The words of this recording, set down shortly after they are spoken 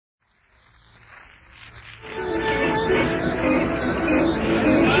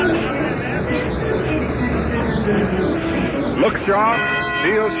Look sharp,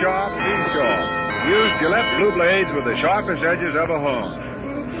 feel sharp, be sharp. Use Gillette Blue Blades with the sharpest edges ever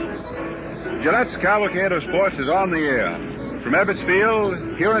honed. Gillette's Cavalcade of Sports is on the air. From Ebbets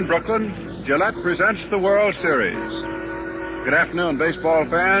Field, here in Brooklyn, Gillette presents the World Series. Good afternoon, baseball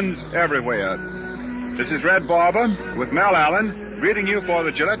fans everywhere. This is Red Barber with Mel Allen, greeting you for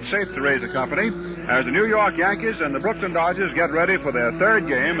the Gillette Safety Razor Company as the New York Yankees and the Brooklyn Dodgers get ready for their third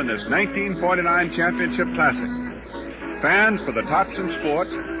game in this 1949 Championship Classic. Fans for the tops in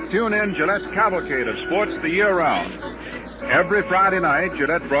sports, tune in Gillette's Cavalcade of Sports the year round. Every Friday night,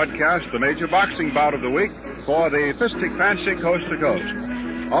 Gillette broadcasts the major boxing bout of the week for the Fistic Fancy Coast to Coast.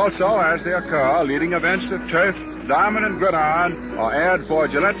 Also, as they occur, leading events of turf, diamond, and gridiron are aired for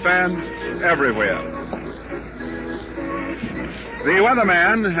Gillette fans everywhere. The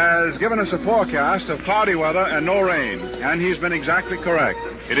weatherman has given us a forecast of cloudy weather and no rain, and he's been exactly correct.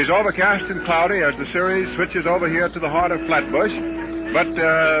 It is overcast and cloudy as the series switches over here to the heart of Flatbush, but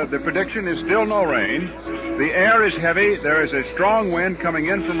the prediction is still no rain. The air is heavy. There is a strong wind coming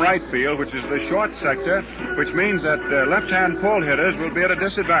in from right field, which is the short sector, which means that left-hand pull hitters will be at a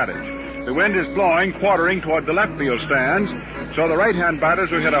disadvantage. The wind is blowing, quartering toward the left field stands, so the right-hand batters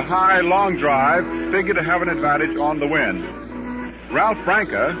who hit a high, long drive figure to have an advantage on the wind. Ralph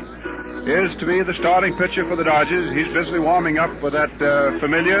Branca is to be the starting pitcher for the Dodgers. He's busily warming up with that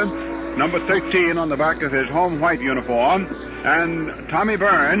familiar number 13 on the back of his home white uniform, and Tommy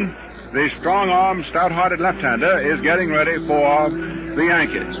Byrne, the strong-armed, stout-hearted left-hander, is getting ready for the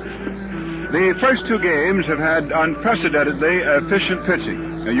Yankees. The first two games have had unprecedentedly efficient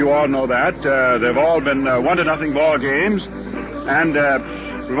pitching. You all know that. They've all been 1-0 ball games, and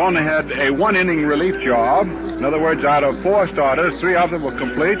we've only had a one-inning relief job. In other words, out of 4 starters, 3 of them were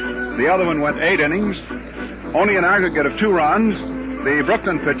complete. The other one went 8 innings. Only an aggregate of 2 runs. The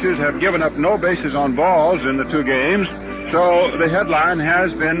Brooklyn pitchers have given up no bases on balls in the 2 games. So the headline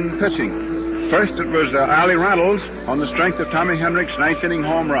has been pitching. First it was Allie Reynolds on the strength of Tommy Henrich's 9th inning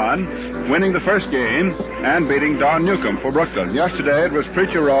home run, winning the first game and beating Don Newcomb for Brooklyn. Yesterday it was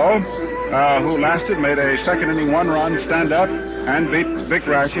Preacher Rowe, who made a 2nd inning 1-run stand-up and beat Vic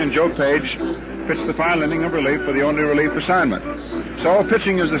Raschi, and Joe Page pitched the final inning of relief for the only relief assignment. So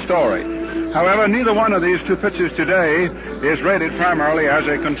pitching is the story. However, neither one of these 2 pitchers today is rated primarily as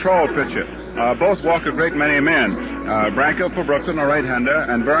a control pitcher. Both walk a great many men. Branca for Brooklyn, a right-hander,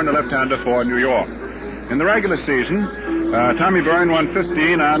 and Byrne, a left-hander for New York. In the regular season, Tommy Byrne won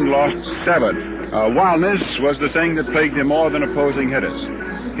 15 and lost 7. Wildness was the thing that plagued him more than opposing hitters.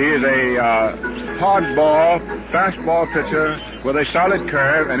 He is a hard-ball, fastball pitcher with a solid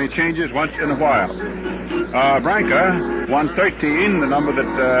curve, and he changes once in a while. Branca won 13, the number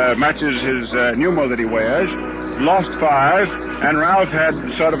that matches his numeral that he wears, lost 5, and Ralph had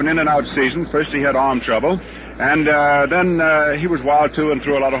sort of an in-and-out season. First he had arm trouble, and then he was wild, too, and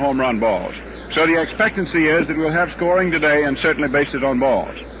threw a lot of home run balls. So the expectancy is that we'll have scoring today and certainly bases on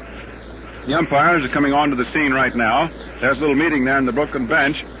balls. The umpires are coming onto the scene right now. There's a little meeting there in the Brooklyn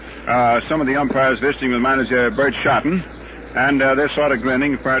bench. Some of the umpires visiting with manager Bert Schotten, and they're sort of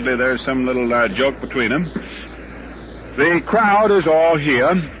grinning. Apparently there's some little joke between them. The crowd is all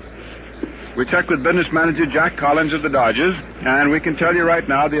here. We checked with business manager Jack Collins of the Dodgers, and we can tell you right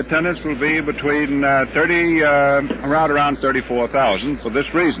now the attendance will be between around 34,000 for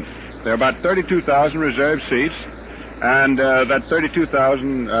this reason. There are about 32,000 reserved seats, and that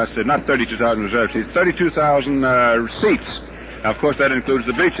 32,000, not 32,000 reserved seats, 32,000 seats. Now, of course, that includes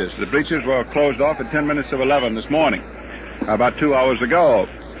the bleachers. The bleachers were closed off at 10 minutes of 11 this morning, about 2 hours ago.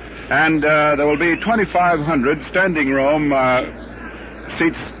 And there will be 2,500 standing room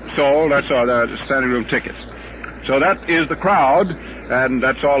seats sold. That's all, the standing room tickets. So that is the crowd, and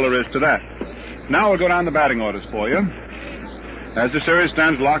that's all there is to that. Now we'll go down the batting orders for you. As the series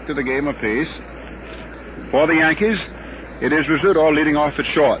stands locked at a game apiece, for the Yankees, it is Rizzuto leading off at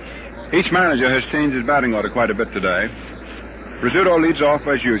short. Each manager has changed his batting order quite a bit today. Rizzuto leads off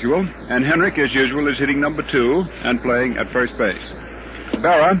as usual, and Henrich, as usual, is hitting number 2 and playing at first base.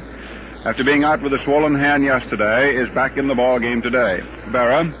 Berra, after being out with a swollen hand yesterday, is back in the ball game today.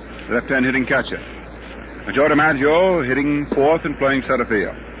 Berra, left-hand hitting catcher. Joe DiMaggio hitting 4th and playing center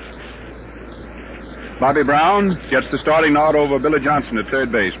field. Bobby Brown gets the starting nod over Billy Johnson at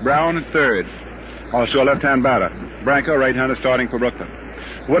third base. Brown at third, also a left-hand batter. Branca, right-hander, starting for Brooklyn.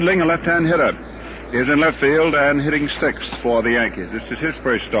 Woodling, a left-hand hitter, is in left field and hitting 6th for the Yankees. This is his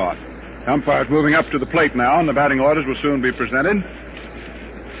first start. Umpires moving up to the plate now, and the batting orders will soon be presented.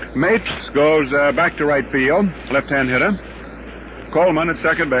 Mapes goes back to right field, left-hand hitter. Coleman at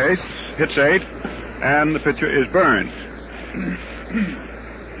second base, hits 8, and the pitcher is Byrne.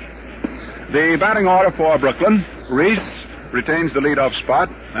 The batting order for Brooklyn: Reese, retains the leadoff spot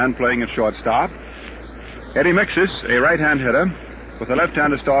and playing at shortstop. Eddie Mixis, a right-hand hitter, with a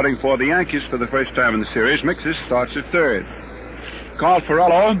left-hander starting for the Yankees for the first time in the series. Mixis starts at third. Carl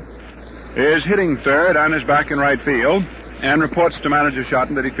Ferrello is hitting third and is back in right field and reports to manager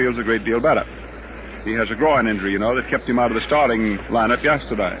Shotton that he feels a great deal better. He has a groin injury, that kept him out of the starting lineup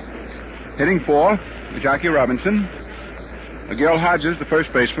yesterday. Hitting fourth, Jackie Robinson. Gil Hodges, the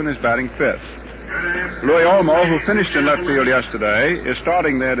first baseman, is batting fifth. Louis Olmo, who finished in left field yesterday, is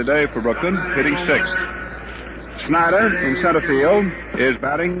starting there today for Brooklyn, hitting sixth. Snyder in center field is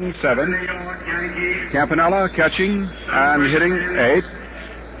batting seventh. Campanella catching and hitting eighth.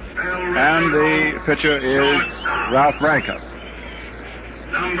 And the pitcher is Ralph Branca.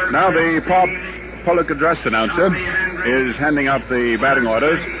 Now the public address announcer is handing out the batting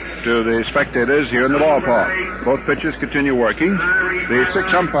orders to the spectators here in the ballpark. Both pitchers continue working. The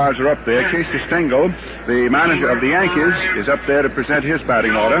 6 umpires are up there. Casey Stengel, the manager of the Yankees, is up there to present his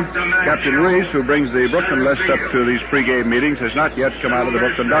batting order. Captain Reese, who brings the Brooklyn list up to these pregame meetings, has not yet come out of the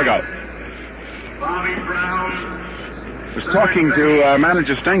Brooklyn dugout. I was talking to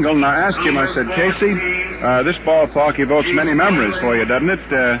manager Stengel, and I asked him, I said, Casey, this ballpark evokes many memories for you, doesn't it?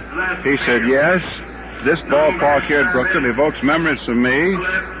 He said, yes. This ballpark here at Brooklyn evokes memories for me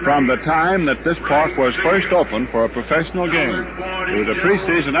from the time that this park was first opened for a professional game. It was a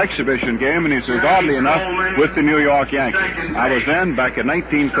preseason exhibition game, and he says, oddly enough, with the New York Yankees. I was then, back in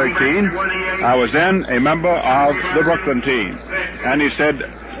 1913, I was then a member of the Brooklyn team. And he said,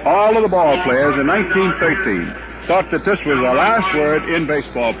 all of the ball players in 1913 thought that this was the last word in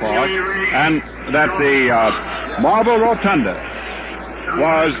baseball park, and that the Marble Rotunda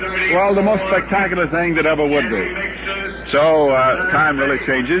was, well, the most spectacular thing that ever would be. So time really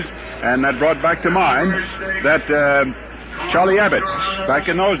changes, and that brought back to mind that Charlie Abbott's, back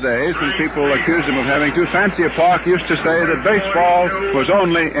in those days when people accused him of having too fancy a park, used to say that baseball was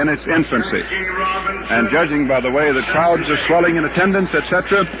only in its infancy. And judging by the way the crowds are swelling in attendance,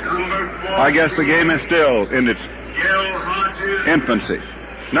 etc., I guess the game is still in its infancy.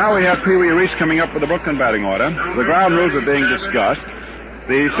 Now we have Pee Wee Reese coming up with the Brooklyn batting order. The ground rules are being discussed.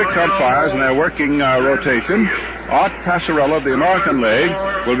 The 6 umpires in their working rotation. Art Passarella of the American League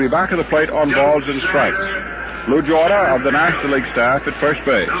will be back at the plate on balls and strikes. Lou Jorda of the National League staff at first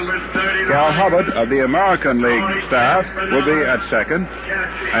base. Cal Hubbard of the American League staff will be at second.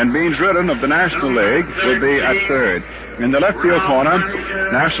 And Beans Ridden of the National League will be at third. In the left field corner,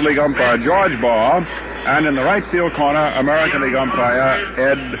 National League umpire George Barr. And in the right field corner, American League umpire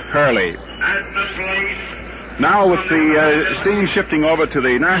Ed Hurley. Now, with the scene shifting over to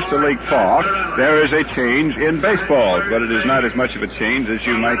the National League Park, there is a change in baseballs, but it is not as much of a change as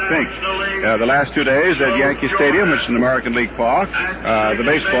you might think. The last 2 days at Yankee Stadium, which is an American League Park, the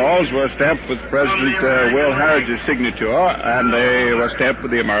baseballs were stamped with President Will Harridge's signature, and they were stamped with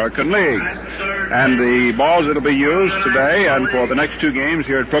the American League. And the balls that will be used today and for the next 2 games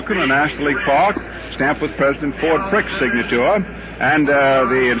here at Brooklyn, the National League Park, stamped with President Ford Frick's signature and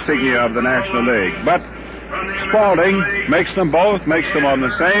the insignia of the National League. But Spalding makes them both, makes them on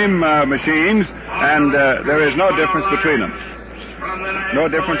the same machines, and there is no difference between them. No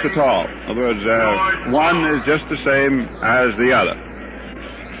difference at all. In other words, one is just the same as the other.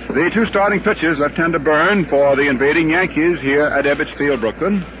 The 2 starting pitchers, left-hander Byrne for the invading Yankees here at Ebbets Field,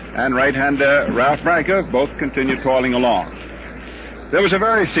 Brooklyn, and right-hander Ralph Branca, both continue toiling along. There was a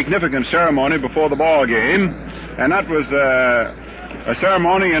very significant ceremony before the ball game, and that was a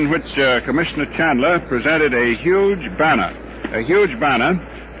ceremony in which Commissioner Chandler presented a huge banner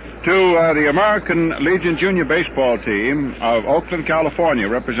to the American Legion Junior Baseball team of Oakland, California,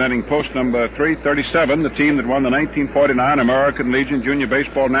 representing post number 337, the team that won the 1949 American Legion Junior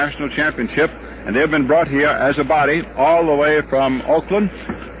Baseball National Championship. And they've been brought here as a body all the way from Oakland,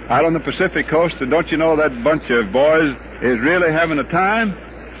 out on the Pacific Coast. And don't you know, that bunch of boys is really having a time?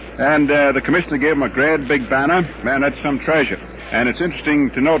 And the commissioner gave them a great big banner. Man, that's some treasure. And it's interesting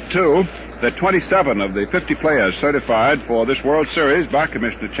to note, too, that 27 of the 50 players certified for this World Series by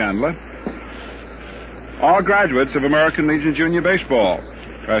Commissioner Chandler are graduates of American Legion Junior Baseball.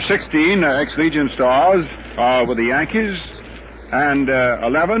 16 ex-Legion stars are with the Yankees, and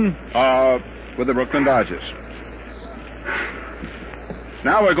 11 are with the Brooklyn Dodgers.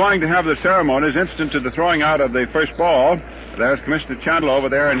 Now we're going to have the ceremonies instant to the throwing out of the first ball. There's Commissioner Chandler over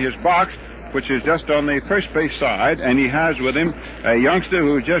there in his box, which is just on the first base side, and he has with him a youngster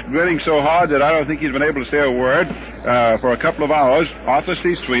who's just grinning so hard that I don't think he's been able to say a word for a couple of hours. Arthur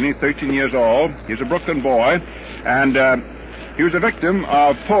C. Sweeney, 13 years old. He's a Brooklyn boy, and he was a victim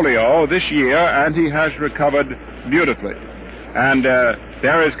of polio this year, and he has recovered beautifully. And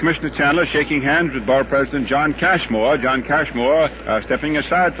there is Commissioner Chandler shaking hands with Borough President John Cashmore. John Cashmore stepping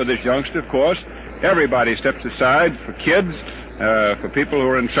aside for this youngster, of course. Everybody steps aside for kids, for people who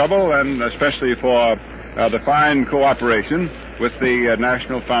are in trouble, and especially for the fine cooperation with the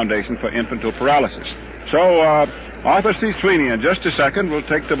National Foundation for Infantile Paralysis. So Arthur C. Sweeney, in just a second, will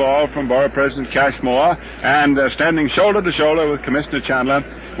take the ball from Borough President Cashmore, and standing shoulder to shoulder with Commissioner Chandler,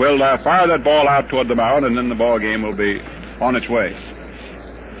 will fire that ball out toward the mound, and then the ball game will be on its way.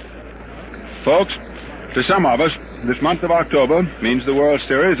 Folks, to some of us, this month of October means the World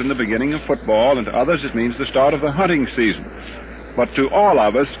Series and the beginning of football, and to others it means the start of the hunting season. But to all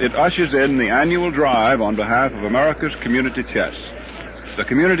of us, it ushers in the annual drive on behalf of America's Community Chest. The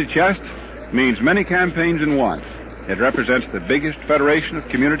Community Chest means many campaigns in one. It represents the biggest federation of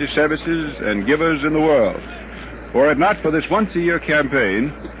community services and givers in the world. Were it not for this once-a-year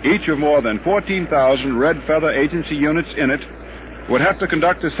campaign, each of more than 14,000 Red Feather Agency units in it would have to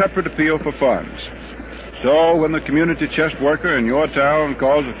conduct a separate appeal for funds. So when the Community Chest worker in your town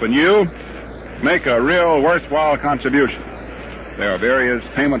calls upon you, make a real worthwhile contribution. There are various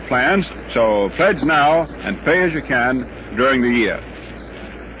payment plans, so pledge now and pay as you can during the year.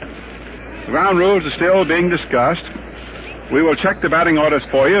 The ground rules are still being discussed. We will check the batting orders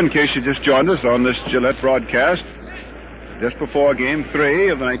for you in case you just joined us on this Gillette broadcast. Just before Game 3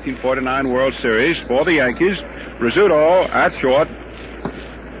 of the 1949 World Series for the Yankees, Rizzuto at short,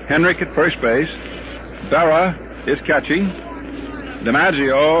 Henrik at first base, Berra is catching,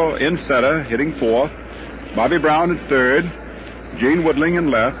 DiMaggio in center, hitting fourth, Bobby Brown at third, Gene Woodling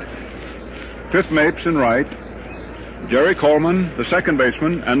in left, Fifth Mapes in right, Jerry Coleman, the second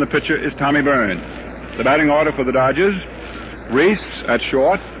baseman, and the pitcher is Tommy Byrne. The batting order for the Dodgers, Reese at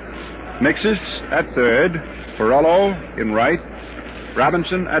short, Mixes at third, Ferrello in right,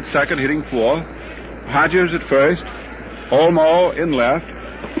 Robinson at second, hitting fourth, Hodges at first, Olmo in left,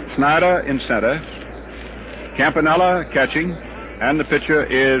 Snyder in center, Campanella catching, and the pitcher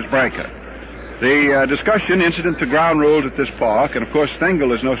is Branca. The discussion incident to ground rules at this park, and of course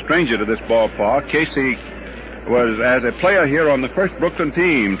Stengel is no stranger to this ballpark. Casey was as a player here on the first Brooklyn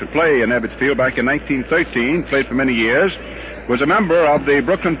team to play in Ebbets Field back in 1913, played for many years, was a member of the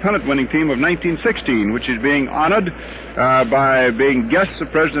Brooklyn pennant-winning team of 1916, which is being honored by being guests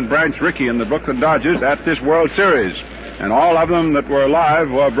of President Branch Rickey and the Brooklyn Dodgers at this World Series. And all of them that were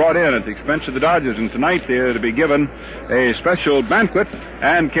alive were brought in at the expense of the Dodgers, and tonight they're to be given a special banquet,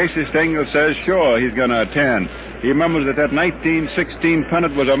 and Casey Stengel says sure he's going to attend. He remembers that 1916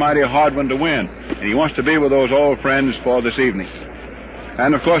 pennant was a mighty hard one to win, and he wants to be with those old friends for this evening.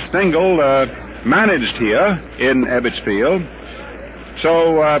 And of course Stengel managed here in Ebbets Field.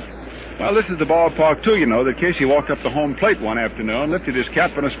 So, well, this is the ballpark too, you know, that Casey walked up the home plate one afternoon, lifted his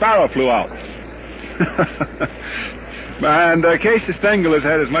cap, and a sparrow flew out. And Casey Stengel has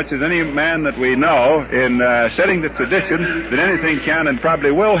had as much as any man that we know in setting the tradition that anything can and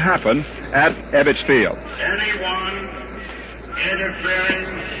probably will happen at Ebbets Field. Anyone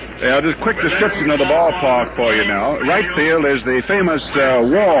interfering? Just a quick description of the ballpark for you now. Right field is the famous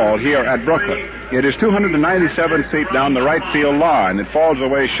wall here at Brooklyn. It is 297 feet down the right field line. It falls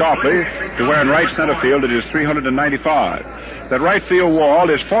away sharply to where in right center field it is 395. That right field wall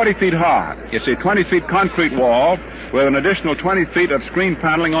is 40 feet high. It's a 20 feet concrete wall with an additional 20 feet of screen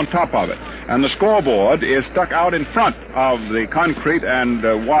paneling on top of it. And the scoreboard is stuck out in front of the concrete and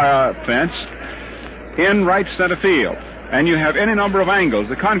wire fence in right center field. And you have any number of angles.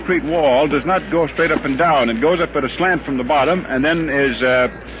 The concrete wall does not go straight up and down. It goes up at a slant from the bottom and then is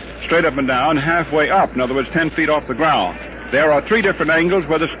straight up and down halfway up. In other words, 10 feet off the ground. There are three different angles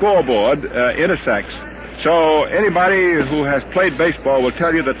where the scoreboard intersects. So anybody who has played baseball will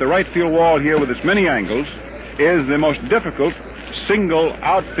tell you that the right field wall here with its many angles is the most difficult single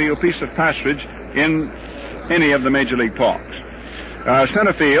outfield piece of passage in any of the major league parks.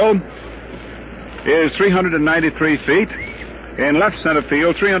 Center field is 393 feet. In left center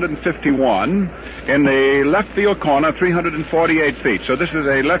field, 351. In the left field corner, 348 feet. So this is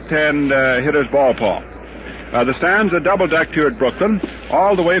a left-hand hitter's ballpark. The stands are double-decked here at Brooklyn,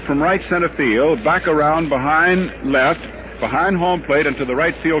 all the way from right center field, back around behind left, behind home plate, and to the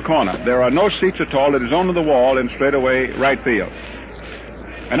right field corner. There are no seats at all. It is only the wall in straightaway right field.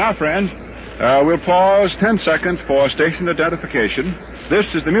 And now, friends, we'll pause 10 seconds for station identification.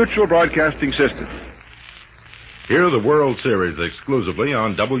 This is the Mutual Broadcasting System. Hear the World Series exclusively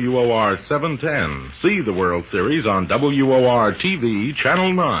on WOR 710. See the World Series on WOR TV,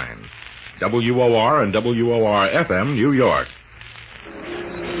 Channel 9. WOR and WOR FM, New York.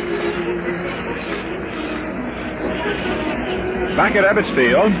 Back at Ebbets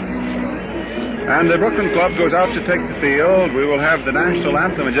Field, And the Brooklyn Club goes out to take the field. We will have the national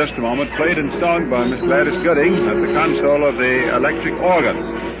anthem in just a moment, played and sung by Miss Gladys Gooding at the console of the electric organ.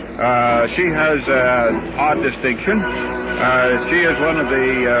 She has an odd distinction. She is one of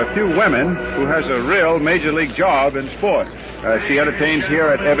the few women who has a real major league job in sport. She entertains here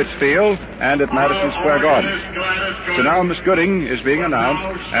at Ebbets Field and at Madison Square Garden. So now Miss Gooding is being announced,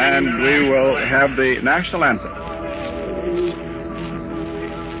 and we will have the national anthem.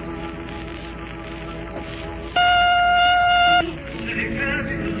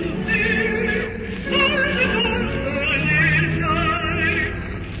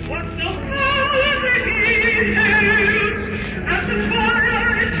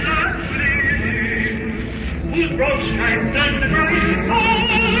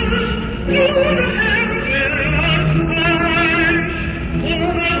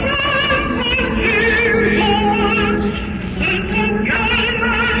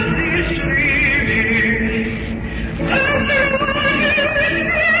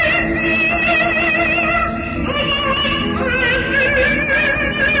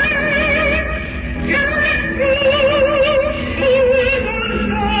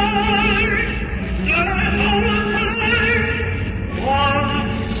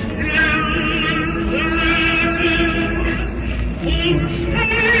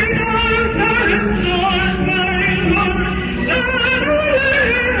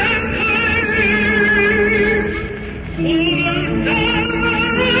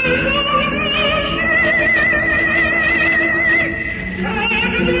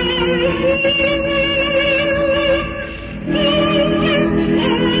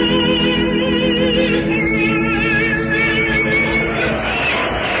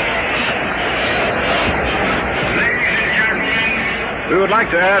 We would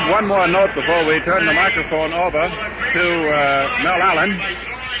like to add one more note before we turn the microphone over to Mel Allen,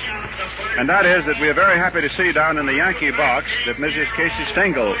 and that is that we are very happy to see down in the Yankee box that Mrs. Casey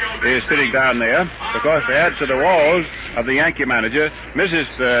Stengel is sitting down there, because to add to the woes of the Yankee manager,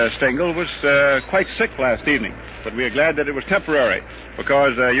 Mrs. Stengel was quite sick last evening, but we are glad that it was temporary,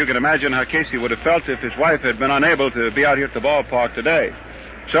 because you can imagine how Casey would have felt if his wife had been unable to be out here at the ballpark today.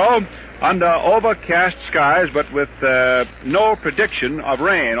 So, under overcast skies, but with no prediction of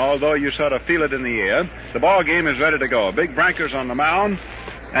rain, although you sort of feel it in the air, the ball game is ready to go. Big Branker's on the mound,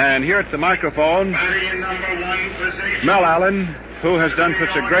 and here at the microphone, Mel Allen, who has done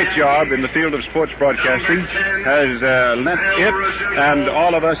such a great job in the field of sports broadcasting, has lent it and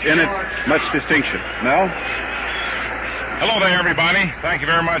all of us in it much distinction. Mel? Hello there, everybody. Thank you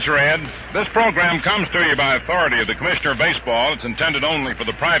very much, Red. This program comes to you by authority of the Commissioner of Baseball. It's intended only for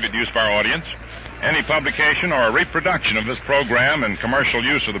the private use of our audience. Any publication or reproduction of this program and commercial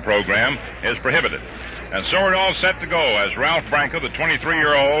use of the program is prohibited. And so we're all set to go as Ralph Branca, the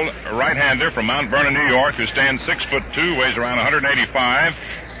 23-year-old right-hander from Mount Vernon, New York, who stands 6'2", weighs around 185,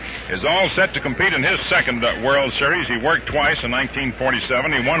 is all set to compete in his second World Series. He worked twice in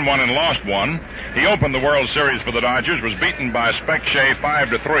 1947. He won one and lost one. He opened the World Series for the Dodgers, was beaten by Spec Shea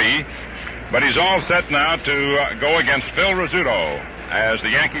 5-3, but he's all set now to go against Phil Rizzuto as the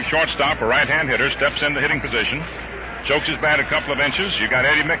Yankee shortstop, a right-hand hitter, steps into hitting position, chokes his bat a couple of inches. You got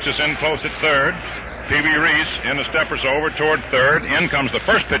Eddie Mixus in close at third. P.B. Reese in a step or so over toward third. In comes the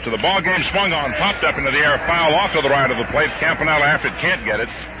first pitch of the ball game, swung on, popped up into the air, foul off to the right of the plate. Campanella, after it can't get it,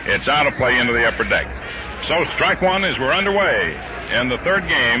 it's out of play into the upper deck. So strike one as we're underway in the third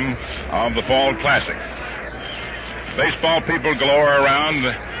game of the Fall Classic. Baseball people galore around.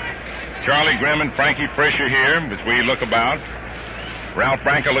 Charlie Grimm and Frankie Frisch are here as we look about. Ralph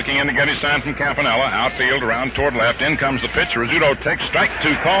Branca looking in to get his sign from Campanella. Outfield around toward left. In comes the pitch. Rizzuto takes strike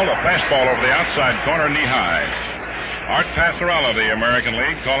two, called a fastball over the outside corner, knee high. Art Passarella, the American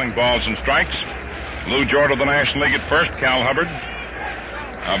League, calling balls and strikes. Lou Jordan of the National League at first. Cal Hubbard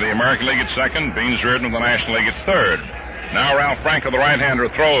of the American League at second. Beans Reardon of the National League at third. Now Ralph Branca, the right-hander,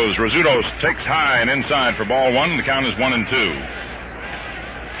 throws. Rizzuto takes high and inside for ball one. The count is 1-2.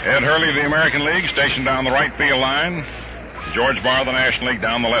 Ed Hurley of the American League stationed down the right field line. George Barr of the National League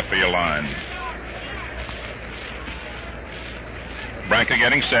down the left field line. Branca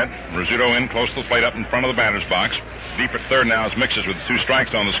getting set. Rizzuto in close to the plate up in front of the batter's box. Deep at third now is Mixes with 2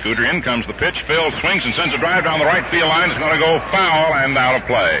 strikes on the scooter. In comes the pitch. Phil swings and sends a drive down the right field line. It's going to go foul and out of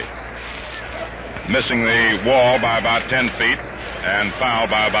play. Missing the wall by about 10 feet and foul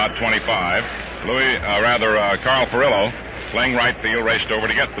by about 25. Carl Perillo, playing right field, raced over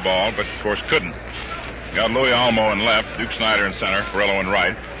to get the ball, but of course couldn't. Got Louis Almo in left, Duke Snyder in center, Perillo in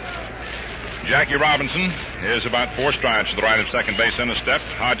right. Jackie Robinson is about 4 strides to the right of second base in a step.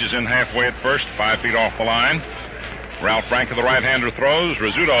 Hodges in halfway at first, 5 feet off the line. Ralph Branca, the right-hander, throws.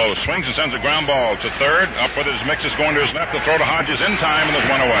 Rizzuto swings and sends a ground ball to third. Up with his Mixes going to his left. The throw to Hodges in time, and there's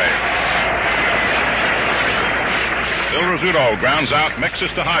one away. Still Rizzuto grounds out Mixes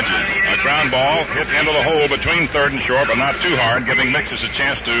to Hodges. A ground ball hit into the hole between third and short, but not too hard, giving Mixes a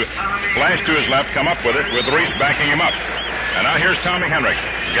chance to flash to his left, come up with it, with Reese backing him up. And now here's Tommy Henrik,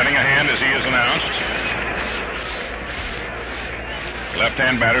 getting a hand as he is announced.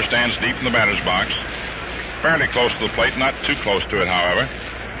 Left-hand batter stands deep in the batter's box. Fairly close to the plate, not too close to it, however.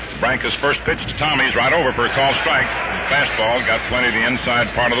 Branca's first pitch to Tommy's right over for a called strike. Fastball got plenty of the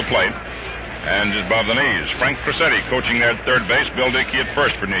inside part of the plate and just above the knees. Frank Cressetti coaching there at third base. Bill Dickey at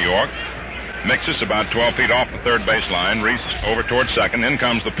first for New York. Mixes about 12 feet off the third base line. Reese over towards second. In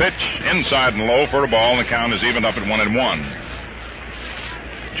comes the pitch, inside and low for a ball, and the count is evened up at 1-1.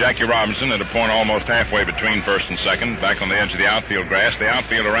 Jackie Robinson at a point almost halfway between first and second, back on the edge of the outfield grass. The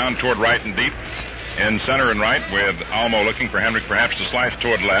outfield around toward right and deep. In center and right, with Almo looking for Henrik perhaps to slice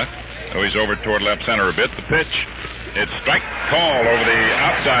toward left. So he's over toward left center a bit. The pitch, it's strike call over the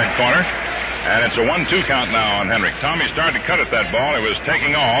outside corner. And it's a 1-2 count now on Henrik. Tommy started to cut at that ball. It was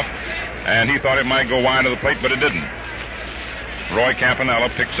taking off, and he thought it might go wide of the plate, but it didn't. Roy Campanella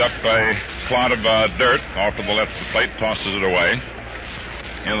picks up a clod of dirt off to the left of the plate, tosses it away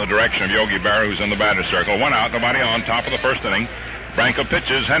in the direction of Yogi Berra, who's in the batter's circle. One out, nobody on, top of the first inning. Branca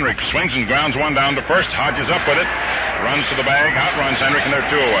pitches. Henrik swings and grounds one down to first. Hodges up with it. Runs to the bag. Outruns Henrik, and they're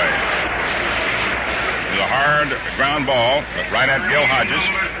two away. It's a hard ground ball right at Gil Hodges.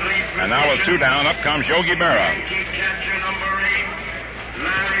 And now with two down, up comes Yogi Berra.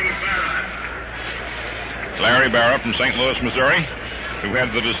 Larry Berra from St. Louis, Missouri, who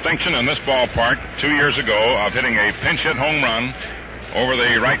had the distinction in this ballpark 2 years ago of hitting a pinch hit home run over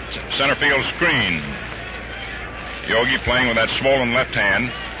the right center field screen. Yogi playing with that swollen left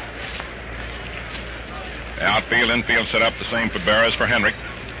hand. Outfield, infield set up the same for Berra as for Henrik.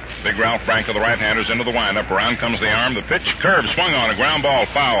 Big Ralph Branca, the right-handers, into the windup. Around comes the arm. The pitch, curve, swung on. A ground ball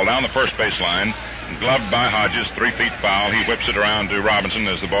foul down the first base line. Gloved by Hodges, 3 feet foul. He whips it around to Robinson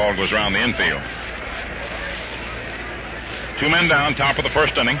as the ball goes around the infield. 2 men down, top of the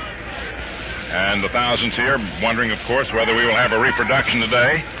first inning. And the thousands here wondering, of course, whether we will have a reproduction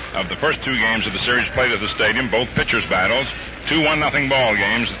today of the first 2 games of the series played at the stadium, both pitchers' battles. 2 1-0 ball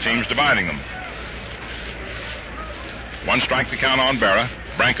games, the teams dividing them. 1 strike to count on Berra.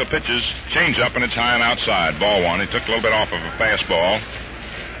 Branca pitches, change up, and it's high and outside. Ball 1. He took a little bit off of a fastball.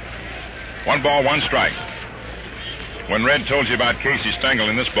 1 ball, 1 strike. When Red told you about Casey Stengel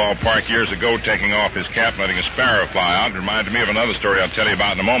in this ballpark years ago taking off his cap and letting a sparrow fly out, it reminded me of another story I'll tell you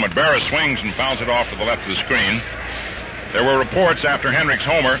about in a moment. Berra swings and fouls it off to the left of the screen. There were reports after Henrik's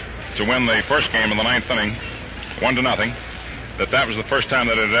homer to win the first game in the 9th inning, 1-0, that was the first time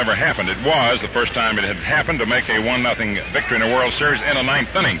that it had ever happened. It was the first time it had happened to make a 1-0 victory in a World Series in a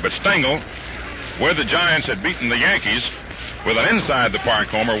 9th inning. But Stengel, where the Giants had beaten the Yankees with an inside-the-park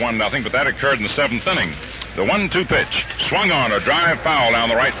homer, 1-0, but that occurred in the 7th inning. The 1-2 pitch, swung on, a drive foul down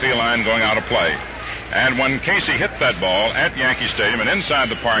the right field line going out of play. And when Casey hit that ball at Yankee Stadium, an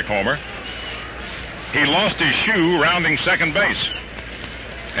inside-the-park homer, he lost his shoe rounding second base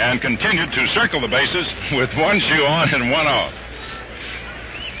and continued to circle the bases with 1 shoe on and 1 off.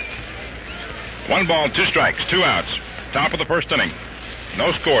 1 ball, 2 strikes, 2 outs. Top of the first inning.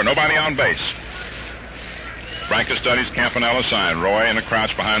 No score, nobody on base. Branca studies Campanella's sign. Roy in a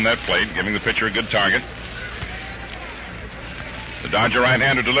crouch behind that plate, giving the pitcher a good target. The Dodger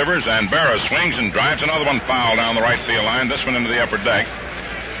right-hander delivers, and Berra swings and drives another one foul down the right field line. This one into the upper deck.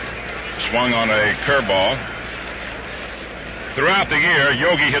 Swung on a curveball. Throughout the year,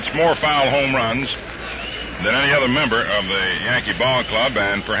 Yogi hits more foul home runs than any other member of the Yankee ball club,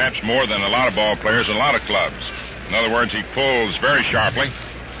 and perhaps more than a lot of ball players in a lot of clubs. In other words, he pulls very sharply,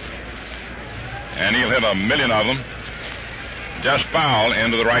 and he'll hit 1,000,000 of them just foul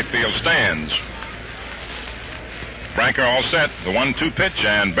into the right field stands. Branca all set. The 1-2 pitch,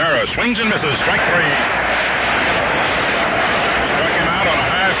 and Berra swings and misses. Strike 3. Struck him out on a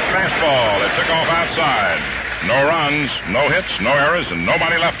high fastball. It took off outside. No runs, no hits, no errors, and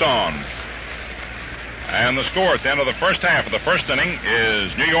nobody left on. And the score at the end of the first half of the first inning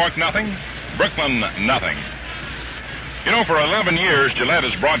is New York 0, Brooklyn 0. You know, for 11 years, Gillette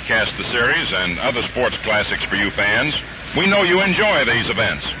has broadcast the series and other sports classics for you fans. We know you enjoy these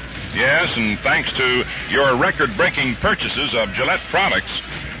events. Yes, and thanks to your record-breaking purchases of Gillette products,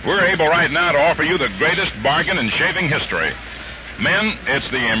 we're able right now to offer you the greatest bargain in shaving history. Men, it's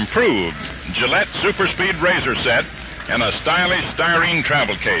the improved Gillette Super Speed Razor Set in a stylish styrene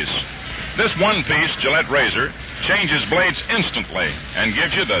travel case. This one-piece Gillette razor changes blades instantly and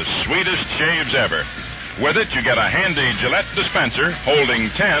gives you the sweetest shaves ever. With it, you get a handy Gillette dispenser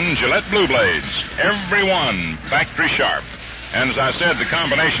holding 10 Gillette Blue Blades, every one factory sharp. And as I said, the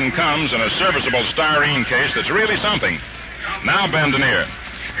combination comes in a serviceable styrene case that's really something. Now bend an ear.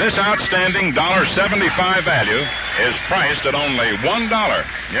 This outstanding $1.75 value is priced at only $1.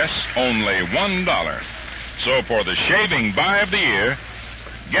 Yes, only $1. So for the shaving buy of the year,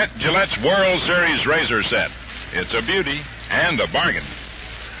 get Gillette's World Series razor set. It's a beauty and a bargain.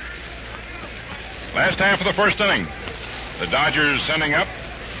 Last half of the first inning, the Dodgers sending up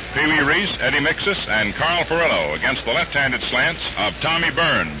Pee Wee Reese, Eddie Mixis, and Carl Furillo against the left-handed slants of Tommy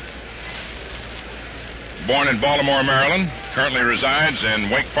Byrne. Born in Baltimore, Maryland, currently resides in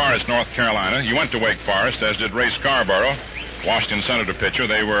Wake Forest, North Carolina. He went to Wake Forest, as did Ray Scarborough, Washington Senator pitcher.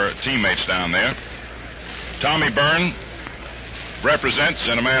 They were teammates down there. Tommy Byrne represents,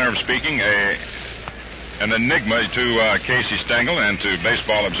 in a manner of speaking, an enigma to Casey Stengel and to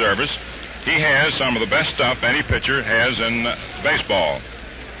baseball observers. He has some of the best stuff any pitcher has in baseball.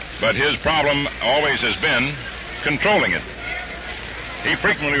 But his problem always has been controlling it. He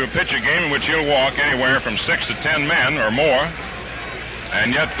frequently will pitch a game in which he'll walk anywhere from 6 to 10 men or more,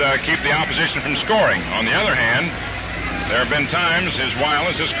 and yet keep the opposition from scoring. On the other hand, there have been times his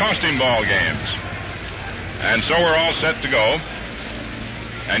wireless has cost him ball games. And so we're all set to go.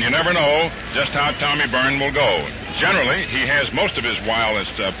 And you never know just how Tommy Byrne will go. Generally, he has most of his wireless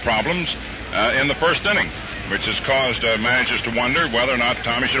problems in the first inning, which has caused managers to wonder whether or not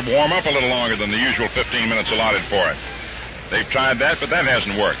Tommy should warm up a little longer than the usual 15 minutes allotted for it. They've tried that, but that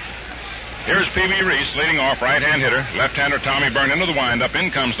hasn't worked. Here's Pee Wee Reese leading off, right-hand hitter. Left-hander Tommy Byrne into the windup.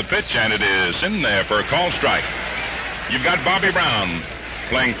 In comes the pitch, and it is in there for a called strike. You've got Bobby Brown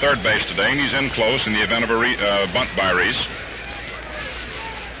playing third base today, and he's in close in the event of a bunt by Reese.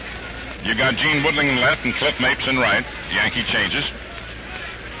 You've got Gene Woodling in left and Cliff Mapes in right. Yankee changes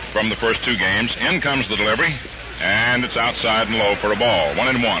from the first two games. In comes the delivery, and it's outside and low for a ball.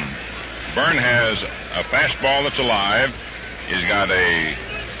 1-1. Byrne has a fastball that's alive. He's got a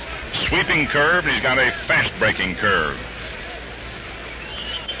sweeping curve, and he's got a fast-breaking curve.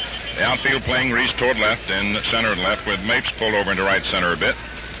 The outfield playing Reese toward left and center and left, with Mapes pulled over into right center a bit.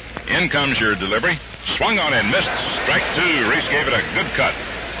 In comes your delivery. Swung on and missed. Strike two. Reese gave it a good cut.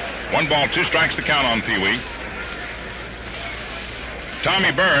 1 ball, 2 strikes to count on Pee Wee.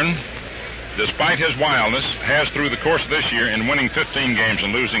 Tommy Byrne, despite his wildness, has through the course of this year, in winning 15 games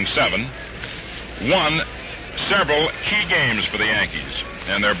and losing 7, won several key games for the Yankees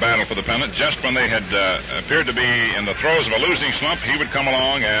in their battle for the pennant. Just when they had appeared to be in the throes of a losing slump, he would come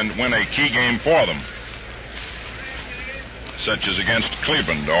along and win a key game for them, such as against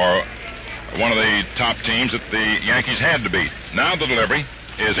Cleveland or one of the top teams that the Yankees had to beat. Now the delivery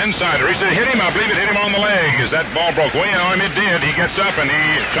is inside. Reese hit him. I believe it hit him on the leg as that ball broke away on him. It did. He gets up and he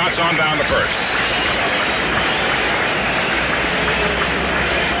trots on down to first.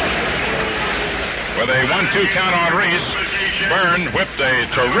 With a 1-2 count on Reese, Byrne whipped a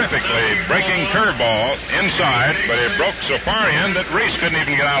terrifically breaking curveball inside, but it broke so far in that Reese couldn't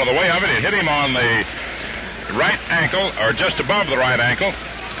even get out of the way of it. It hit him on the right ankle, or just above the right ankle,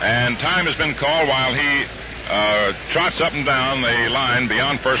 and time has been called while he trots up and down the line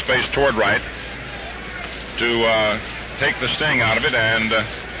beyond first base toward right to take the sting out of it, and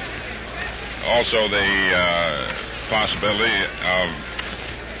also the possibility of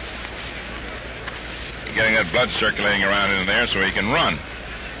getting that blood circulating around in there so he can run.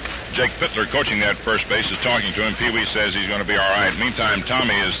 Jake Fittler, coaching there at first base, is talking to him. Pee Wee says he's going to be all right. Meantime,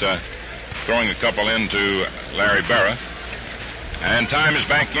 Tommy is throwing a couple into Larry Berra. And time is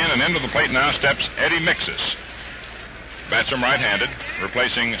back in, and into the plate now steps Eddie Mixis. Bats him right-handed,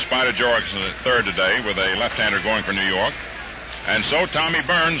 replacing Spider George third today with a left-hander going for New York. And so Tommy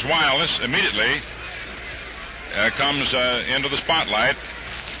Byrne's wildness immediately comes into the spotlight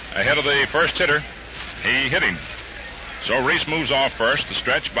ahead of the first hitter. He hit him. So Reese moves off first. The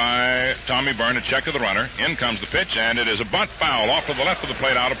stretch by Tommy Byrne, a check of the runner. In comes the pitch, and it is a bunt foul off to the left of the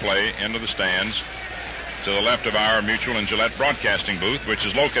plate, out of play, into the stands, to the left of our Mutual and Gillette broadcasting booth, which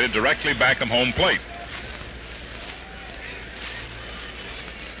is located directly back of home plate.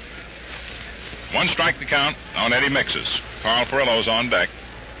 One strike to count on Eddie Mixis. Carl Furillo's on deck.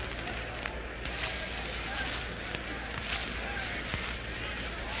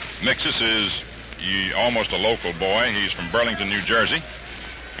 Mixis is almost a local boy. He's from Burlington, New Jersey.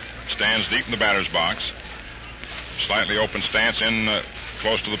 Stands deep in the batter's box. Slightly open stance in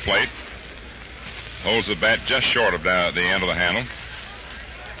close to the plate. Holds the bat just short of the end of the handle.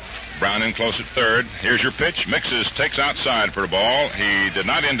 Brown in close at third. Here's your pitch. Mixis takes outside for a ball. He did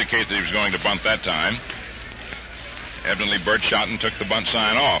not indicate that he was going to bunt that time. Evidently, Bert Shotton took the bunt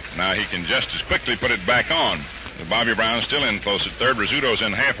sign off. Now he can just as quickly put it back on. Bobby Brown still in close at third. Rizzuto's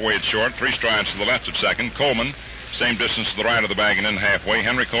in halfway at short. 3 strides to the left at second. Coleman, same distance to the right of the bag and in halfway.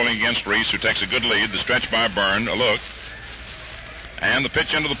 Henry Coling against Reese, who takes a good lead. The stretch by Byrne. A look. And the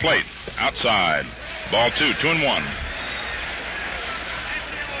pitch into the plate. Outside. Ball 2, 2-1.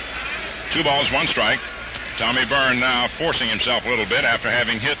 2 balls, 1 strike. Tommy Byrne now forcing himself a little bit after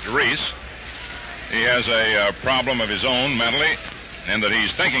having hit Reese. He has a problem of his own mentally, and that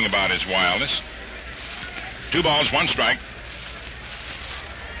he's thinking about his wildness. 2 balls, 1 strike.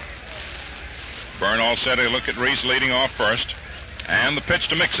 Byrne all set. A look at Reese leading off first. And the pitch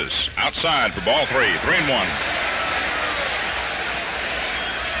to Mixes. Outside for ball 3, 3-1.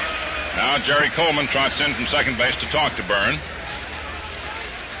 Now Jerry Coleman trots in from second base to talk to Byrne.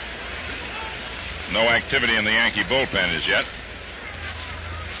 No activity in the Yankee bullpen as yet.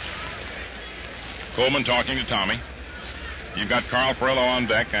 Coleman talking to Tommy. You've got Carl Perillo on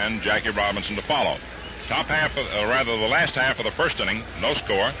deck and Jackie Robinson to follow. Top half, the last half of the first inning, no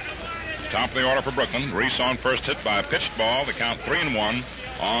score. Top of the order for Brooklyn. Reese on first, hit by a pitched ball. The count 3-1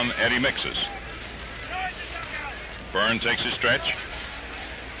 on Eddie Mixes. Byrne takes his stretch.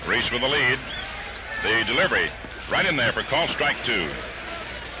 Reese with the lead. The delivery right in there for call strike 2.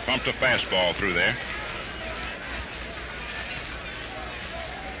 Pumped a fastball through there.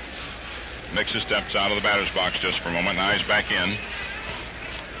 Mixes steps out of the batter's box just for a moment. Now he's back in.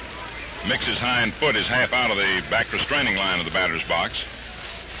 Mixes' hind foot is half out of the back restraining line of the batter's box.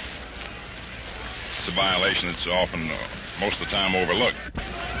 It's a violation that's often, most of the time, overlooked.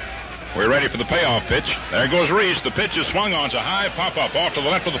 We're ready for the payoff pitch. There goes Reese. The pitch is swung on. It's a high pop-up off to the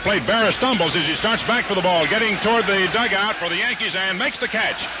left of the plate. Berra stumbles as he starts back for the ball, getting toward the dugout for the Yankees and makes the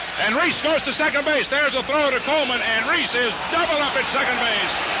catch. And Reese goes to second base. There's a throw to Coleman, and Reese is double up at second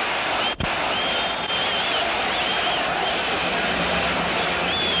base.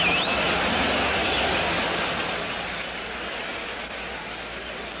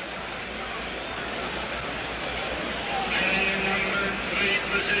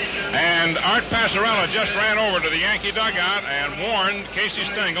 And Art Passarella just ran over to the Yankee dugout and warned Casey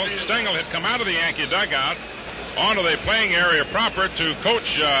Stengel. Stengel had come out of the Yankee dugout onto the playing area proper to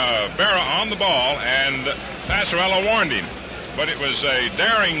coach Berra on the ball, and Passarella warned him. But it was a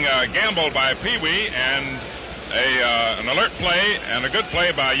daring gamble by Pee Wee and an alert play and a good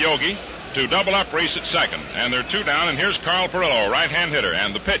play by Yogi to double up Reese at second. And they're 2 down, and here's Carl Perillo, right-hand hitter,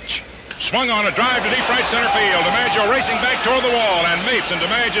 and the pitch. Swung on a drive to deep right center field. DiMaggio racing back toward the wall, and Mapes, and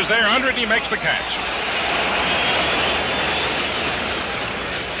DiMaggio's there under it, and he makes the catch.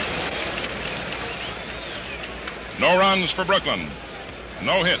 No runs for Brooklyn.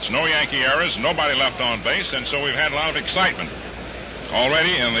 No hits, no Yankee errors, nobody left on base, and so we've had a lot of excitement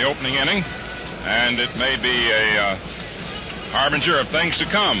already in the opening inning, and it may be a harbinger of things to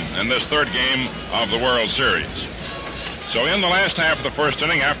come in this third game of the World Series. So in the last half of the first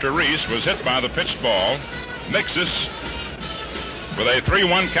inning, after Reese was hit by the pitched ball, Mixes, with a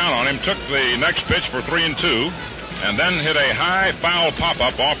 3-1 count on him, took the next pitch for 3-2, and then hit a high foul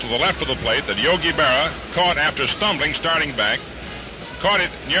pop-up off to the left of the plate that Yogi Berra caught after stumbling, starting back, caught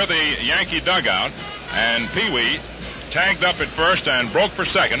it near the Yankee dugout, and Pee Wee tagged up at first and broke for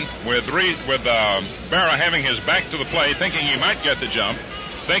second, with Berra having his back to the plate, thinking he might get the jump,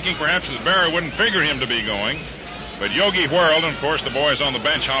 thinking perhaps that Berra wouldn't figure him to be going. But Yogi whirled, and of course the boys on the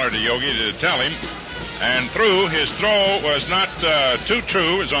bench hollered to Yogi to tell him. And through, his throw was not too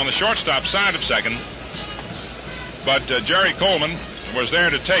true. It was on the shortstop side of second. But Jerry Coleman was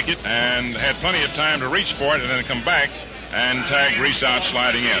there to take it and had plenty of time to reach for it and then come back and tag Reese out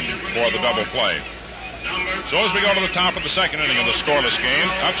sliding in for the double play. So as we go to the top of the second inning of the scoreless game,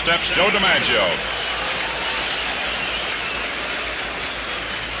 up steps Joe DiMaggio.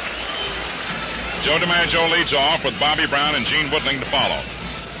 Joe DiMaggio leads off with Bobby Brown and Gene Woodling to follow.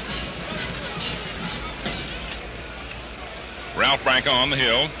 Ralph Branca on the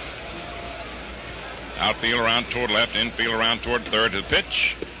hill. Outfield around toward left, infield around toward third. To the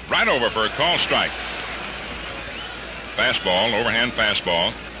pitch, right over for a call strike. Fastball, overhand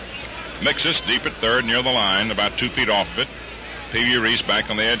fastball. Mixes deep at third near the line, about 2 feet off of it. Pee Wee Reese back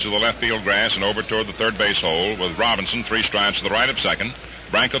on the edge of the left field grass and over toward the third base hole with Robinson 3 strides to the right of second.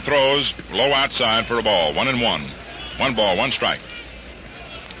 Branca throws low outside for a ball. 1-1. 1 ball, 1 strike.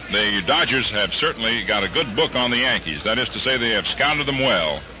 The Dodgers have certainly got a good book on the Yankees. That is to say, they have scouted them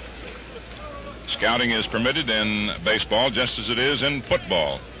well. Scouting is permitted in baseball just as it is in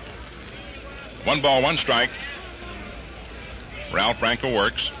football. 1 ball, 1 strike. Ralph Branca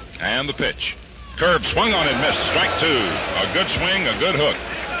works. And the pitch. Curve swung on and missed. Strike 2. A good swing, a good hook.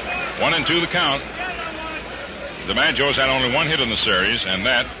 1-2 the count. DiMaggio's had only one hit in the series, and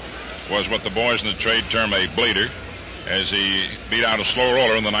that was what the boys in the trade term a bleeder, as he beat out a slow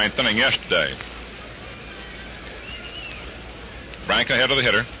roller in the ninth inning yesterday. Branca ahead of the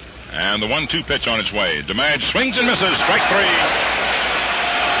hitter, and the 1-2 pitch on its way. DiMaggio swings and misses. Strike three.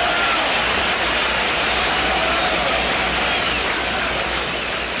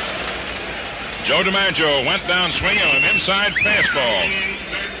 Joe DiMaggio went down swinging on an inside fastball.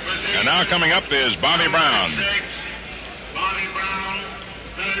 And now coming up is Bobby Brown.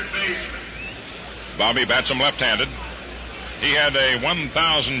 Bobby bats him left-handed. He had a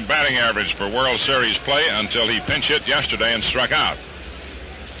 1,000 batting average for World Series play until he pinch hit yesterday and struck out.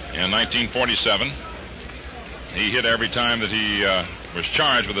 In 1947, he hit every time that he was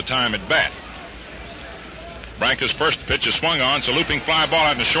charged with a time at bat. Branca's first pitch is swung on. It's a looping fly ball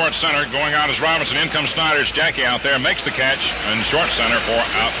out in the short center. Going out is Robinson. In comes Snyder's Jackie out there. Makes the catch in short center for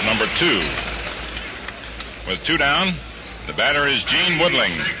out number 2. With 2 down, the batter is Gene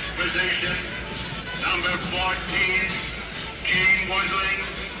Woodling. Position, number 14, Gene Woodling,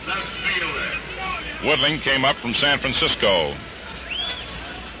 left fielder. Woodling came up from San Francisco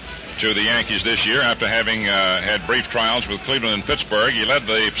to the Yankees this year after having had brief trials with Cleveland and Pittsburgh. He led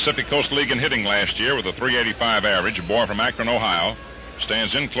the Pacific Coast League in hitting last year with a .385 average. A boy from Akron, Ohio.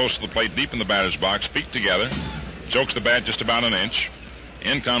 Stands in close to the plate, deep in the batter's box. Feet together. Chokes the bat just about an inch.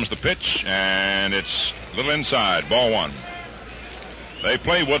 In comes the pitch, and it's a little inside. Ball 1. They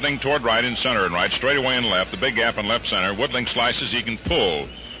play Woodling toward right in center and right, straight away and left. The big gap in left center. Woodling slices. He can pull.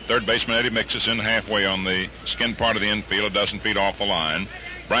 Third baseman Eddie Mixes in halfway on the skin part of the infield, a dozen feet off the line.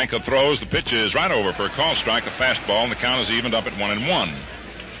 Branca throws. The pitch is right over for a call strike, a fastball, and the count is evened up at 1-1.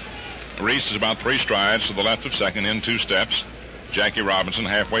 Reese is about 3 strides to the left of second, in 2 steps. Jackie Robinson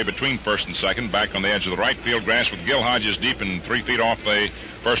halfway between first and second, back on the edge of the right field grass with Gil Hodges deep and 3 feet off the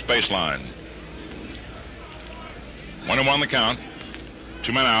first baseline. 1-1 the count.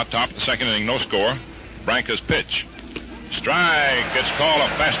 2 men out, top of the second inning, no score. Branca's pitch. Strike. It's called a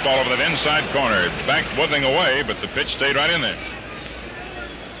fastball over that inside corner. It backed Woodling away, but the pitch stayed right in there.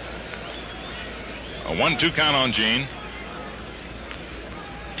 A 1-2 count on Gene.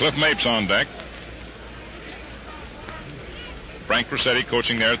 Cliff Mapes on deck. Frank Rossetti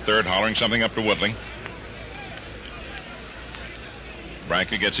coaching there at third, hollering something up to Woodling.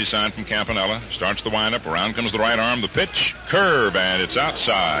 Branca gets his sign from Campanella. Starts the windup. Around comes the right arm. The pitch. Curve, and it's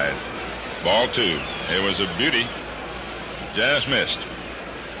outside. Ball 2. It was a beauty. Just missed.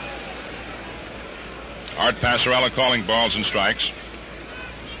 Art Passarella calling balls and strikes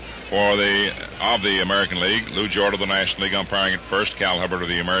for the American League. Lou Jordan of the National League umpiring at first. Cal Hubbard of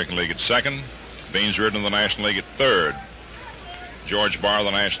the American League at second. Beans Reardon of the National League at third. George Barr of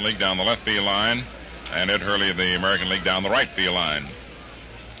the National League down the left field line. And Ed Hurley of the American League down the right field line.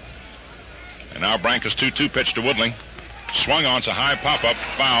 And now Branca's 2-2 pitch to Woodling. Swung on, it's a high pop-up,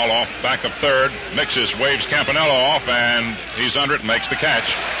 foul off back of third. Mixes, waves Campanella off, and he's under it and makes the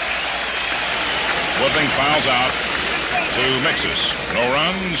catch. Woodling fouls out to Mixes. No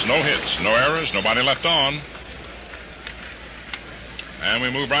runs, no hits, no errors, nobody left on. And we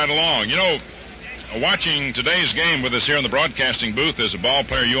move right along. You know, watching today's game with us here in the broadcasting booth is a ball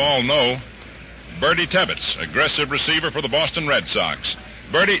player you all know, Bertie Tebbetts, aggressive receiver for the Boston Red Sox.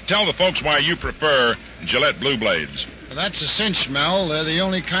 Bertie, tell the folks why you prefer Gillette Blue Blades. Well, that's a cinch, Mel. They're the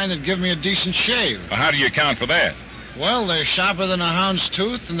only kind that give me a decent shave. Well, how do you account for that? Well, they're sharper than a hound's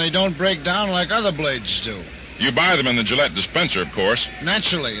tooth, and they don't break down like other blades do. You buy them in the Gillette dispenser, of course.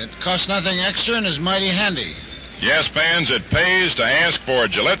 Naturally. It costs nothing extra and is mighty handy. Yes, fans, it pays to ask for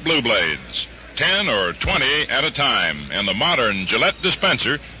Gillette Blue Blades. 10 or 20 at a time in the modern Gillette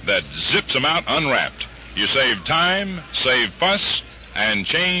dispenser that zips them out unwrapped. You save time, save fuss, and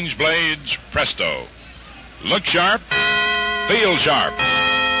change blades presto. Look sharp, feel sharp,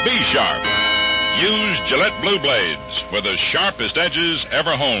 be sharp. Use Gillette Blue Blades with the sharpest edges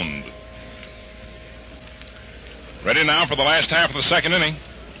ever honed. Ready now for the last half of the second inning.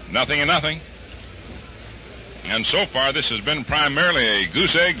 0-0. And so far, this has been primarily a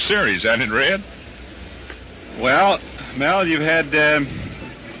goose egg series, hasn't it, Red? Well, Mel, you've had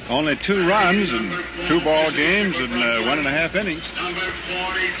only 2 runs and 2 ball games and 1.5 innings.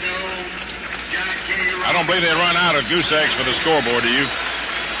 I don't believe they run out of goose eggs for the scoreboard, do you?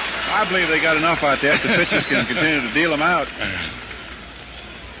 I believe they got enough out there if the pitchers can continue to deal them out.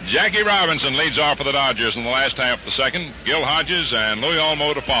 Jackie Robinson leads off for the Dodgers in the last half of the second. Gil Hodges and Louis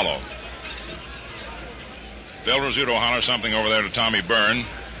Olmo to follow. Phil Rizzuto hollers something over there to Tommy Byrne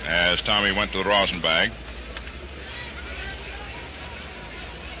as Tommy went to the rosin bag.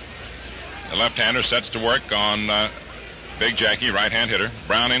 The left-hander sets to work on Big Jackie, right-hand hitter.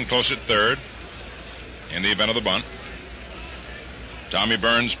 Brown in close at third. in the event of the bunt. Tommy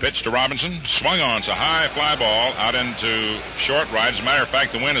Burns pitched to Robinson, swung on. It's a high fly ball out into short right. As a matter of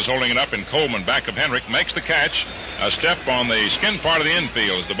fact, the wind is holding it up, and Coleman, back of Henrik, makes the catch. A step on the skin part of the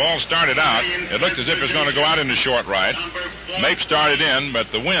infield. As the ball started out, it looked as if it was going to go out into short right. Mape started in, but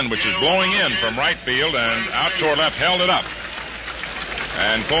the wind, which is blowing in from right field and out toward left, held it up.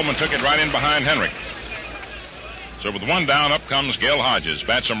 And Coleman took it right in behind Henrik. So with one down, up comes Gil Hodges.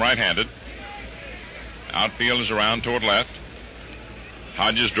 Bats him right-handed. Outfield is around toward left.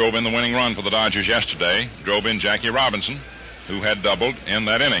 Hodges drove in the winning run for the Dodgers yesterday. Drove in Jackie Robinson, who had doubled in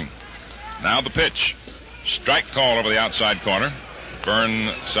that inning. Now the pitch. Strike call over the outside corner.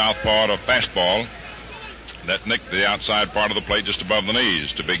 Byrne southpaw to fastball. That nicked the outside part of the plate just above the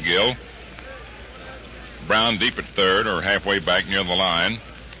knees to Big Gil. Brown deep at third, or halfway back near the line.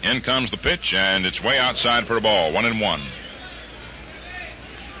 In comes the pitch, and it's way outside for a ball. 1-1.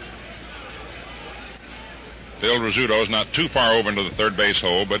 Phil Rizzuto's not too far over into the third base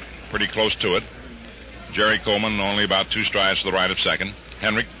hole, but pretty close to it. Jerry Coleman only about 2 strides to the right of second.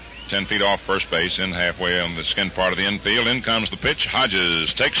 Henrik 10 feet off first base, in halfway on the skin part of the infield. In comes the pitch.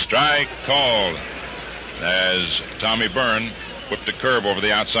 Hodges takes strike, called as Tommy Byrne whipped a curve over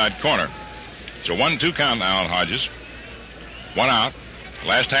the outside corner. It's a 1-2 count now on Hodges. 1 out.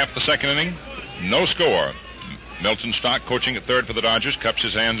 Last half of the second inning, no score. Milton Stock, coaching at third for the Dodgers, cups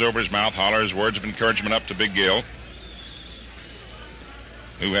his hands over his mouth, hollers words of encouragement up to Big Gil,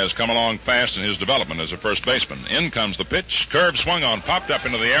 who has come along fast in his development as a first baseman. In comes the pitch. Curve swung on, popped up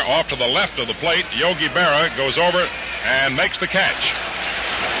into the air, off to the left of the plate. Yogi Berra goes over and makes the catch.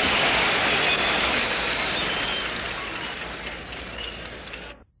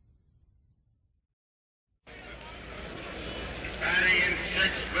 Batting in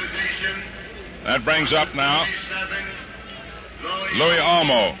sixth position. That brings up now Louis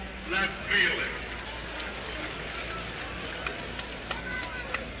Almo. Left fielder.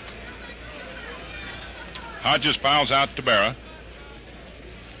 Hodges fouls out to Berra.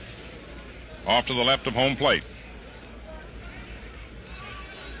 Off to the left of home plate.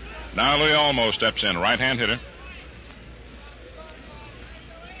 Now Louis Almo steps in, right-hand hitter.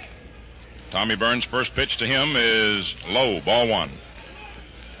 Tommy Byrne's first pitch to him is low, ball 1.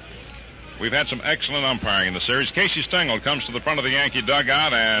 We've had some excellent umpiring in the series. Casey Stengel comes to the front of the Yankee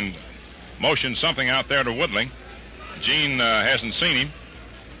dugout and motions something out there to Woodling. Gene hasn't seen him.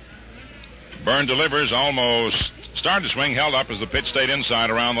 Byrne delivers, almost started to swing, held up as the pitch stayed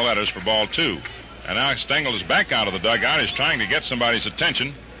inside around the letters for ball 2. And now Stengel is back out of the dugout. He's trying to get somebody's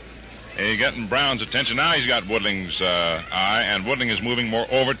attention. He's getting Brown's attention. Now he's got Woodling's eye, and Woodling is moving more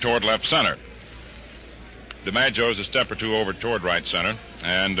over toward left center. DiMaggio's a step or two over toward right center,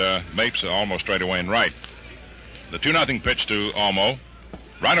 and Mapes almost straight away in right. The 2-0 pitch to Almo.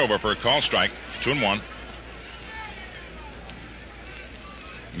 Right over for a call strike. 2-1.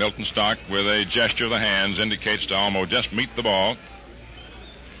 Milton Stock, with a gesture of the hands, indicates to Almo just meet the ball.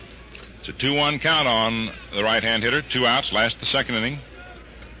 It's a 2-1 count on the right-hand hitter. 2 outs, last the second inning.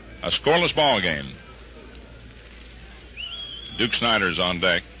 A scoreless ball game. Duke Snider's on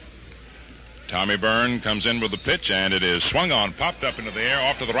deck. Tommy Byrne comes in with the pitch, and it is swung on, popped up into the air,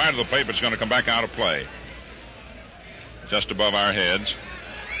 off to the right of the plate, but it's going to come back out of play. Just above our heads.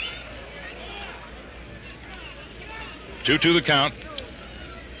 2-2 the count.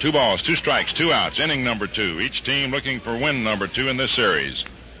 2 balls, 2 strikes, 2 outs, inning number 2. Each team looking for win number 2 in this series.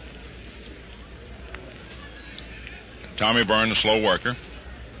 Tommy Byrne, a slow worker.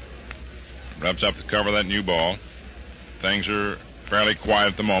 Rubs up the cover of that new ball. Things are fairly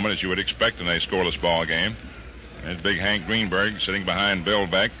quiet at the moment, as you would expect in a scoreless ball game. There's big Hank Greenberg sitting behind Bill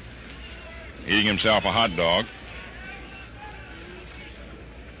Beck, eating himself a hot dog.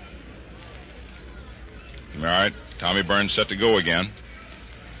 All right, Tommy Byrne's set to go again.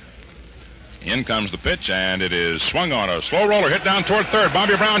 In comes the pitch, and it is swung on. A slow roller hit down toward third.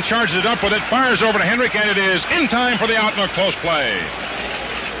 Bobby Brown charges it up with it, fires over to Henrik, and it is in time for the out in a close play.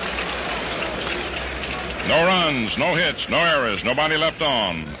 No runs, no hits, no errors, nobody left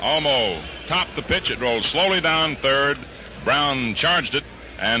on. Almo topped the pitch. It rolled slowly down third. Brown charged it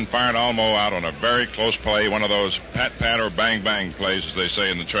and fired Almo out on a very close play, one of those pat-pat or bang-bang plays, as they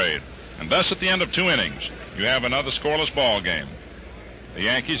say in the trade. And thus, at the end of 2 innings, you have another scoreless ball game. The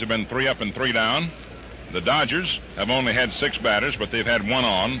Yankees have been 3 up and 3 down. The Dodgers have only had 6 batters, but they've had 1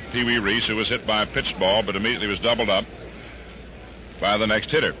 on, Pee Wee Reese, who was hit by a pitched ball, but immediately was doubled up by the next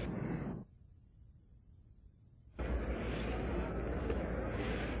hitter.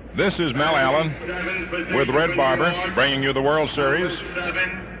 This is Mel Allen with Red Barber bringing you the World Series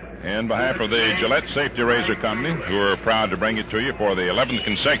in behalf of the Gillette Safety Razor Company, who are proud to bring it to you for the 11th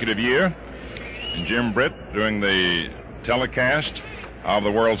consecutive year. and Jim Britt doing the telecast of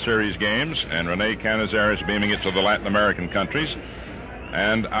the World Series games, and Rene Canizares beaming it to the Latin American countries,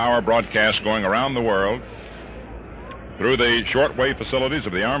 and our broadcast going around the world through the shortwave facilities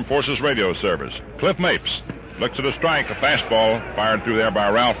of the Armed Forces Radio Service. Cliff Mapes looks at a strike, a fastball fired through there by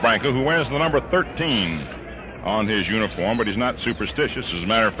Ralph Branca, who wears the number 13 on his uniform, but he's not superstitious. As a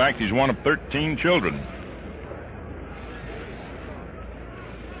matter of fact, he's one of 13 children.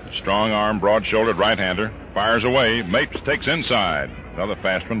 Strong arm, broad-shouldered right-hander, fires away. Mapes takes inside. Another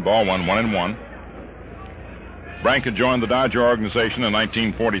fast one, ball 1-1-1. Branca joined the Dodger organization in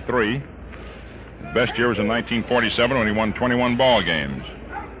 1943. His best year was in 1947 when he won 21 ball games.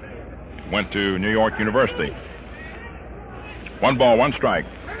 Went to New York University. 1 ball, 1 strike.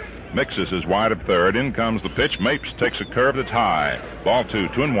 Mixes is wide of third. In comes the pitch. Mapes takes a curve that's high. Ball 2,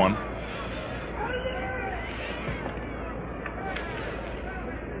 2-1.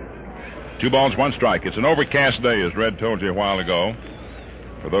 Two balls, 1 strike. It's an overcast day, as Red told you a while ago.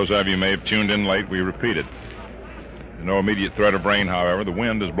 For those of you who may have tuned in late, we repeat it. No immediate threat of rain, however. The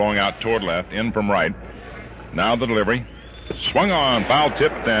wind is blowing out toward left, in from right. Now the delivery. Swung on, foul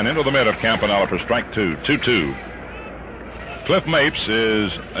tipped, and into the mid of Campanella for strike 2, 2-2. Cliff Mapes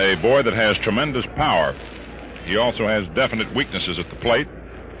is a boy that has tremendous power. He also has definite weaknesses at the plate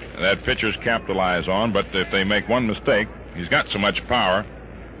that pitchers capitalize on, but if they make one mistake, he's got so much power,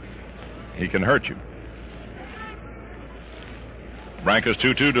 he can hurt you. Branca's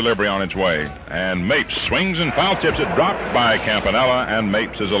 2-2 delivery on its way, and Mapes swings and foul tips it, dropped by Campanella, and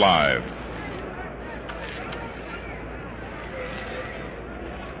Mapes is alive.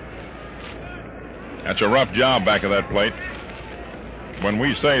 That's a rough job back of that plate. When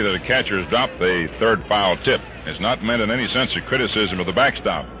we say that a catcher's dropped the third foul tip, it's not meant in any sense of criticism of the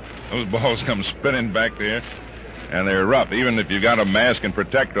backstop. Those balls come spinning back there, and they're rough. Even if you've got a mask and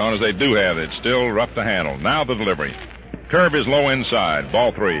protector on, as they do have, it's still rough to handle. Now the delivery. Curve is low inside.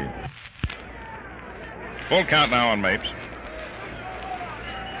 Ball 3. Full count now on Mapes.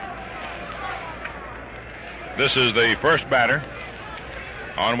 This is the first batter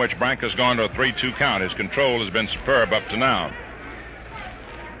on which Branca's gone to a 3-2 count. His control has been superb up to now.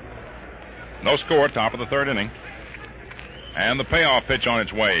 No score, top of the third inning. And the payoff pitch on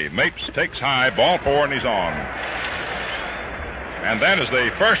its way. Mapes takes high, ball 4, and he's on. And that is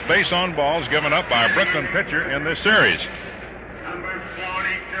the first base on balls given up by a Brooklyn pitcher in this series. Number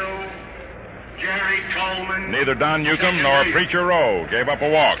 42, Jerry Coleman. Neither Don Newcomb nor Preacher Rowe gave up a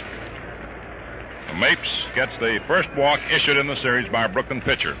walk. Mapes gets the first walk issued in the series by a Brooklyn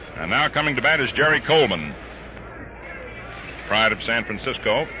pitcher. And now coming to bat is Jerry Coleman, pride of San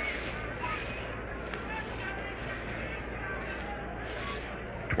Francisco.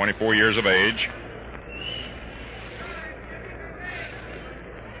 .24 years of age.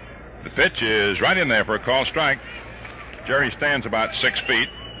 The pitch is right in there for a call strike. Jerry stands about 6 feet,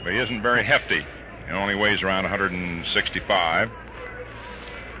 but he isn't very hefty. He only weighs around 165.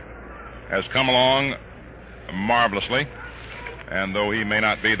 Has come along marvelously, and though he may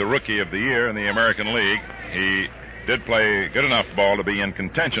not be the rookie of the year in the American League, he did play good enough ball to be in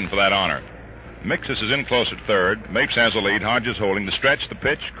contention for that honor. Mixes is in close at third. Mapes has the lead. Hodges holding the stretch, the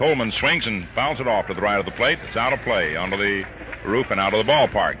pitch. Coleman swings and fouls it off to the right of the plate. It's out of play, onto the roof and out of the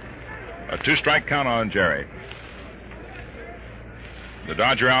ballpark. A 2-strike count on Jerry. The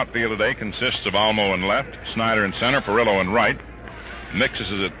Dodger outfield today consists of Almo in left, Snyder in center, Perillo in right. Mixes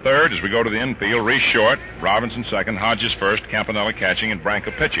is at third as we go to the infield. Reese short, Robinson second, Hodges first, Campanella catching, and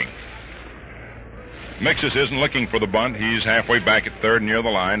Branca pitching. Mixes isn't looking for the bunt. He's halfway back at third near the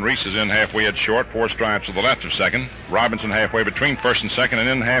line. Reese is in halfway at short, 4 stripes to the left of second. Robinson halfway between first and second and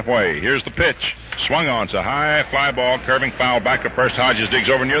in halfway. Here's the pitch. Swung on. It's a high fly ball, curving foul back to first. Hodges digs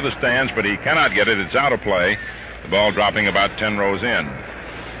over near the stands, but he cannot get it. It's out of play. The ball dropping about 10 rows in.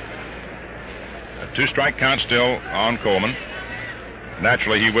 A 2-strike count still on Coleman.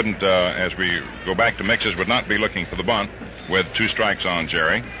 Naturally, he wouldn't, as we go back to Mixes, would not be looking for the bunt with 2 strikes on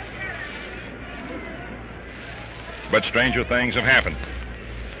Jerry. But stranger things have happened.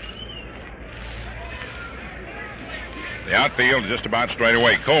 The outfield is just about straight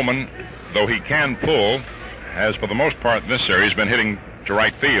away. Coleman, though he can pull, has for the most part in this series been hitting to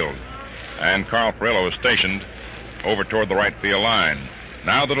right field. And Carl Perillo is stationed over toward the right field line.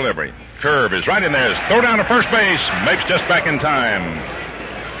 Now the delivery. Curve is right in there. Throw down to first base. Makes just back in time.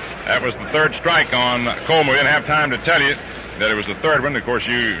 That was the 3rd strike on Coleman. We didn't have time to tell you that it was the 3rd one. Of course,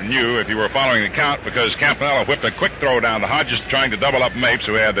 you knew if you were following the count because Campanella whipped a quick throw down to Hodges trying to double up Mapes,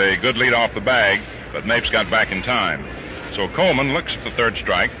 who had a good lead off the bag, but Mapes got back in time. So Coleman looks at the 3rd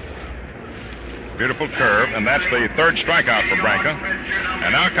strike. beautiful curve, and that's the third strikeout for Branca.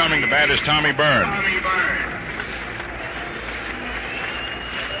 And now coming to bat is Tommy Byrne.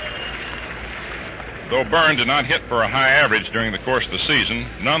 Though Byrne did not hit for a high average during the course of the season,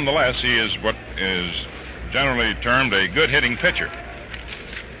 nonetheless, he is what is generally termed a good hitting pitcher.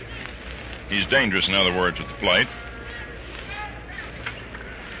 He's dangerous, in other words, at the plate.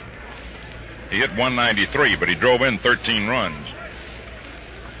 He hit 193, but he drove in 13 runs.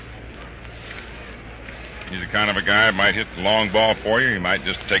 He's the kind of a guy who might hit the long ball for you. He might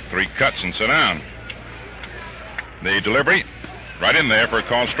just take 3 cuts and sit down. The delivery, right in there for a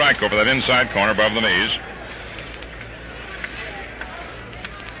called strike over that inside corner above the knees.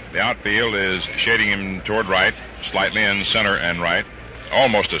 The outfield is shading him toward right, slightly in center and right.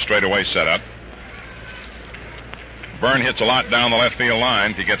 Almost a straightaway setup. Byrne hits a lot down the left field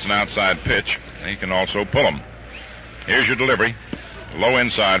line if he gets an outside pitch. He can also pull him. Here's your delivery. Low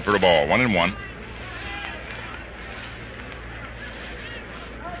inside for a ball. 1-1.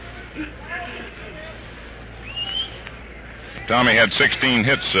 Tommy had 16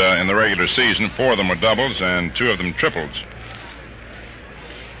 hits in the regular season. 4 of them were doubles and 2 of them triples.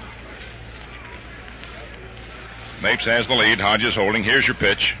 Mapes has the lead. Hodges holding. Here's your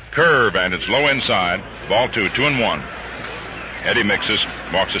pitch. Curve, and it's low inside. Ball 2, 2-1. Eddie Mixes,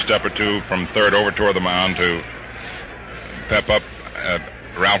 walks a step or 2 from third over toward the mound to pep up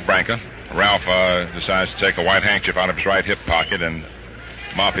Ralph Branca. Ralph decides to take a white handkerchief out of his right hip pocket and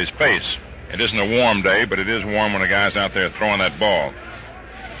mop his face. It isn't a warm day, but it is warm when a guy's out there throwing that ball.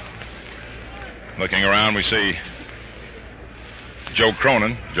 Looking around, we see Joe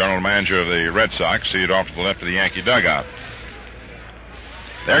Cronin, general manager of the Red Sox, seated off to the left of the Yankee dugout.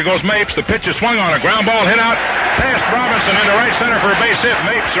 There goes Mapes. The pitch is swung on. A ground ball hit out past Robinson into right center for a base hit.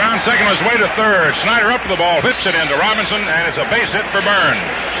 Mapes around second on his way to third. Snyder up to the ball, whips it into Robinson, and it's a base hit for Byrne.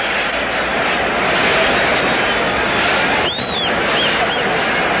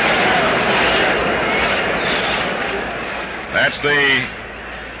 That's the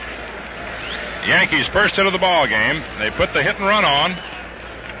Yankees' first hit of the ball game. They put the hit and run on,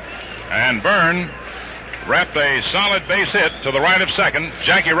 and Byrne wrapped a solid base hit to the right of second.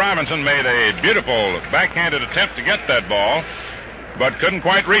 Jackie Robinson made a beautiful backhanded attempt to get that ball, but couldn't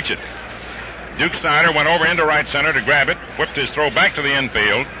quite reach it. Duke Snyder went over into right center to grab it, whipped his throw back to the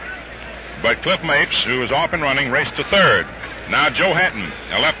infield, but Cliff Mapes, who was off and running, raced to third. Now Joe Hatton,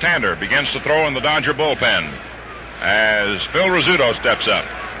 a left-hander, begins to throw in the Dodger bullpen as Phil Rizzuto steps up.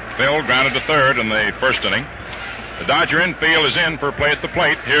 Phil grounded to third in the first inning. The Dodger infield is in for a play at the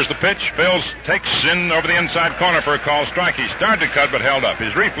plate. Here's the pitch. Phil takes in over the inside corner for a called strike. He started to cut but held up.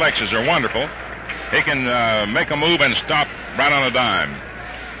 His reflexes are wonderful. He can make a move and stop right on a dime.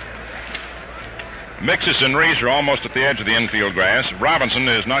 Mixes and Reese are almost at the edge of the infield grass. Robinson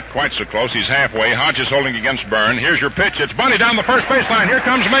is not quite so close. He's halfway. Hodges holding against Byrne. Here's your pitch. It's bunny down the first baseline. Here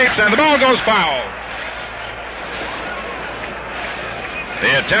comes Mapes, and the ball goes foul.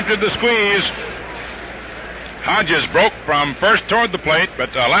 They attempted the squeeze. Hodges broke from first toward the plate,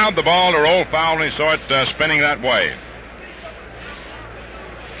 but allowed the ball to roll foul, and he saw it spinning that way.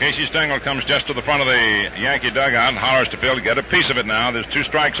 Casey Stengel comes just to the front of the Yankee dugout and hollers to Phil to get a piece of it now. There's 2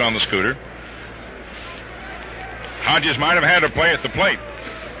 strikes on the scooter. Hodges might have had a play at the plate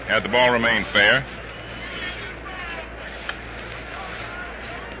had the ball remained fair.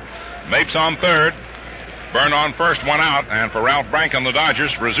 Mapes on third. Byrne on first, 1 out, and for Ralph Branca and the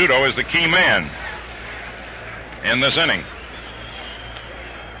Dodgers, Rizzuto is the key man in this inning.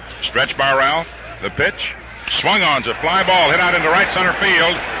 Stretch by Ralph. The pitch. Swung on to fly ball. Hit out into right center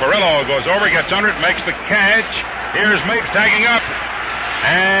field. Perillo goes over, gets under it, makes the catch. Here's Mapes tagging up.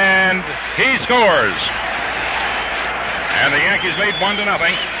 And he scores. And the Yankees lead 1-0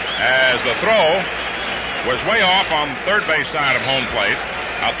 as the throw was way off on the third base side of home plate.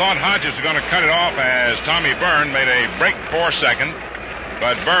 I thought Hodges was going to cut it off as Tommy Byrne made a break for second.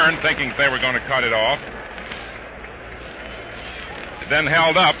 But Byrne, thinking they were going to cut it off, then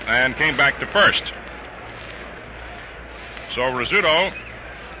held up and came back to first. So Rizzuto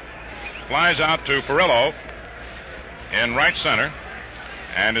flies out to Perillo in right center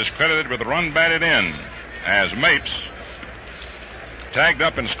and is credited with a run batted in as Mapes tagged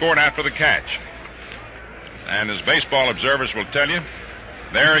up and scored after the catch. And as baseball observers will tell you,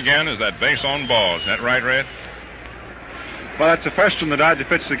 there again is that base on ball. Is that right, Red? Well, that's the first one the Dodger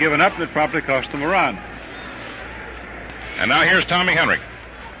pitchers have given up, and it probably cost them a run. And now here's Tommy Henry.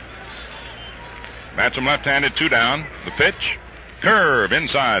 Bats him left-handed, 2 down. The pitch. Curve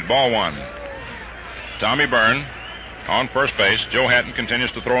inside, ball 1. Tommy Byrne on first base. Joe Hatton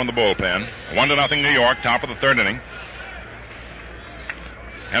continues to throw in the bullpen. 1-0 New York, top of the third inning.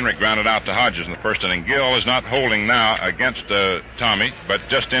 Henrik grounded out to Hodges in the first inning. Gill is not holding now against Tommy, but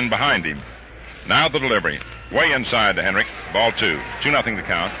just in behind him. Now the delivery. Way inside to Henrik. Ball 2. 2-0 to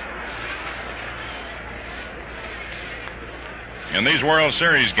count. In these World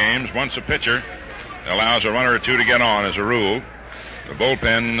Series games, once a pitcher allows a runner or two to get on as a rule, the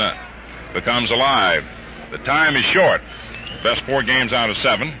bullpen becomes alive. The time is short. Best 4 games out of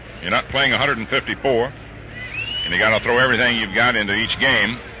 7. You're not playing 154. And you got to throw everything you've got into each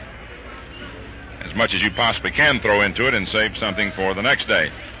game, as much as you possibly can throw into it, and save something for the next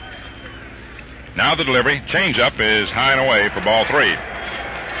day. Now the delivery. Changeup is high and away for ball 3. A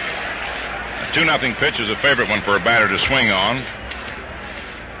 2-0 pitch is a favorite one for a batter to swing on.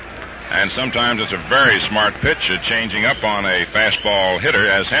 And sometimes it's a very smart pitch, changing up on a fastball hitter,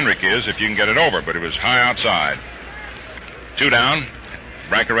 as Henrik is, if you can get it over. But it was high outside. 2 down.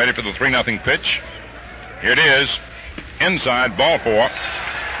 Branca ready for the 3-0 pitch. Here it is. Inside, ball 4.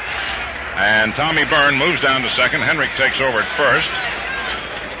 And Tommy Byrne moves down to second. Henrik takes over at first,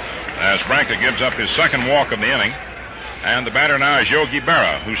 as Branca gives up his second walk of the inning. And the batter now is Yogi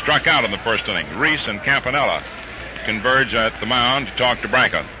Berra, who struck out in the first inning. Reese and Campanella converge at the mound to talk to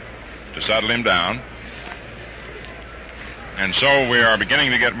Branca, to settle him down. And so we are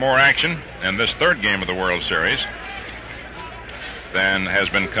beginning to get more action in this third game of the World Series than has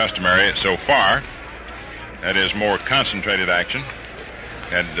been customary so far. That is, more concentrated action.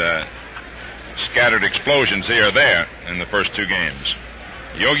 Had scattered explosions here or there in the first 2 games.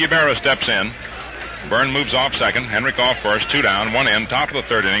 Yogi Berra steps in. Byrne moves off second. Henrik off first. 2 down, 1 in. Top of the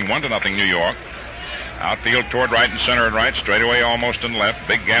third inning. 1-0 New York. Outfield toward right and center and right. Straightaway almost in left.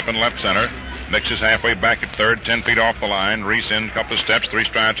 Big gap in left center. Mixes halfway back at third. 10 feet off the line. Reese in, couple of steps. 3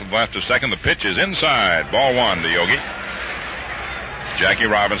 strides to the left to second. The pitch is inside. Ball 1 to Yogi. Jackie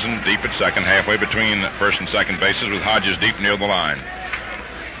Robinson deep at second, halfway between first and second bases, with Hodges deep near the line.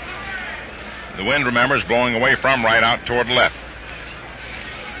 The wind, remember, is blowing away from right out toward left.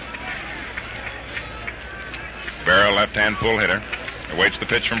 Berra, left-hand pull hitter, awaits the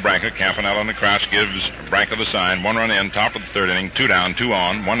pitch from Branca. Campanella in the crouch gives Branca the sign. 1 run in, top of the third inning. 2 down, 2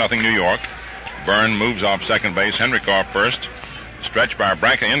 on. 1-0 New York. Byrne moves off second base. Henrik off first. Stretched by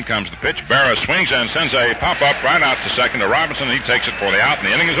Branca. In comes the pitch. Berra swings and sends a pop-up right out to second to Robinson. He takes it for the out, and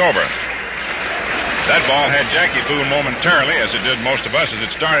the inning is over. That ball had Jackie fooled momentarily, as it did most of us. As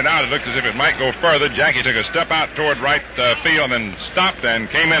it started out, it looked as if it might go further. Jackie took a step out toward right field and stopped and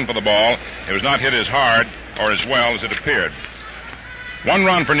came in for the ball. It was not hit as hard or as well as it appeared. 1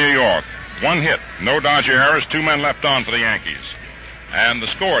 run for New York. 1 hit. No Dodger errors. 2 men left on for the Yankees. And the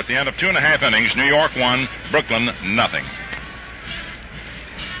score at the end of 2.5 innings, New York 1, Brooklyn nothing.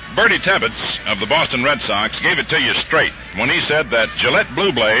 Bertie Tebbetts of the Boston Red Sox gave it to you straight when he said that Gillette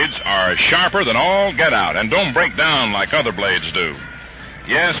Blue Blades are sharper than all get out and don't break down like other blades do.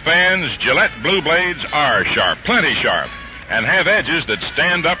 Yes, fans, Gillette Blue Blades are sharp, plenty sharp, and have edges that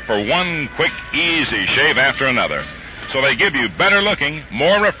stand up for one quick, easy shave after another. So they give you better looking,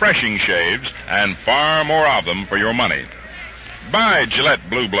 more refreshing shaves, and far more of them for your money. Buy Gillette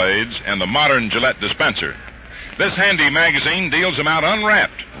Blue Blades and the modern Gillette dispenser. This handy magazine deals them out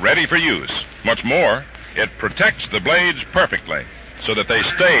unwrapped, ready for use. What's more, it protects the blades perfectly so that they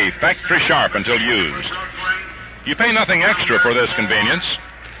stay factory sharp until used. You pay nothing extra for this convenience.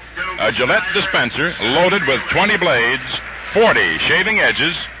 A Gillette dispenser loaded with 20 blades, 40 shaving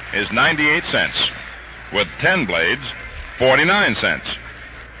edges, is 98 cents. With 10 blades, 49 cents.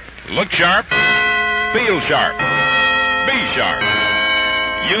 Look sharp, feel sharp, be sharp.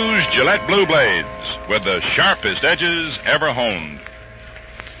 Use Gillette Blue Blades with the sharpest edges ever honed.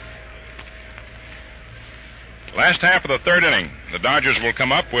 Last half of the third inning, the Dodgers will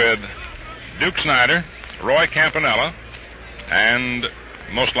come up with Duke Snider, Roy Campanella, and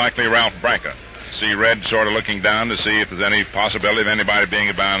most likely Ralph Branca. See Red sort of looking down to see if there's any possibility of anybody being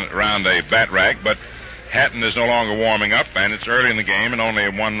around a bat rack, but Hatton is no longer warming up, and it's early in the game and only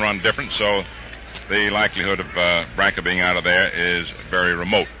a 1-run difference, so the likelihood of Branca being out of there is very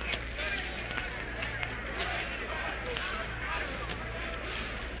remote.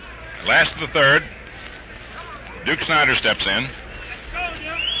 Last of the third, Duke Snider steps in.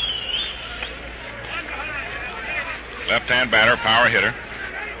 Left-hand batter, power hitter.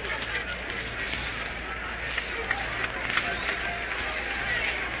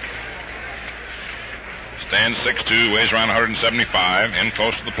 Stands 6'2", weighs around 175, in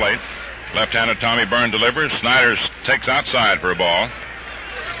close to the plate. Left-hander Tommy Byrne delivers. Snider takes outside for a ball.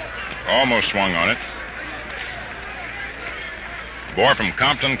 Almost swung on it. Boy from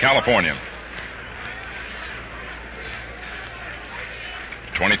Compton, California.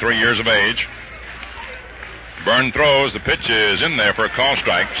 23 years of age. Byrne throws. The pitch is in there for a call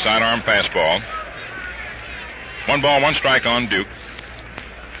strike. Sidearm fastball. 1 ball, 1 strike on Duke.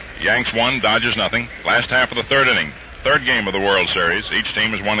 Yanks 1, Dodgers nothing. Last half of the 3rd inning. 3rd game of the World Series. Each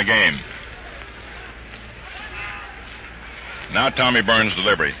team has won a game. Now Tommy Byrne's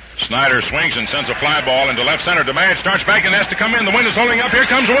delivery. Snyder swings and sends a fly ball into left center. DeMatch starts back and has to come in. The wind is holding up. Here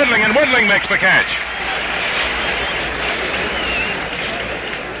comes Woodling, and Woodling makes the catch.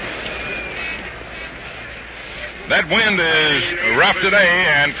 That wind is rough today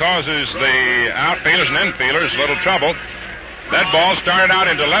and causes the outfielders and infielders a little trouble. That ball started out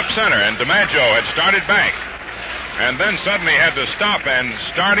into left center, and DiMaggio had started back and then suddenly had to stop and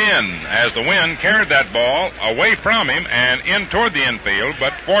start in as the wind carried that ball away from him and in toward the infield.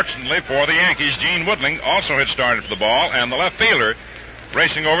 But fortunately for the Yankees, Gene Woodling also had started for the ball, and the left fielder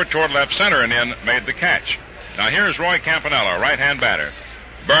racing over toward left center and in made the catch. Now here's Roy Campanella, right-hand batter.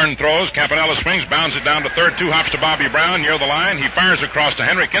 Byrne throws. Campanella swings, bounds it down to third. 2 hops to Bobby Brown near the line. He fires across to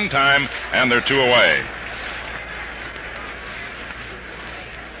Henrik in time, and they're 2 away.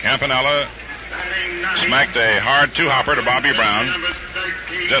 Campanella smacked a hard 2-hopper to Bobby Brown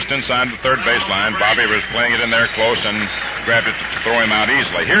just inside the third baseline. Bobby was playing it in there close and grabbed it to throw him out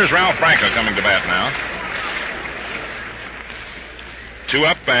easily. Here's Ralph Franco coming to bat now. 2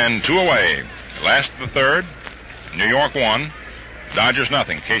 up and 2 away. Last of the 3rd. New York 1. Dodgers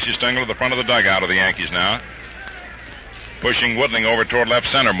nothing. Casey Stengel to the front of the dugout of the Yankees now. Pushing Woodling over toward left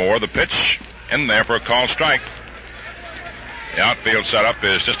center more. The pitch in there for a called strike. The outfield setup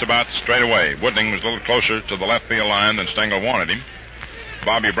is just about straight away. Woodling was a little closer to the left field line than Stengel wanted him.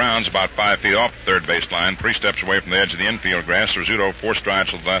 Bobby Brown's about 5 feet off the third base line, 3 steps away from the edge of the infield grass. Rizzuto 4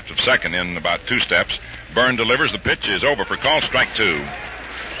 strides to the left of second in about 2 steps. Byrne delivers. The pitch is over for called strike 2.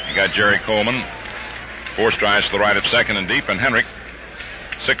 You got Jerry Coleman 4 strides to the right of second and deep, and Henrik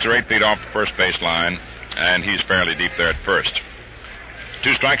 6 or 8 feet off the first base line, and he's fairly deep there at first.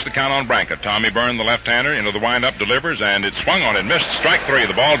 2 strikes to count on Branca. Tommy Byrne, the left-hander, into the windup, delivers, and it's swung on and missed. Strike 3.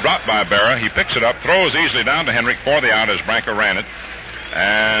 The ball dropped by Berra. He picks it up, throws easily down to Henrik for the out as Branca ran it,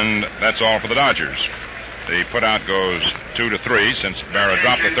 and that's all for the Dodgers. The put-out goes 2-3 since Berra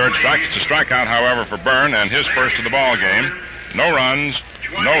dropped the third strike. It's a strikeout, however, for Byrne, and his first of the ball game. No runs,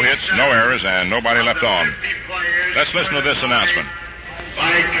 no hits, no errors, and nobody left on. Let's listen to this announcement.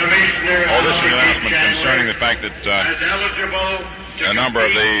 This is an announcement concerning the fact that a number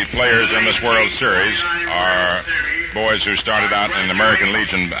of the players in this World Series are boys who started out in the American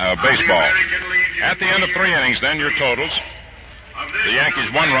Legion baseball. At the end of 3 innings, then, your totals. The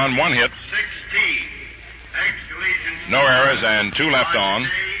Yankees 1 run, 1 hit, no errors, and 2 left on.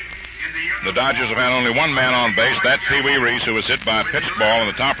 The Dodgers have had only 1 man on base. That Pee Wee Reese, who was hit by a pitched ball in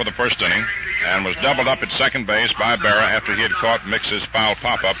the top of the first inning and was doubled up at second base by Berra after he had caught Mix's foul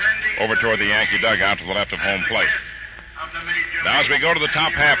pop-up over toward the Yankee dugout to the left of home plate. Now, as we go to the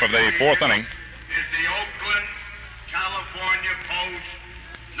top half of the 4th inning, is the Oakland, California Post,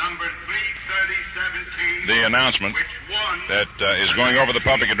 number 33017. The announcement that is going over the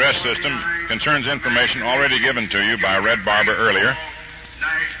public address system concerns information already given to you by Red Barber earlier.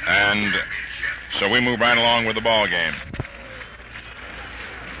 And so we move right along with the ball game.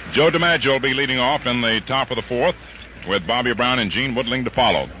 Joe DiMaggio will be leading off in the top of the 4th with Bobby Brown and Gene Woodling to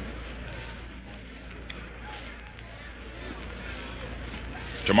follow.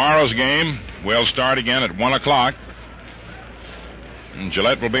 Tomorrow's game will start again at 1 o'clock. And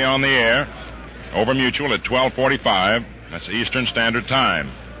Gillette will be on the air over Mutual at 12:45. That's Eastern Standard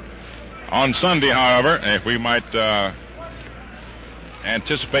Time. On Sunday, however, if we might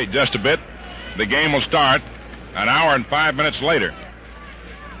anticipate just a bit, the game will start an hour and 5 minutes later,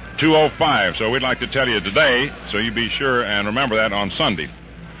 2:05. So we'd like to tell you today, so you be sure and remember that on Sunday.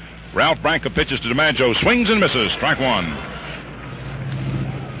 Ralph Branca pitches to DiMaggio, swings and misses, strike 1.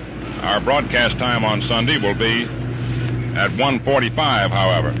 Our broadcast time on Sunday will be at 1:45,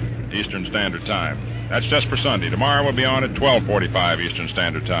 however, Eastern Standard Time. That's just for Sunday. Tomorrow we'll be on at 12:45 Eastern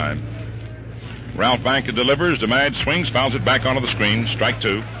Standard Time. Ralph Branca delivers. DiMaggio swings, fouls it back onto the screen. Strike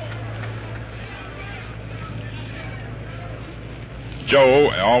 2. Joe,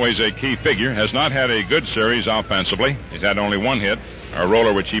 always a key figure, has not had a good series offensively. He's had only 1 hit, a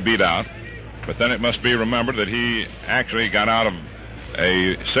roller which he beat out. But then it must be remembered that he actually got out of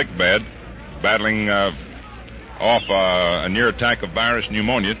a sick bed, battling off a near attack of virus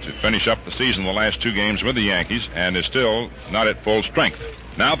pneumonia to finish up the season, the last 2 games with the Yankees, and is still not at full strength.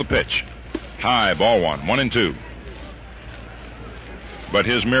 Now the pitch. High, ball 1, 1-2. But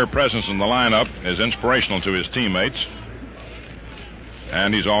his mere presence in the lineup is inspirational to his teammates,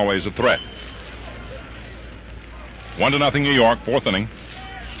 and he's always a threat. 1-0 New York, 4th inning.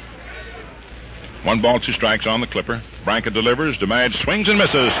 1 ball, 2 strikes on the clipper. Branca delivers. DeMadge swings and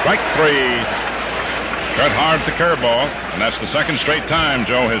misses. Strike 3. Cut hard at the curveball, and that's the second straight time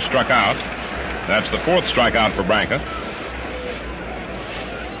Joe has struck out. That's the 4th strikeout for Branca.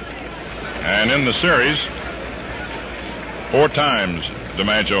 And in the series, 4 times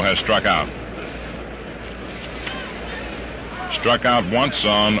DiMaggio has struck out. Struck out once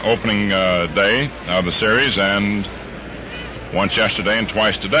on opening day of the series, and once yesterday and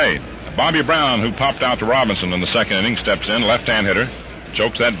twice today. Bobby Brown, who popped out to Robinson in the second inning, steps in, left-hand hitter,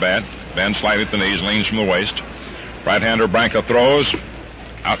 chokes that bat, bends slightly at the knees, leans from the waist. Right-hander Branca throws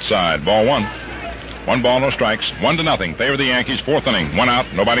outside. Ball 1. 1 ball, no strikes. 1-0. Favor the Yankees. 4th inning. 1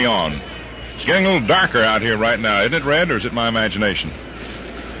 out, nobody on. It's getting a little darker out here right now, isn't it, Red, or is it my imagination?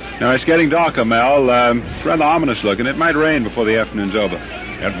 No, it's getting darker, Mel. It's rather ominous looking. It might rain before the afternoon's over.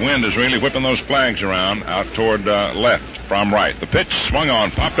 That wind is really whipping those flags around out toward left from right. The pitch swung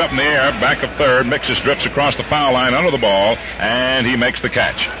on, popped up in the air, back of third. Mixes drifts across the foul line under the ball, and he makes the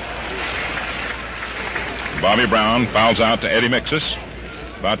catch. Bobby Brown fouls out to Eddie Mixes,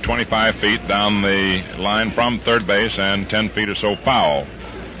 about 25 feet down the line from third base and 10 feet or so foul.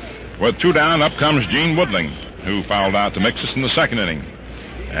 With 2 down, up comes Gene Woodling, who fouled out to Mixes in the second inning.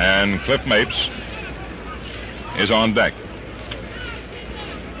 And Cliff Mapes is on deck.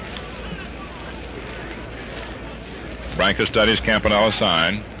 Branca studies Campanella's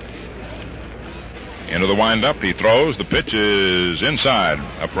sign. Into the windup, he throws. The pitch is inside,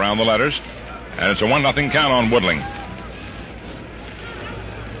 up around the letters. And it's a 1-0 count on Woodling.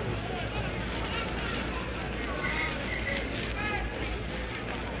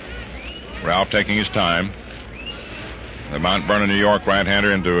 Ralph taking his time. The Mount Vernon, New York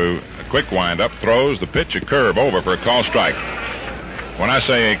right-hander into a quick windup, throws the pitch, a curve over for a call strike. When I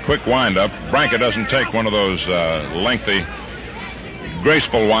say a quick windup, Branca doesn't take one of those lengthy,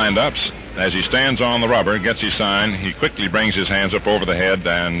 graceful windups. As he stands on the rubber, gets his sign, he quickly brings his hands up over the head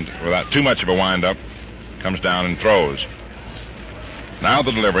and, without too much of a windup, comes down and throws. Now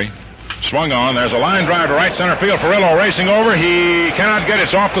the delivery. Swung on. There's a line drive to right center field. Ferrillo racing over. He cannot get it.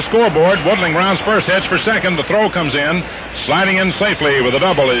 It's off the scoreboard. Woodling rounds first, heads for second. The throw comes in. Sliding in safely with a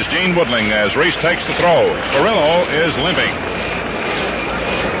double is Gene Woodling as Reese takes the throw. Ferrillo is limping.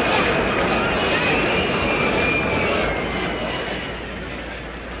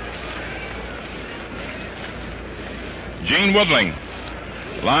 Gene Woodling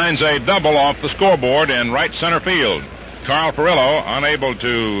lines a double off the scoreboard in right center field. Carl Ferrillo, unable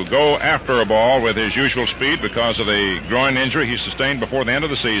to go after a ball with his usual speed because of the groin injury he sustained before the end of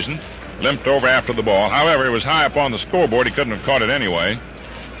the season, limped over after the ball. However, it was high up on the scoreboard. He couldn't have caught it anyway.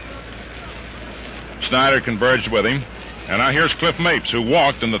 Snyder converged with him. And now here's Cliff Mapes, who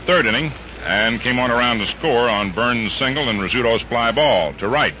walked in the third inning and came on around to score on Burns' single and Rizzuto's fly ball to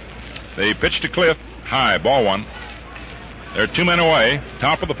right. They pitch to Cliff, high, ball 1. They're 2 men away,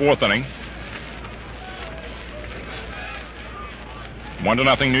 top of the 4th inning.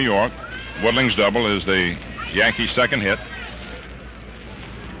 1-0 New York. Woodling's double is the Yankees' second hit.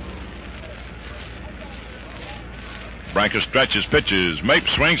 Branca stretches, pitches.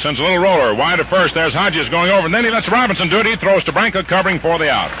 Mapes swings, sends a little roller. Wide to first. There's Hodges going over, and then he lets Robinson do it. He throws to Branca, covering for the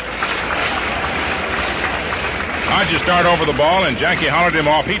out. Hodges started over the ball, and Jackie hollered him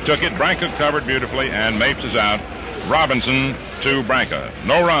off. He took it. Branca covered beautifully, and Mapes is out. Robinson to Branca.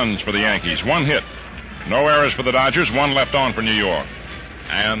 No runs for the Yankees. 1 hit. No errors for the Dodgers. 1 left on for New York.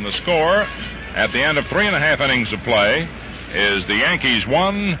 And the score at the end of 3.5 innings of play is the Yankees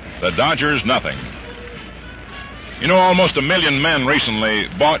 1, the Dodgers nothing. You know, almost 1 million men recently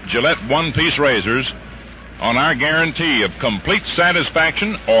bought Gillette one-piece razors on our guarantee of complete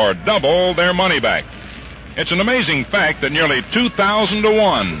satisfaction or double their money back. It's an amazing fact that nearly 2,000 to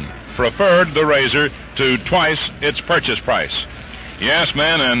 1 preferred the razor to twice its purchase price. Yes,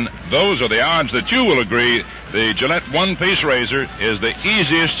 men, and those are the odds that you will agree the Gillette one-piece razor is the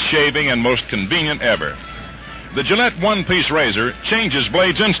easiest shaving and most convenient ever. The Gillette one-piece razor changes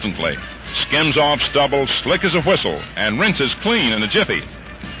blades instantly, skims off stubble slick as a whistle, and rinses clean in a jiffy.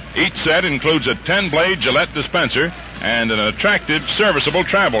 Each set includes a 10-blade Gillette dispenser and an attractive, serviceable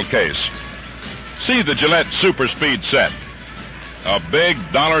travel case. See the Gillette Super Speed set. A big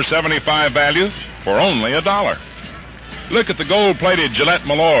 $1.75 value for only $1. Look at the gold-plated Gillette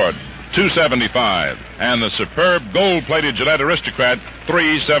Malord, $2.75, and the superb gold-plated Gillette Aristocrat,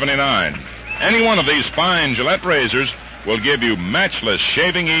 $3.79. Any one of these fine Gillette razors will give you matchless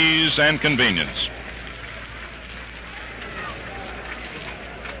shaving ease and convenience.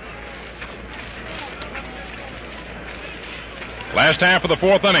 Last half of the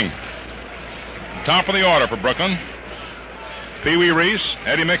 4th inning. Top of the order for Brooklyn. Pee Wee Reese,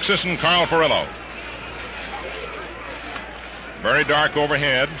 Eddie Mixis, and Carl Ferrillo. Very dark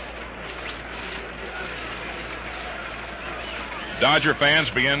overhead. Dodger fans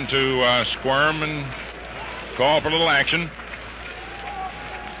begin to squirm and call for a little action.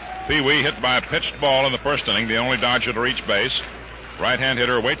 Pee Wee hit by a pitched ball in the first inning, the only Dodger to reach base. Right-hand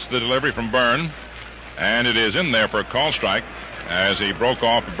hitter waits the delivery from Byrne, and it is in there for a call strike as he broke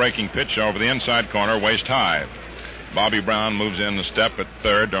off a breaking pitch over the inside corner, waist high. Bobby Brown moves in a step at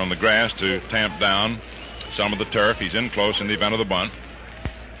third on the grass to tamp down some of the turf. He's in close in the event of the bunt.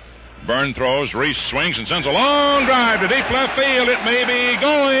 Byrne throws, Reese swings and sends a long drive to deep left field. It may be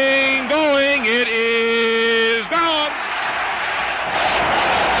going. It is gone.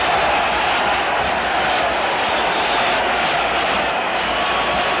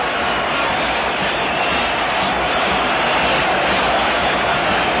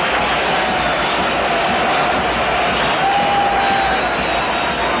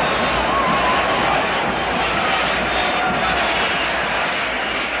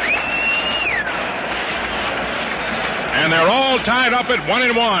 And they're all tied up at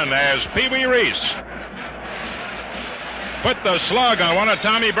 1-1 as Pee Wee Reese put the slug on one of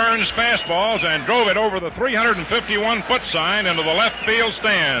Tommy Byrne's fastballs and drove it over the 351-foot sign into the left field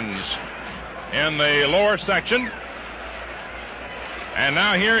stands in the lower section. And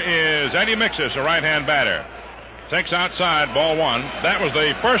now here is Eddie Mixis, a right-hand batter. Takes outside, ball one. That was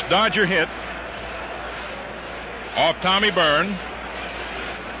the first Dodger hit off Tommy Byrne.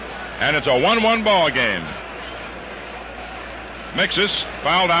 And it's a 1-1 ball game. Mixis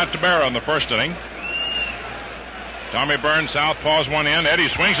fouled out to Barrow in the first inning. Tommy Byrne southpaws one in. Eddie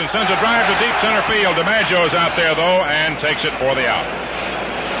swings and sends a drive to deep center field. DiMaggio's out there, though, and takes it for the out.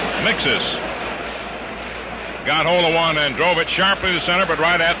 Mixis got hold of one and drove it sharply to center, but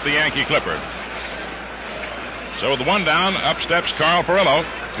right at the Yankee clipper. So with the one down, up steps Carl Perillo,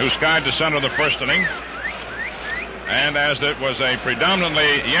 who skied to center the first inning. And as it was a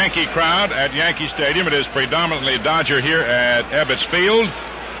predominantly Yankee crowd at Yankee Stadium, it is predominantly Dodger here at Ebbets Field.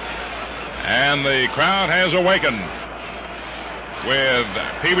 And the crowd has awakened with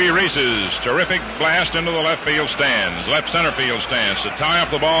Pee Wee Reese's terrific blast into the left field stands, left center field stands, to tie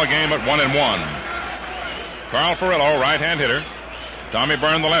up the ball game at 1-1. Carl Perillo, right-hand hitter. Tommy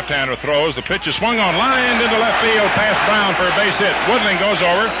Byrne, the left-hander, throws. The pitch is swung on, lined into left field, past Brown for a base hit. Woodling goes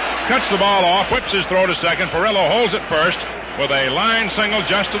over, cuts the ball off, whips his throw to second. Perillo holds it first with a line single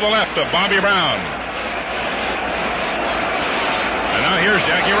just to the left of Bobby Brown. And now here's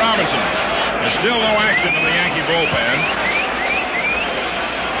Jackie Robinson. There's still no action in the Yankee bullpen.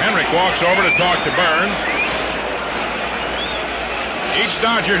 Henrik walks over to talk to Byrne. Each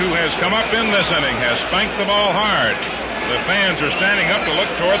Dodger who has come up in this inning has spanked the ball hard. The fans are standing up to look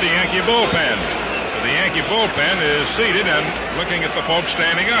toward the Yankee bullpen. The Yankee bullpen is seated and looking at the folks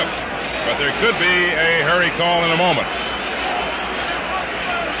standing up. But there could be a hurry call in a moment.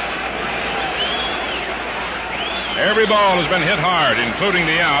 Every ball has been hit hard, including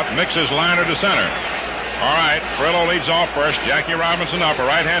the out. Mixes liner to center. All right, Perillo leads off first. Jackie Robinson up, a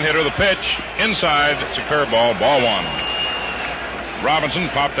right-hand hitter. The pitch inside. It's a curveball, ball one. Robinson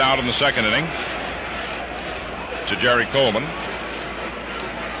popped out in the second inning to Jerry Coleman.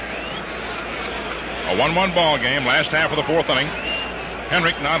 A 1-1 ball game, last half of the fourth inning.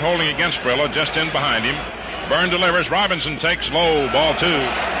 Henrik not holding against Perillo, just in behind him. Byrne delivers. Robinson takes low, ball two.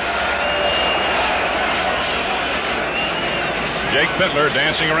 Jake Pittler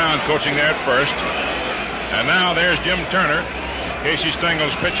dancing around, coaching there at first. And now there's Jim Turner, Casey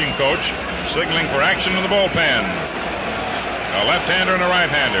Stengel's pitching coach, signaling for action in the bullpen. A left-hander and a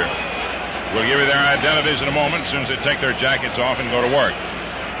right-hander. We'll give you their identities in a moment as soon as they take their jackets off and go to work.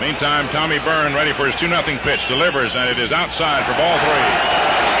 Meantime, Tommy Byrne ready for his 2-0 pitch. Delivers, and it is outside for ball three.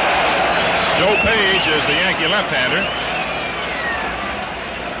 Joe Page is the Yankee left-hander.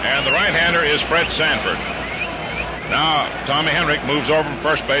 And the right-hander is Fred Sanford. Now, Tommy Henrik moves over from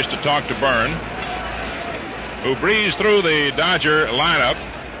first base to talk to Byrne, who breezed through the Dodger lineup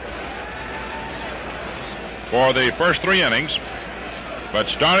for the first three innings. But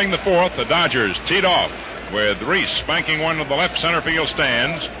starting the fourth, the Dodgers teed off with Reese spanking one to the left center field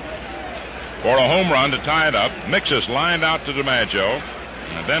stands for a home run to tie it up. Mixis lined out to DiMaggio,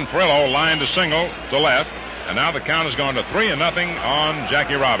 and then Perillo lined a single to left, and now the count has gone to 3-0 on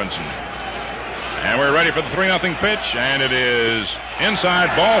Jackie Robinson. And we're ready for the 3-0 pitch, and it is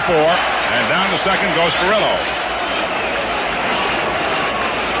inside, ball four, and down to second goes Perillo.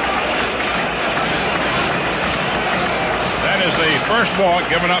 That is the first walk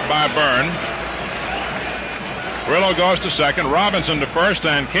given up by Byrne. Perillo goes to second, Robinson to first,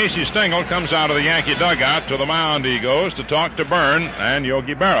 and Casey Stengel comes out of the Yankee dugout. To the mound he goes to talk to Byrne and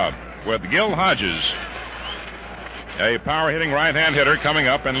Yogi Berra with Gil Hodges A power-hitting right-hand hitter coming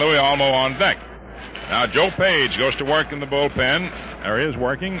up, and Louis Almo on deck. Now Joe Page goes to work in the bullpen, or is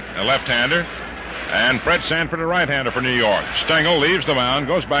working, a left-hander, and Fred Sanford, a right-hander for New York. Stengel leaves the mound,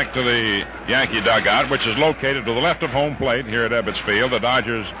 goes back to the Yankee dugout, which is located to the left of home plate here at Ebbets Field. The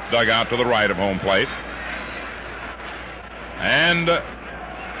Dodgers dugout to the right of home plate. And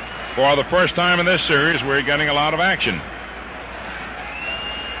for the first time in this series, we're getting a lot of action.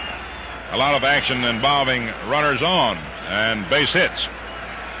 A lot of action involving runners on and base hits.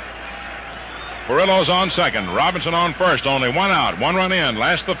 Perillo's on second. Robinson on first. Only one out. One run in.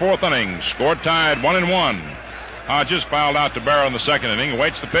 Last the fourth inning. Score tied 1-1. Hodges fouled out to Barrow in the second inning.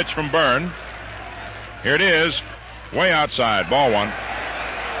 Awaits the pitch from Byrne. Here it is. Way outside. Ball one.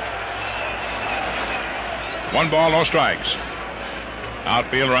 1 ball, no strikes.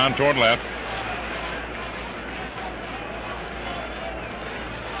 Outfield around toward left.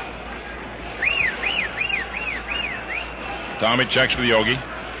 Tommy checks with Yogi.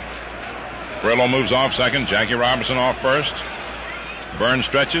 Perillo moves off second. Jackie Robinson off first. Byrne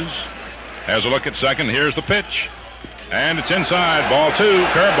stretches. Has a look at second. Here's the pitch. And it's inside. Ball 2.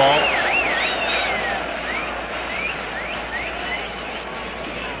 Curveball.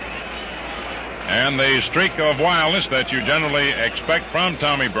 And the streak of wildness that you generally expect from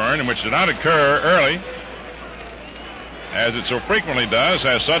Tommy Byrne, and which did not occur early, as it so frequently does,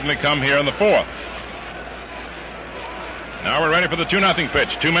 has suddenly come here in the fourth. Now we're ready for the 2-0 pitch.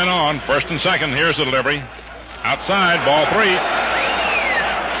 2 men on, first and second. Here's the delivery. Outside, ball 3.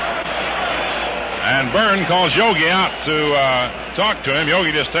 And Byrne calls Yogi out to talk to him.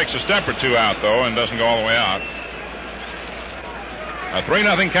 Yogi just takes a step or two out, though, and doesn't go all the way out. A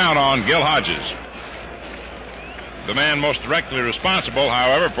 3-0 count on Gil Hodges. The man most directly responsible,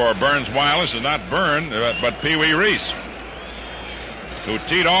 however, for Byrne's wildness is not Byrne, but Pee Wee Reese, who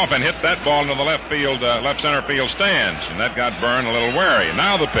teed off and hit that ball into the left center field stands, and that got Byrne a little wary.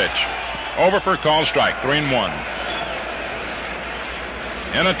 Now the pitch. Over for called strike, 3-1.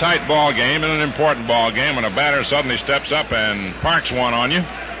 In a tight ball game, in an important ball game, when a batter suddenly steps up and parks one on you,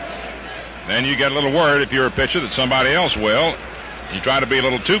 then you get a little worried if you're a pitcher that somebody else will. You try to be a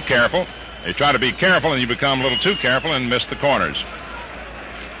little too careful. You try to be careful, and you become a little too careful and miss the corners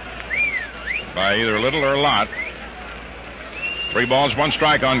by either a little or a lot. 3 balls, 1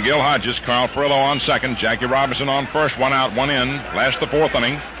 strike on Gil Hodges. Carl Perillo on second. Jackie Robinson on first. 1 out, 1 in. Last the fourth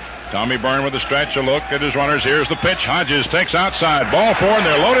inning. Tommy Byrne with a stretch. A look at his runners. Here's the pitch. Hodges takes outside. Ball 4, and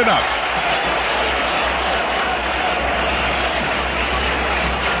they're loaded up.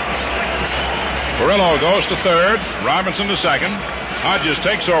 Perillo goes to third. Robinson to second. Hodges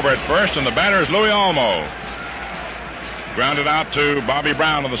takes over at first, and the batter is Louis Almo. Grounded out to Bobby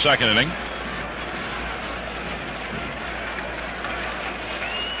Brown in the second inning.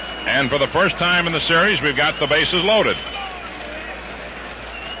 And for the first time in the series, we've got the bases loaded.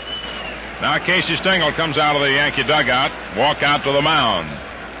 Now Casey Stengel comes out of the Yankee dugout, walk out to the mound.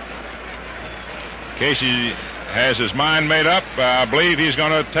 Casey has his mind made up. I believe he's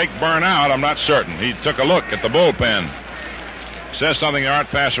going to take Byrne out. I'm not certain. He took a look at the bullpen. Says something to Art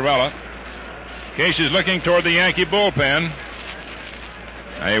Passarella. Casey's looking toward the Yankee bullpen.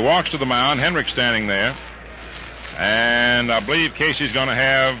 He walks to the mound. Hendrick's standing there. And I believe Casey's going to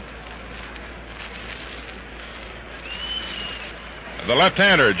have the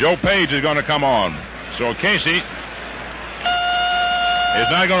left-hander, Joe Page, is going to come on. So Casey is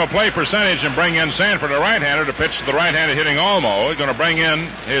not going to play percentage and bring in Sanford, a right-hander, to pitch to the right-hander hitting Almo. He's going to bring in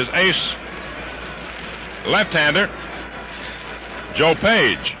his ace left-hander, Joe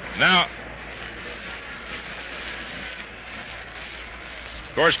Page. Now,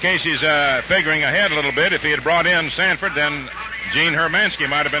 of course, Casey's figuring ahead a little bit. If he had brought in Sanford, then Gene Hermansky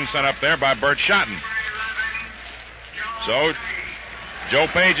might have been sent up there by Bert Schotten. So Joe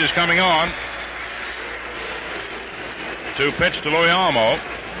Page is coming on to pitch to Louis Almo.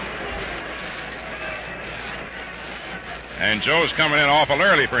 And Joe's coming in awful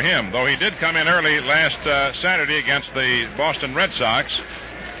early for him, though he did come in early last Saturday against the Boston Red Sox,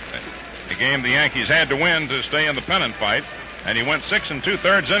 a game the Yankees had to win to stay in the pennant fight. And he went 6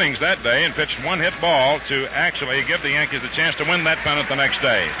 2/3 innings that day and pitched 1 hit ball to actually give the Yankees a chance to win that pennant the next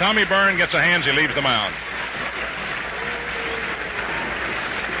day. Tommy Byrne gets a hands, he leaves the mound.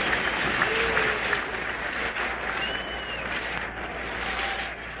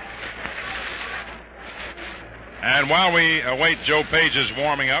 And while we await Joe Page's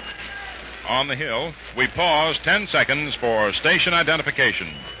warming up on the hill, we pause 10 seconds for station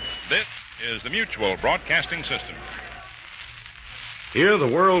identification. This is the Mutual Broadcasting System. Hear the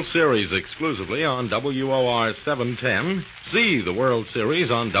World Series exclusively on WOR 710. See the World Series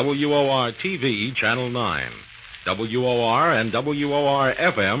on WOR TV, Channel 9. WOR and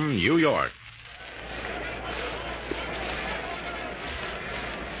WOR-FM, New York.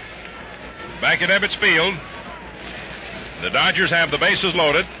 Back at Ebbets Field, the Dodgers have the bases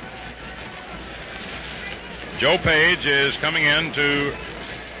loaded. Joe Page is coming in to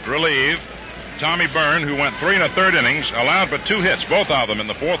relieve Tommy Byrne, who went 3 1/3 innings, allowed but 2 hits, both of them in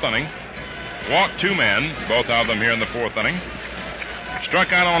the 4th inning. Walked 2 men, both of them here in the 4th inning.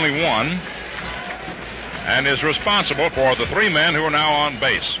 Struck out only 1, and is responsible for the 3 men who are now on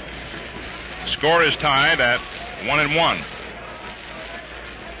base. Score is tied at 1-1.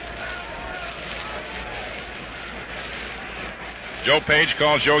 Joe Page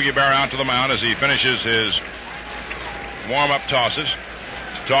calls Yogi Berra out to the mound as he finishes his warm-up tosses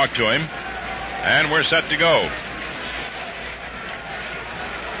to talk to him. And we're set to go.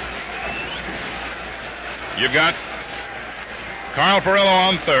 You've got Carl Perillo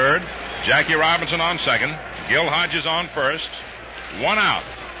on third, Jackie Robinson on second, Gil Hodges on first. 1 out.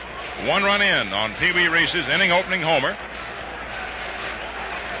 1 run in on Pee Wee Reese's inning-opening homer.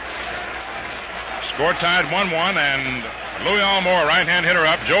 Score tied 1-1, and Louis Almore, right-hand hitter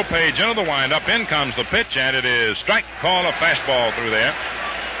up. Joe Page into the windup. In comes the pitch, and it is strike. Call a fastball through there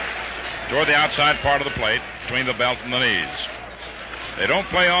toward the outside part of the plate, between the belt and the knees. They don't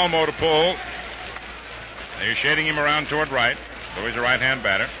play Almo to pull. They're shading him around toward right, though he's a right-hand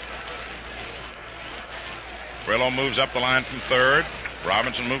batter. Perillo moves up the line from third.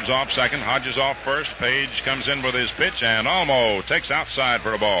 Robinson moves off second. Hodges off first. Page comes in with his pitch, and Almo takes outside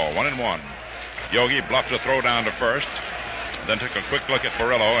for a ball. 1-1. Yogi bluffed a throw down to first, then took a quick look at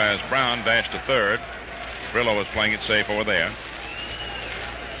Perillo as Brown dashed to third. Perillo was playing it safe over there.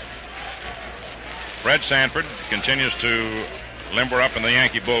 Fred Sanford continues to limber up in the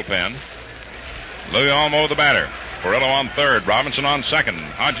Yankee bullpen. Louis Almo the batter. Perillo on third. Robinson on second.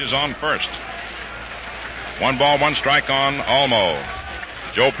 Hodges on first. 1 ball, 1 strike on Almo.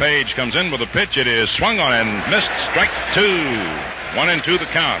 Joe Page comes in with a pitch. It is swung on and missed. Strike 2. 1-2 the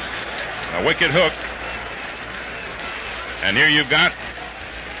count. A wicked hook. And here you've got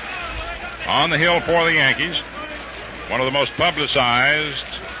on the hill for the Yankees, one of the most publicized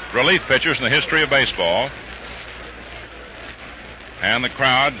relief pitchers in the history of baseball. And the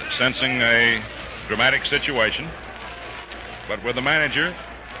crowd sensing a dramatic situation. But with the manager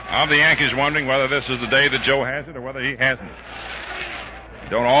of the Yankees wondering whether this is the day that Joe has it or whether he hasn't it. You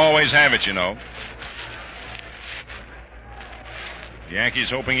don't always have it, you know. The Yankees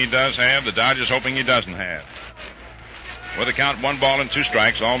hoping he does have, the Dodgers hoping he doesn't have. With a count 1 ball and 2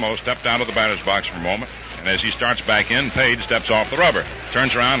 strikes, Almo stepped out of the batter's box for a moment. And as he starts back in, Page steps off the rubber.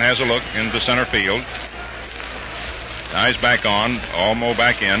 Turns around, has a look into center field. Now he's back on. Almo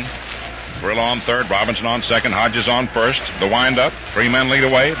back in. Perillo on third. Robinson on second. Hodges on first. The windup. 3 men lead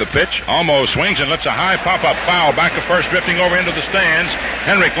away. The pitch. Almo swings and lets a high pop-up foul back to first, drifting over into the stands.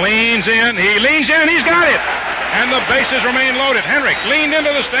 Henrik leans in. He leans in. He's got it. And the bases remain loaded. Henrik leaned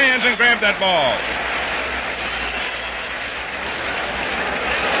into the stands and grabbed that ball.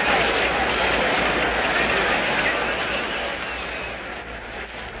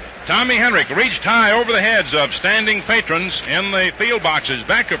 Tommy Henrik reached high over the heads of standing patrons in the field boxes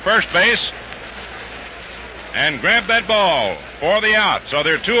back to first base and grabbed that ball for the out. So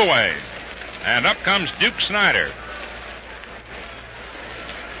they're 2 away. And up comes Duke Snyder.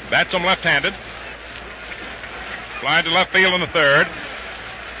 Bats him left-handed. Fly to left field in the third.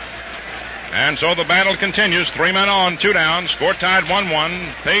 And so the battle continues. 3 men on, 2 down. Score tied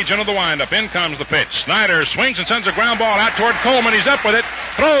 1-1. Page into the windup. In comes the pitch. Snyder swings and sends a ground ball out toward Coleman. He's up with it.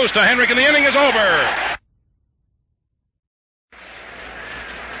 Throws to Henrik, and the inning is over.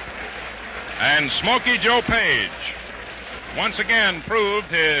 And Smokey Joe Page once again proved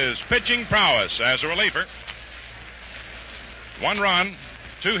his pitching prowess as a reliever. 1 run,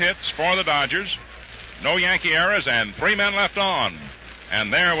 2 hits for the Dodgers. No Yankee errors and 3 men left on.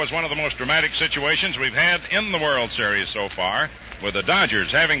 And there was one of the most dramatic situations we've had in the World Series so far, with the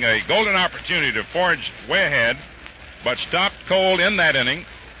Dodgers having a golden opportunity to forge way ahead, but stopped cold in that inning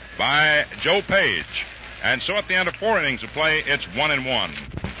by Joe Page. And so at the end of 4 innings of play, it's 1-1.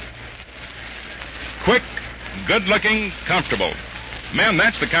 Quick, good-looking, comfortable. Men,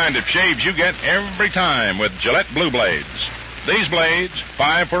 that's the kind of shaves you get every time with Gillette Blue Blades. These blades,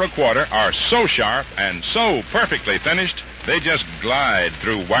 5 for a quarter, are so sharp and so perfectly finished, they just glide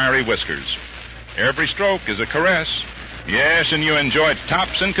through wiry whiskers. Every stroke is a caress. Yes, and you enjoy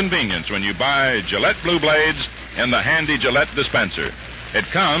tops and convenience when you buy Gillette Blue Blades in the handy Gillette dispenser. It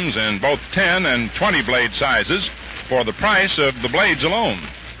comes in both 10 and 20 blade sizes for the price of the blades alone.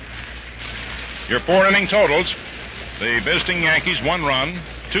 Your 4 inning totals: the visiting Yankees 1 run,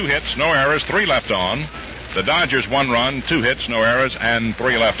 2 hits, no errors, 3 left on. The Dodgers 1 run, 2 hits, no errors, and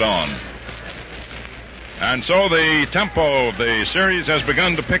 3 left on. And so the tempo of the series has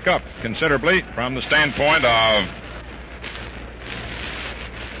begun to pick up considerably from the standpoint of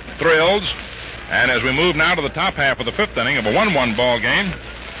thrills. And as we move now to the top half of the 5th inning of a 1-1 ball game,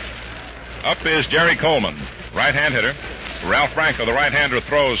 up is Jerry Coleman, right-hand hitter. Ralph Branco, the right-hander,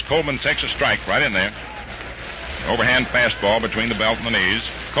 throws. Coleman takes a strike right in there. Overhand fastball between the belt and the knees.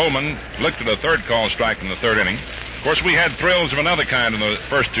 Coleman looked at a third call strike in the 3rd inning. Of course, we had thrills of another kind in the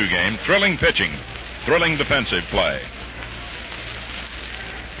first 2 games. Thrilling pitching, thrilling defensive play.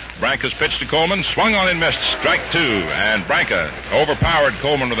 Branca's pitch to Coleman, swung on and missed, strike 2, and Branca overpowered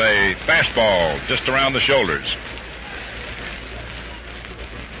Coleman with a fastball just around the shoulders.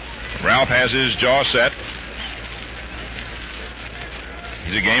 Ralph has his jaw set.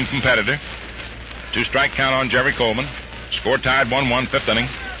 He's a game competitor. 2-strike count on Jerry Coleman. Score tied 1-1, 5th inning.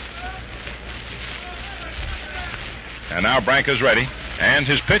 And now Branca's ready. And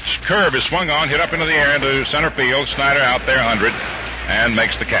his pitch, curve, is swung on, hit up into the air into center field. Snyder out there, 100, and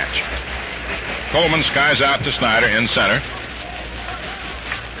makes the catch. Coleman skies out to Snyder in center.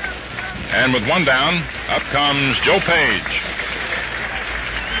 And with 1 down, up comes Joe Page.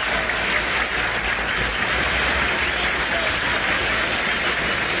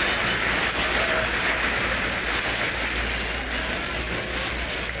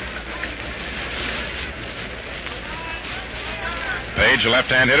 Page, a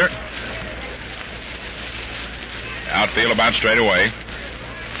left-hand hitter. Outfield about straight away.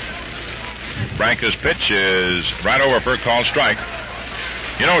 Branca's pitch is right over for a called strike.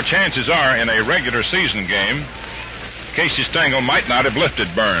 You know, chances are in a regular season game, Casey Stengel might not have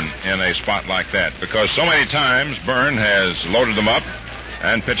lifted Byrne in a spot like that because so many times Byrne has loaded them up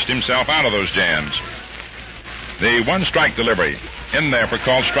and pitched himself out of those jams. The 1-strike delivery in there for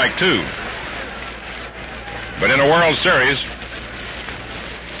called strike 2. But in a World Series,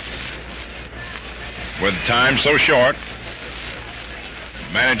 with time so short,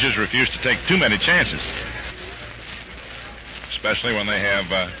 managers refuse to take too many chances, especially when they have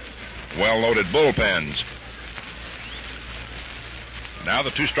well-loaded bullpens. Now the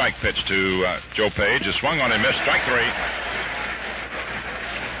 2-strike pitch to Joe Page is swung on and missed, strike 3.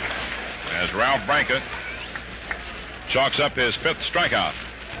 As Ralph Branca chalks up his 5th strikeout.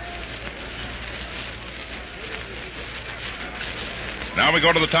 Now we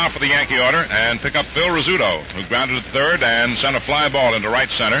go to the top of the Yankee order and pick up Phil Rizzuto, who grounded at 3rd and sent a fly ball into right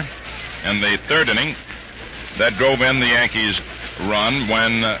center in the 3rd inning. That drove in the Yankees' run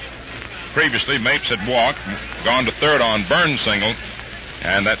when previously Mapes had walked, gone to 3rd on Burns' single,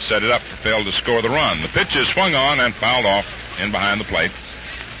 and that set it up for Phil to score the run. The pitch is swung on and fouled off in behind the plate.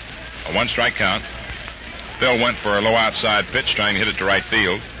 A 1-strike count. Phil went for a low outside pitch, trying to hit it to right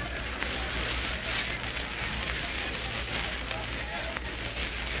field.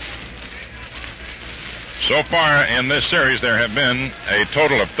 So far in this series, there have been a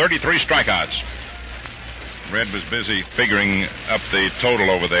total of 33 strikeouts. Red was busy figuring up the total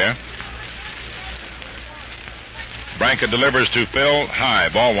over there. Branca delivers to Phil, high,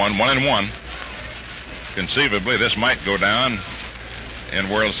 ball 1, 1-1. Conceivably, this might go down in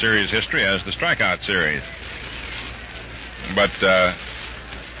World Series history as the strikeout series. But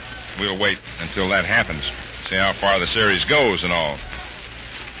we'll wait until that happens, see how far the series goes and all.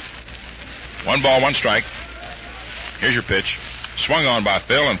 1 ball, 1 strike. Here's your pitch. Swung on by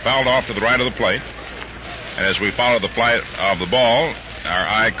Phil and fouled off to the right of the plate. And as we follow the flight of the ball, our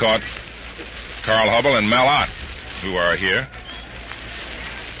eye caught Carl Hubble and Mel Ott, who are here.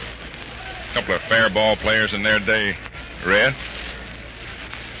 A couple of fair ball players in their day, Red.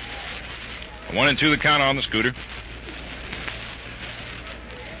 1-2 the count on the Scooter.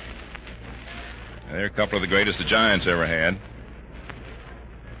 They're a couple of the greatest the Giants ever had.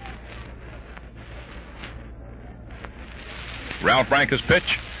 Ralph Branca's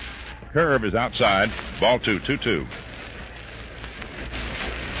pitch. Curve is outside. Ball 2, 2-2.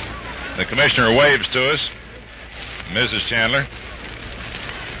 The commissioner waves to us, Mrs. Chandler.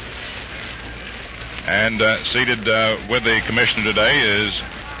 And seated with the commissioner today is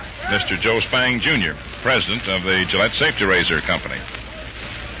Mr. Joe Spang, Jr., president of the Gillette Safety Razor Company.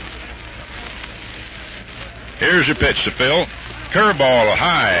 Here's your pitch to Phil. Curveball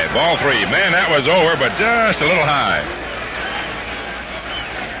high. Ball 3. Man, that was over, but just a little high.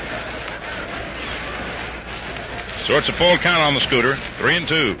 So it's a full count on the Scooter,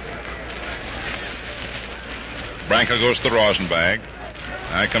 3-2. Branca goes to the rosin bag.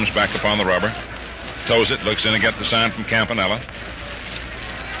 Now he comes back upon the rubber. Toes it, looks in and gets the sign from Campanella.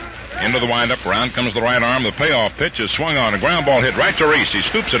 Into the windup. Round comes the right arm. The payoff pitch is swung on. A ground ball hit right to Reese. He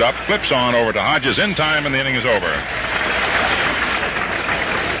scoops it up, flips on over to Hodges in time, and the inning is over.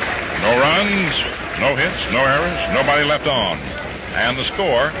 No runs, no hits, no errors, nobody left on. And the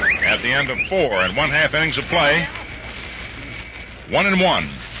score at the end of 4 1/2 innings of play, 1-1.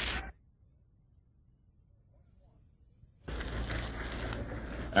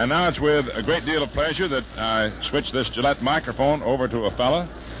 And now it's with a great deal of pleasure that I switch this Gillette microphone over to a fella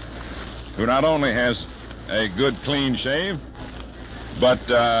who not only has a good clean shave, but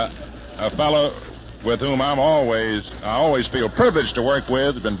a fellow with whom I always feel privileged to work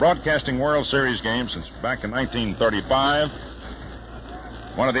with. Has been broadcasting World Series games since back in 1935.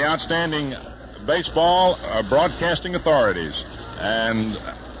 One of the outstanding baseball broadcasting authorities and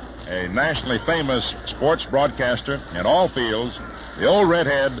a nationally famous sports broadcaster in all fields, the old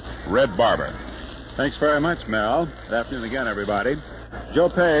redhead, Red Barber. Thanks very much, Mel. Good afternoon again, everybody. Joe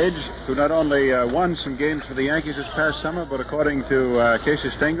Page, who not only won some games for the Yankees this past summer, but according to Casey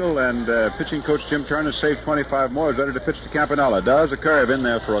Stengel and pitching coach Jim Turner, saved 25 more, is ready to pitch to Campanella. Does a curve in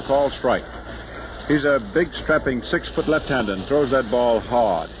there for a called strike. He's a big, strapping 6-foot left-hander and throws that ball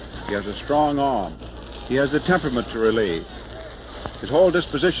hard. He has a strong arm. He has the temperament to relieve. His whole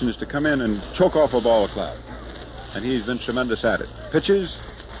disposition is to come in and choke off a ball club. And he's been tremendous at it. Pitches,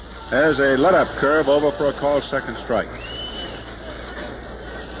 there's a let-up curve over for a called second strike.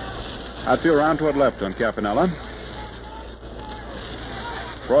 Outfield round toward left on Campanella.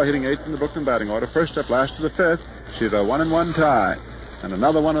 Roy hitting 8th in the Brooklyn batting order. First up, last to the 5th. She's a 1-1 tie. And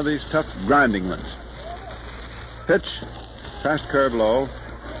another one of these tough grinding ones. Pitch, fast curve low,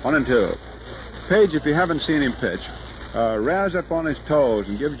 1-2. Page, if you haven't seen him pitch, rears up on his toes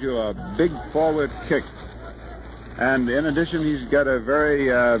and gives you a big forward kick. And in addition, he's got a very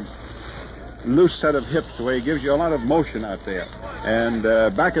loose set of hips where he gives you a lot of motion out there. And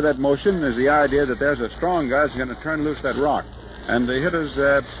back of that motion is the idea that there's a strong guy who's going to turn loose that rock. And the hitters,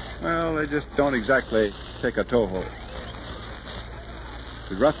 they just don't exactly take a toehold.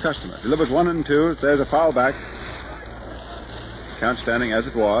 He's a rough customer. Delivers 1-2. There's a foul back. Count standing as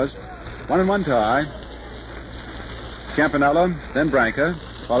it was. 1-1 tie. Campanella, then Branca,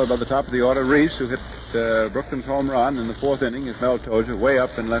 followed by the top of the order, Reese, who hit Brooklyn's home run in the 4th inning, as Mel told you, way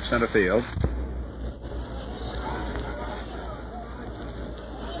up in left center field.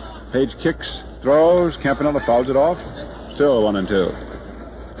 Page kicks, throws, Campanella fouls it off. Still 1-2.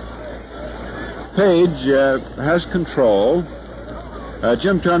 Page has control.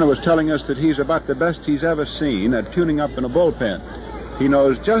 Jim Turner was telling us that he's about the best he's ever seen at tuning up in a bullpen. He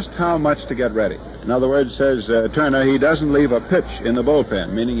knows just how much to get ready. In other words, says Turner, he doesn't leave a pitch in the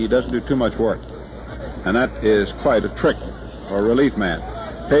bullpen, meaning he doesn't do too much work. And that is quite a trick for a relief man.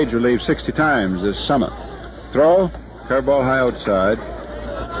 Page relieved 60 times this summer. Throw, curveball high outside.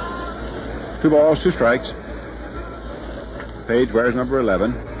 2 balls, 2 strikes. Page wears number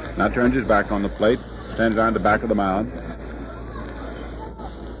 11. Now turns his back on the plate. Stands on the back of the mound.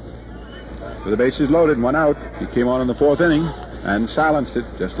 With the bases loaded and 1 out, he came on in the 4th inning and silenced it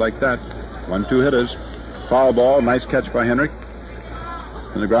just like that. 1-2 hitters. Foul ball, nice catch by Henrik.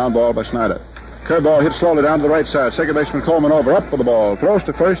 And the ground ball by Snyder. Curveball hit slowly down to the right side. Second baseman Coleman over, up with the ball. Throws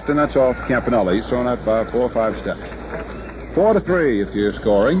to first, and that's off Campanella. He's thrown out by 4 or 5 steps. 4-3 if you're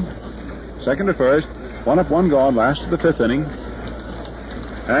scoring. Second to first. 1 up, 1 gone. Last to the 5th inning.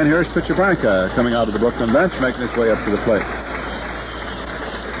 And here's pitcher Branca coming out of the Brooklyn bench, making his way up to the plate.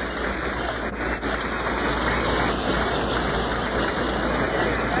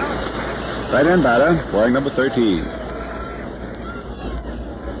 Right-hand batter, wearing number 13.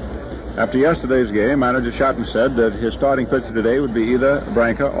 After yesterday's game, manager Shotton said that his starting pitcher today would be either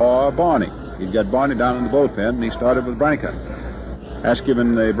Branca or Barney. He'd got Barney down in the bullpen, and he started with Branca. Asked him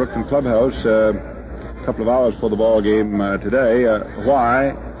in the Brooklyn clubhouse a couple of hours before the ball game today,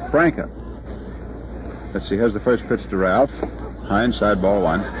 why Branca? Let's see, here's the first pitch to Ralph. High inside, ball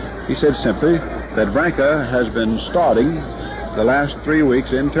 1. He said simply that Branca has been starting the last 3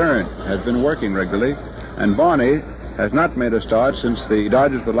 weeks in turn, has been working regularly, and Barney has not made a start since the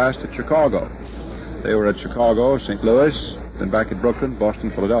Dodgers were last at Chicago. They were at Chicago, St. Louis, then back at Brooklyn,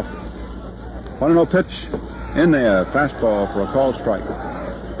 Boston, Philadelphia. 1-0 pitch in there, fastball for a called strike.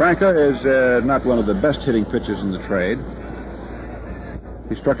 Branca is not one of the best hitting pitchers in the trade.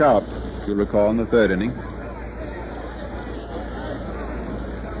 He struck out, if you'll recall, in the 3rd inning.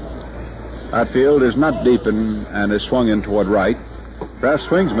 Outfield is not deep and is swung in toward right. Kraft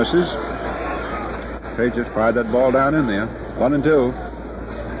swings, misses. Page just fired that ball down in there. 1-2.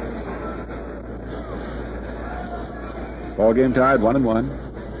 Ball game tied, 1-1.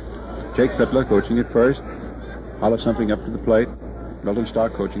 Jake Fittler coaching at first. Holler something up to the plate. Milton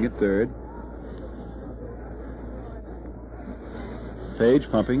Stark coaching at third. Page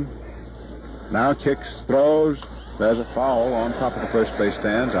pumping. Now kicks, throws. There's a foul on top of the first base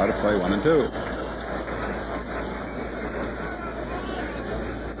stands. Out of play, 1 and 2.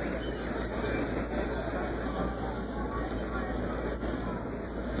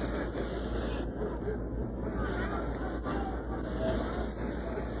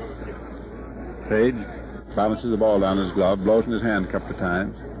 Page balances the ball down his glove, blows in his hand a couple of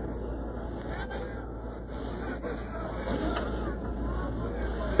times.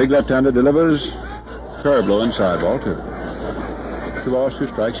 Big left-hander delivers. Curve low inside, ball 2. 2 balls, 2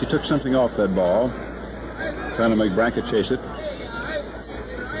 strikes. He took something off that ball, trying to make Branca chase it.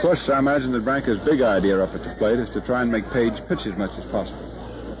 Of course, I imagine that Branca's big idea up at the plate is to try and make Page pitch as much as possible.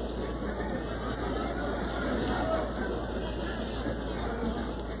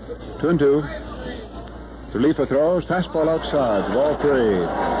 Two and 2. Reliever throws, fastball outside, ball 3.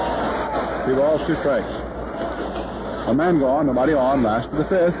 3 balls, 2 strikes. A man gone, nobody on, last of the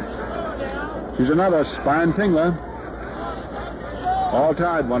 5th. She's another spine tingler. All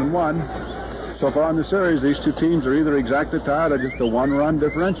tied, 1 and 1. So far in the series, these two teams are either exactly tied or just a 1-run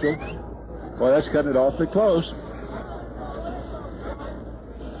differential. Boy, that's cutting it awfully close.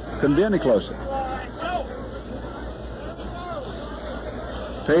 Couldn't be any closer.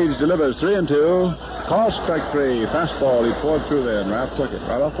 Page delivers 3 and 2. Call strike 3. Fastball. He poured through there, and Ralph took it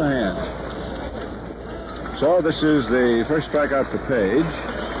right off the hand. So this is the first strikeout for Page.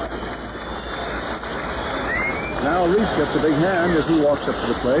 Now Reese gets a big hand as he walks up to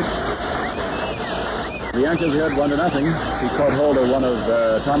the plate. The Yankees had 1-0. He caught hold of one of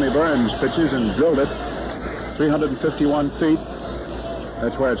Tommy Burns' pitches and drilled it 351 feet.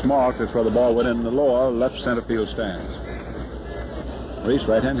 That's where it's marked. That's where the ball went in the lower left center field stands. Reese,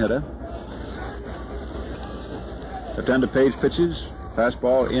 right-hand hitter. Left-hander Page pitches.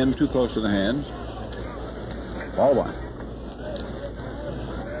 Fastball in, too close to the hands. Ball 1.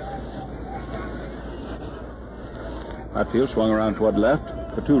 Outfield swung around toward left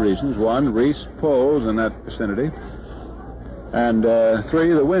for 2 reasons. 1, Reese pulls in that vicinity. And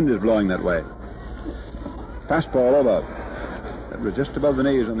 3, the wind is blowing that way. Fastball over. That was just above the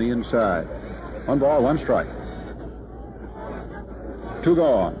knees on the inside. 1 ball, 1 strike. 2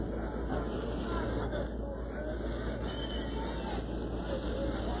 gone.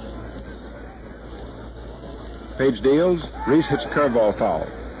 Page deals. Reese hits a curveball foul.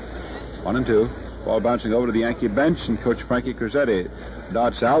 1 and 2. Ball bouncing over to the Yankee bench, and Coach Frankie Corsetti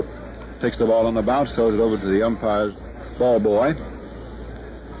darts out, takes the ball on the bounce, throws it over to the umpire's ball boy.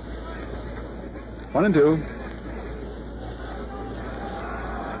 1 and 2.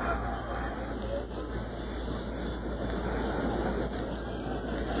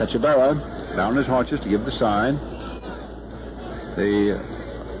 Tachibera down on his haunches to give the sign. The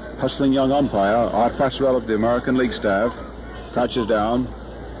hustling young umpire, Art Passarell of the American League staff, crouches down,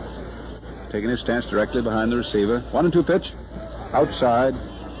 taking his stance directly behind the receiver. 1 and 2 pitch. Outside.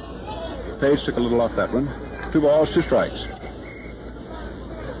 Page took a little off that one. 2 balls, 2 strikes.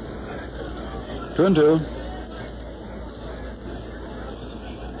 2 and 2.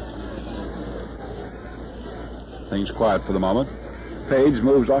 Things quiet for the moment. Page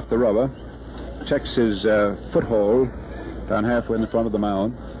moves off the rubber, checks his foothold down halfway in the front of the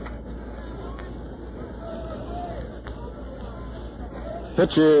mound.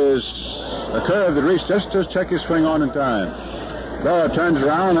 Pitch is a curve that Reese just to check his swing on in time. Bella turns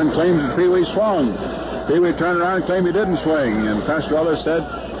around and claims that Pee-wee swung. Pee-wee turned around and claimed he didn't swing, and Pastorella said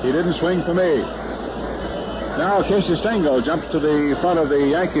he didn't swing for me. Now Casey Stengel jumps to the front of the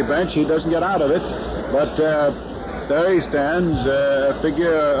Yankee bench. He doesn't get out of it, but there he stands, a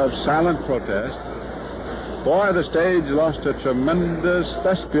figure of silent protest. Boy, the stage lost a tremendous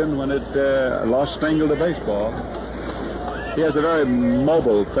thespian when it lost Stengel to baseball. He has a very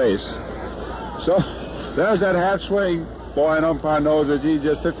mobile face. So there's that half swing. Boy, an umpire knows that he's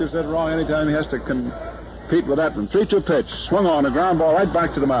just 50% wrong anytime he has to compete with that one. 3-2 pitch. Swung on, a ground ball right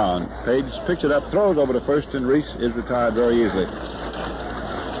back to the mound. Page picks it up, throws over to first, and Reese is retired very easily.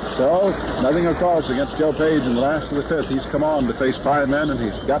 So, nothing across against Joe Page in the last of the 5th. He's come on to face 5 men, and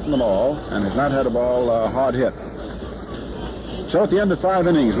he's gotten them all, and has not had a ball hard hit. So at the end of 5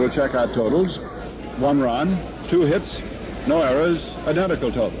 innings, we'll check out totals. 1 run, 2 hits, no errors,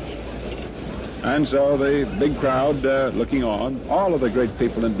 identical totals. And so the big crowd looking on. All of the great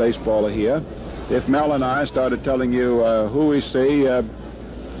people in baseball are here. If Mel and I started telling you who we see,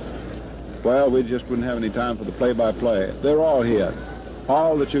 well, we just wouldn't have any time for the play-by-play. They're all here.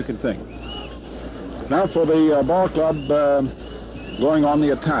 All that you can think. Now for the ball club going on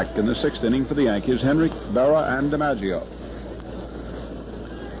the attack in the 6th inning for the Yankees, Henry, Berra, and DiMaggio.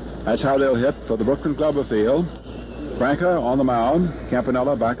 That's how they'll hit for the Brooklyn Club of Field. Branca on the mound.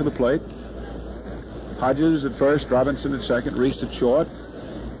 Campanella back of the plate. Hodges at first, Robinson at second, Reese at short.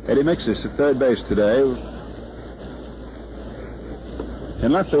 Eddie Mixis at third base today.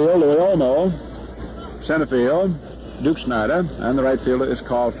 In left field, Louis Olmo. Center field, Duke Snyder. And the right fielder is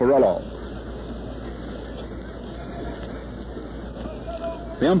Carl Ferrello.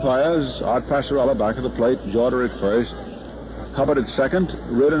 The umpires, Art Passarella back of the plate, Jordan at first, Hubbard at second,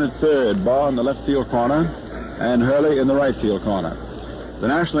 Ridden at third, Barr in the left field corner, and Hurley in the right field corner. The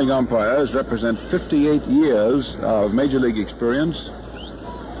National League umpires represent 58 years of Major League experience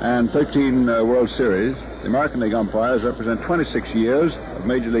and 13 World Series. The American League umpires represent 26 years of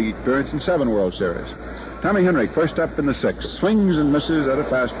Major League experience and 7 World Series. Tommy Henrik, first up in the 6th, swings and misses at a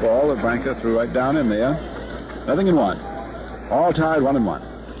fastball that Branca threw right down in there. 0-1. All tied 1-1.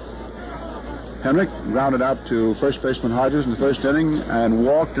 Henrik grounded out to first baseman Hodges in the first inning and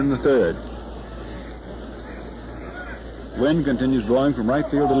walked in the third. Wind continues blowing from right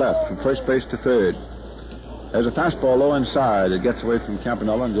field to left, from first base to third. There's a fastball low inside. It gets away from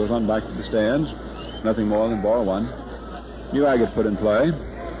Campanella and goes on back to the stands. Nothing more than ball 1. New Agate put in play.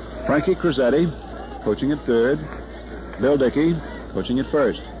 Frankie Crosetti coaching at third. Bill Dickey coaching at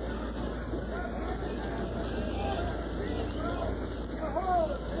first.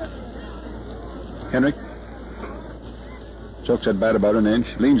 Henrik chokes that bat about an inch,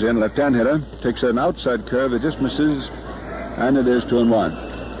 leans in, left-hand hitter, takes an outside curve that just misses, and it is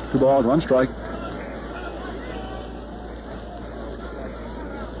 2-1. 2 balls, 1 strike.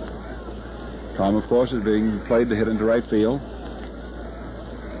 Tom, of course, is being played to hit into right field.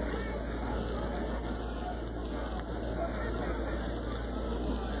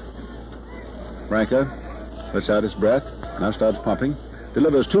 Branca lets out his breath, now starts pumping,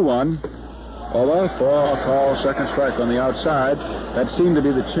 delivers 2-1. Over for a call, second strike on the outside. That seemed to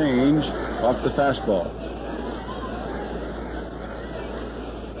be the change off the fastball.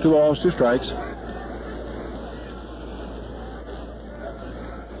 2 balls, 2 strikes.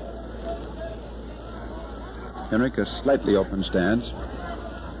 Henrik, a slightly open stance.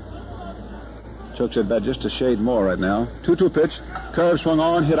 Chokes at bat just a shade more right now. 2-2 pitch. Curve swung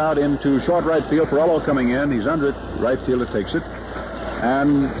on, hit out into short right field. Ferrello coming in. He's under it. Right fielder takes it.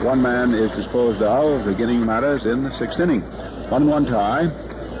 And one man is disposed of, beginning matters in the 6th inning. 1-1 tie.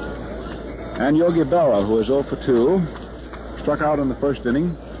 And Yogi Berra, who is 0 for 2, struck out in the first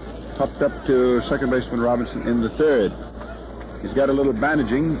inning, popped up to second baseman Robinson in the 3rd. He's got a little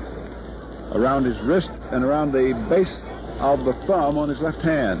bandaging around his wrist and around the base of the thumb on his left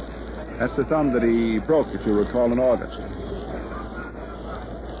hand. That's the thumb that he broke, if you recall, in August.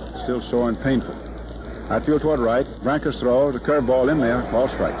 Still sore and painful. Outfield toward right. Branca's throw, the curveball in there, ball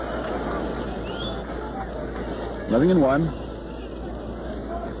strike. 0-1.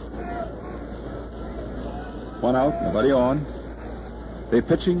 1 out, nobody on. The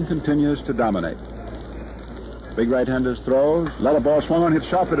pitching continues to dominate. Big right-hander's throws. Let a ball swung on, hit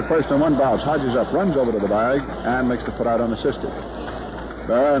sharply to first on 1 bounce. Hodges up, runs over to the bag, and makes the put out unassisted.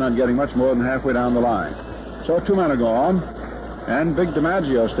 Berra not getting much more than halfway down the line. So 2 men are gone, and Big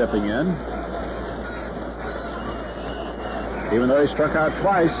DiMaggio stepping in. Even though he struck out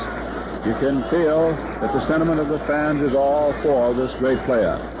twice, you can feel that the sentiment of the fans is all for this great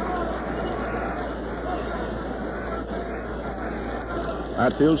player.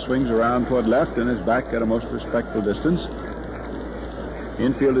 Outfield swings around toward left and is back at a most respectful distance.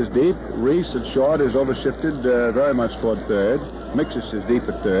 Infield is deep. Reese at short is overshifted very much toward third. Mixis is deep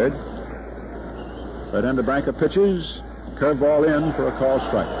at third. Right-hander Branca pitches. Curveball in for a call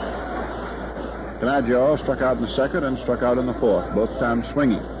strike. DiMaggio struck out in the 2nd and struck out in the 4th, both times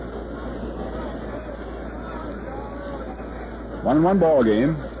swinging. 1-1 ball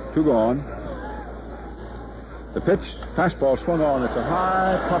game, 2 gone. The pitch, fastball swung on. It's a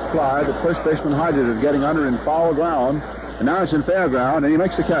high pop fly that first baseman Hodges is getting under in foul ground, and now it's in fair ground, and he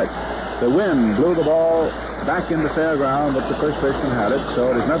makes the catch. The wind blew the ball back into fair ground, but the first baseman had it, so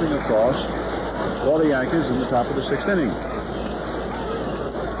it is nothing across for the Yankees in the top of the 6th inning.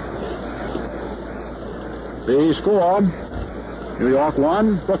 The score, New York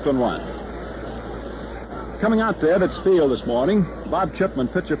 1, Brooklyn 1. Coming out to Ebbets Field this morning, Bob Chipman,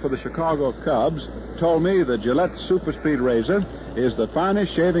 pitcher for the Chicago Cubs, told me the Gillette Super Speed Razor is the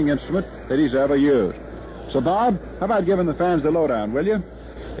finest shaving instrument that he's ever used. So, Bob, how about giving the fans the lowdown, will you?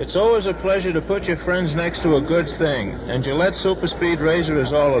 It's always a pleasure to put your friends next to a good thing, and Gillette Super Speed Razor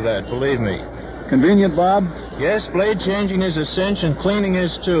is all of that, believe me. Convenient, Bob? Yes, blade changing is a cinch and cleaning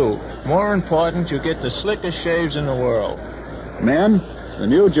is too. More important, you get the slickest shaves in the world. Men, the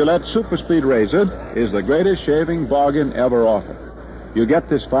new Gillette Super Speed Razor is the greatest shaving bargain ever offered. You get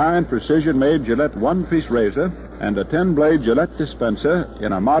this fine, precision-made Gillette one-piece razor and a 10-blade Gillette dispenser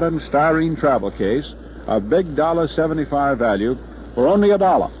in a modern styrene travel case of big $1.75 value for only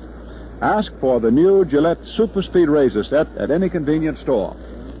 $1. Ask for the new Gillette Super Speed razor set at any convenient store.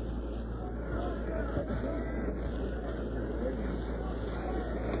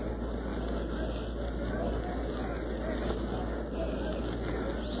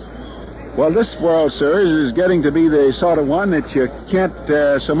 Well, this World Series is getting to be the sort of one that you can't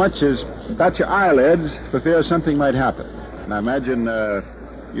so much as bat your eyelids for fear something might happen. And I imagine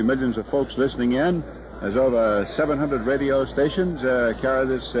you millions of folks listening in, there's over 700 radio stations carry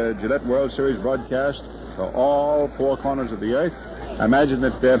this Gillette World Series broadcast to all four corners of the earth. I imagine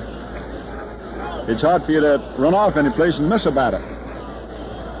that it's hard for you to run off any place and miss a batter.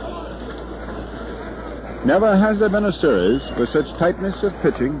 Never has there been a series with such tightness of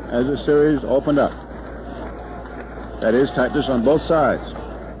pitching as the series opened up. That is, tightness on both sides.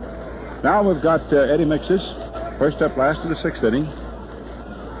 Now we've got Eddie Mixis, first up last of the sixth inning.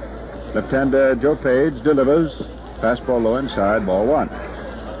 Left-hander Joe Page delivers, fastball low inside, ball one.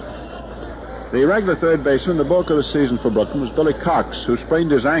 The regular third baseman, the bulk of the season for Brooklyn, was Billy Cox, who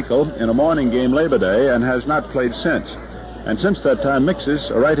sprained his ankle in a morning game Labor Day and has not played since. And since that time, Mixis,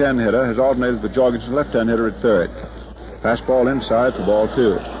 a right-hand hitter, has alternated with Jorgensen, left-hand hitter, at third. Fastball inside for ball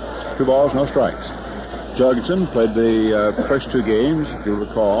two. 2 balls, no strikes. Jorgensen played the first 2 games, if you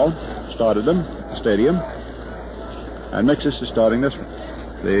recall, started them at the stadium. And Mixis is starting this one.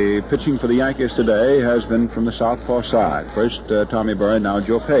 The pitching for the Yankees today has been from the southpaw side. First, Tommy Byrne, now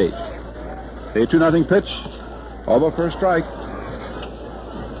Joe Page. The 2-0 pitch, over for a strike.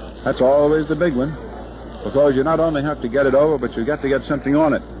 That's always the big one, because you not only have to get it over, but you got to get something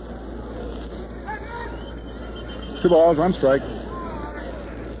on it. 2 balls, 1 strike.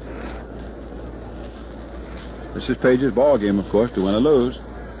 This is Page's ball game, of course, to win or lose.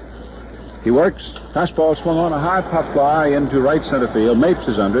 He works. Fastball swung on, a high pop fly into right center field. Mapes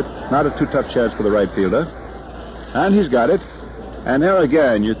is under it. Not a too tough chance for the right fielder. And he's got it. And there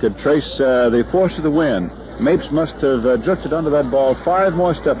again, you could trace the force of the wind. Mapes must have drifted under that ball 5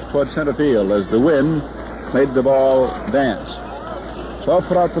 more steps toward center field as the wind made the ball dance. So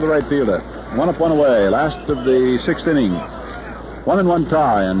put out for the right fielder. 1 up, 1 away. Last of the 6th inning. 1-1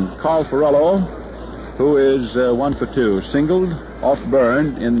 tie. And Carl Ferrello, who is 1 for 2, singled off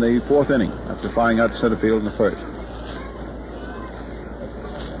Byrne in the 4th inning after flying out to center field in the 1st.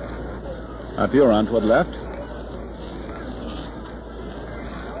 Outfield around toward left.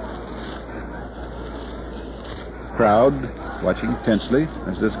 Crowd watching tensely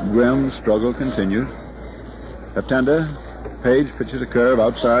as this grim struggle continues. Left-hander Page pitches a curve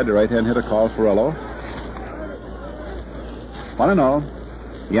outside the right-hand hitter Carl Ferrello. 1-0.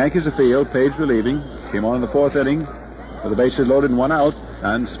 The Yankees afield. Page relieving. Came on in the 4th inning with the bases loaded and 1 out,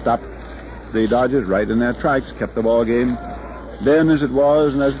 and stopped the Dodgers right in their tracks. Kept the ball game then as it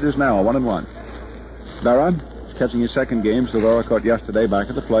was and as it is now. 1-1. Barra is catching his 2nd game. Silvera caught yesterday back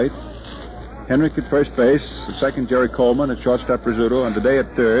at the plate. Henrik at first base. At second, Jerry Coleman. At shortstop, Rizzuto. And today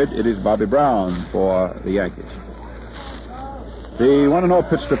at third, it is Bobby Brown for the Yankees. The 1-0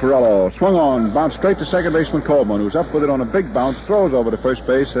 pitch to Ferrello. Swung on, bounced straight to second baseman Coleman, who's up with it on a big bounce, throws over to first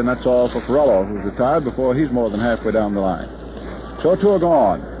base, and that's all for Ferrello, who's retired before he's more than halfway down the line. So 2 are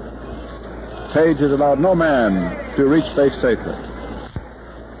gone. Page has allowed no man to reach base safely.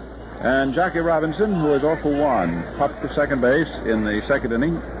 And Jackie Robinson, who is 0 for 1, popped to second base in the 2nd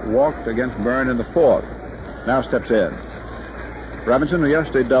inning, walked against Byrne in the 4th. Now steps in. Robinson, who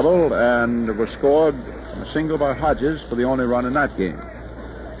yesterday doubled and was scored a single by Hodges for the only run in that game.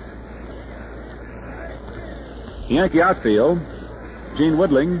 The Yankee outfield, Gene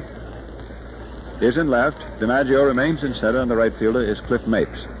Woodling is in left. DiMaggio remains in center, and the right fielder is Cliff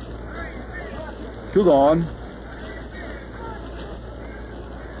Mapes. 2 gone.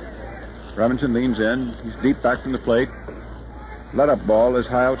 Robinson leans in. He's deep back from the plate. Let-up ball is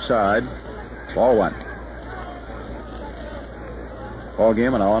high outside. Ball 1. Ball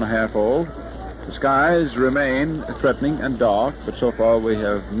game an hour and a half old. The skies remain threatening and dark, but so far we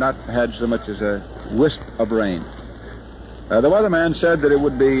have not had so much as a wisp of rain. The weatherman said that it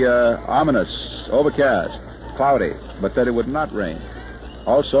would be ominous, overcast, cloudy, but that it would not rain.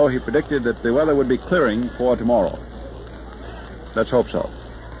 Also, he predicted that the weather would be clearing for tomorrow. Let's hope so.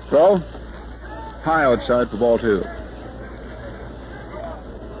 Throw. High outside for ball 2.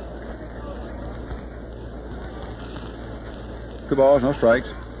 Two balls, no strikes.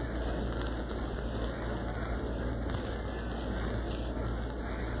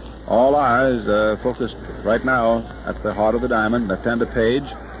 All eyes focused right now at the heart of the diamond. Left-hander Page.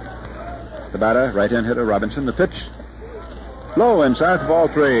 The batter, right-hand hitter Robinson. The pitch. Low inside for ball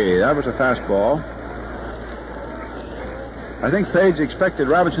 3. That was a fastball. I think Page expected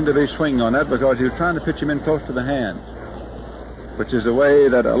Robinson to be swinging on that because he was trying to pitch him in close to the hands, which is the way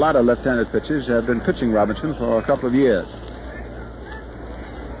that a lot of left-handed pitchers have been pitching Robinson for a couple of years.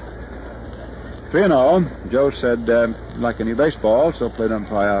 3-0. Joe said, like any baseball, so plate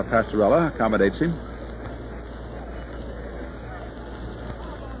umpire Pastorella accommodates him.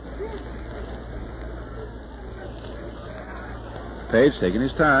 Page taking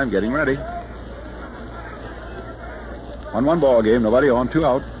his time, getting ready. 1-1 ball game, nobody on, 2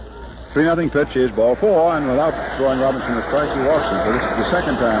 out. 3-0 pitch is ball 4, and without throwing Robinson a strike, he walks him. So this is the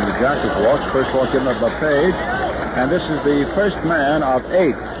second time the Jackets walks. First walk given up by Page, and this is the first man of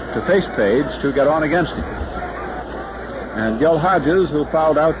 8 to face Page to get on against him. And Gil Hodges, who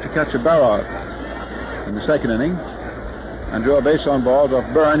fouled out to catch a barrel in the second inning and drew a base on balls off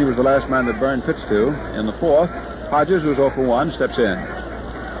Byrne. He was the last man that Byrne pitched to in the fourth. Hodges, who's 0 for 1, steps in.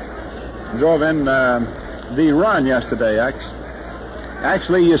 Drove in the run yesterday,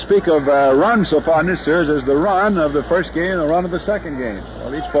 Actually, you speak of runs so far in this series as the run of the first game and the run of the second game.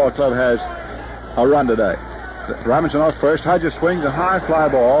 Well, each ball club has a run today. Robinson off first. Hodges swings a high fly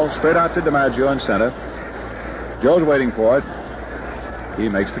ball straight out to DiMaggio in center. Joe's waiting for it. He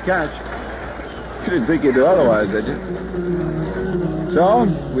makes the catch. You didn't think he'd do otherwise, did you? So,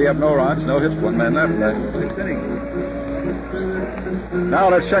 we have no runs, no hits, 1 man left in the 6th inning. Now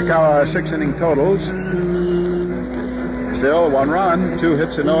let's check our 6-inning totals. Still 1 run, 2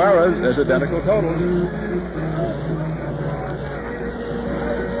 hits and no errors. There's identical totals.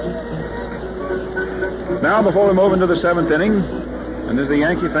 Now, before we move into the 7th inning, and as the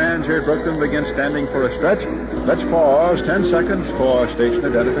Yankee fans here at Brooklyn begin standing for a stretch, let's pause 10 seconds for station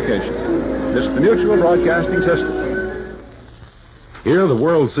identification. This is the Mutual Broadcasting System. Hear the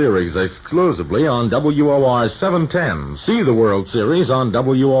World Series exclusively on WOR 710. See the World Series on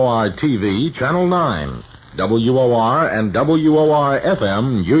WOR TV, Channel 9, WOR and WOR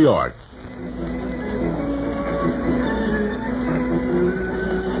FM, New York.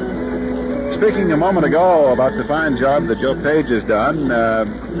 Speaking a moment ago about the fine job that Joe Page has done,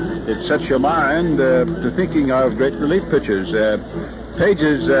 it sets your mind to thinking of great relief pitchers.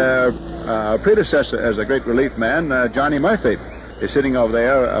 Page's predecessor as a great relief man, Johnny Murphy, is sitting over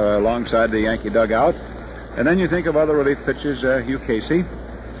there alongside the Yankee dugout. And then you think of other relief pitchers, Hugh Casey,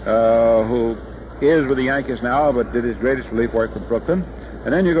 who is with the Yankees now but did his greatest relief work with Brooklyn.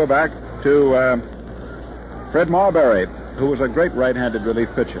 And then you go back to Fred Marbury, who was a great right-handed relief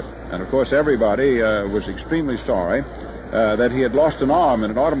pitcher. And, of course, everybody was extremely sorry that he had lost an arm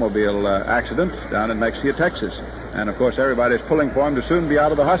in an automobile accident down in Mexia, Texas. And, of course, everybody's pulling for him to soon be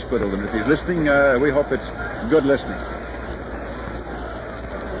out of the hospital. And if he's listening, we hope it's good listening.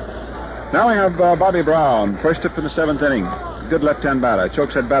 Now we have Bobby Brown, first up in the 7th inning. Good left-hand batter.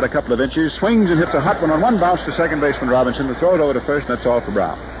 Chokes that bat a couple of inches, swings and hits a hot one on 1 bounce to second baseman Robinson, who throws over to first, and that's all for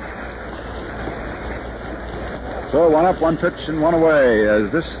Brown. So 1 up, 1 pitch, and 1 away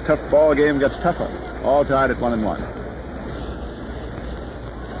as this tough ball game gets tougher. All tied at 1-1.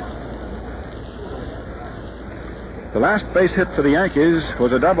 The last base hit for the Yankees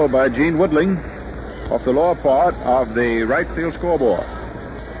was a double by Gene Woodling off the lower part of the right field scoreboard.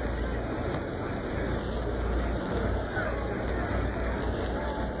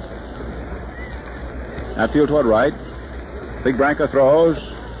 Outfield toward right. Big Branca throws.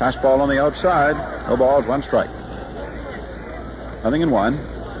 Fastball on the outside. No balls, 1 strike. 0-1.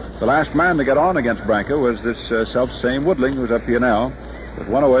 The last man to get on against Branca was this self-same Woodling, who's up here now. With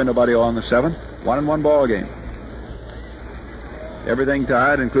 1 away, nobody on the 7th. 1-1 ball game. Everything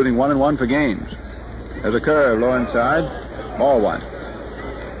tied, including 1-1 for Gaines. There's a curve low inside. Ball 1.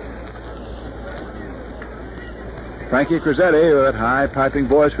 Frankie Crosetti, with that high piping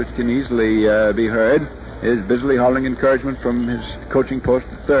voice which can easily be heard, is busily hauling encouragement from his coaching post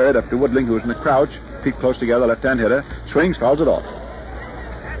at third up to Woodling, who's in the crouch, feet close together, left-hand hitter. Swings, fouls it off.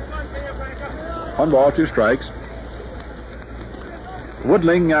 1 ball, 2 strikes.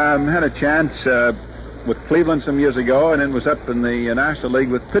 Woodling had a chance with Cleveland some years ago, and then was up in the National League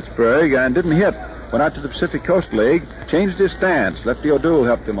with Pittsburgh and didn't hit. Went out to the Pacific Coast League, changed his stance. Lefty O'Doul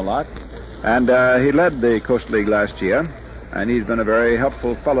helped him a lot. And he led the Coast League last year, and he's been a very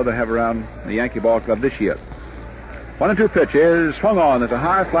helpful fellow to have around the Yankee ball club this year. 1-2 pitch is swung on. There's a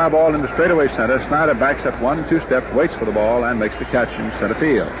high fly ball into straightaway center. Snyder backs up 1-2 steps, waits for the ball, and makes the catch in center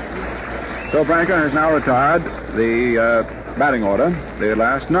field. So Branca has now retired the batting order, the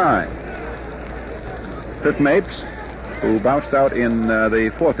last 9. Fifth Mapes, who bounced out in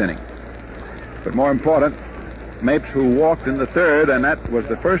the 4th inning. But more important, Mapes, who walked in the 3rd, and that was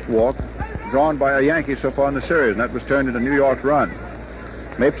the first walk drawn by a Yankee so far in the series, and that was turned into New York's run.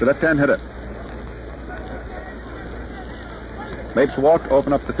 Mapes, a left-hand hitter. Mapes walked,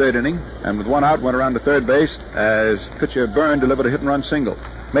 opened up the third inning, and with one out, went around to third base as pitcher Byrne delivered a hit-and-run single.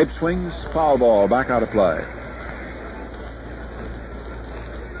 Mapes swings, foul ball, back out of play.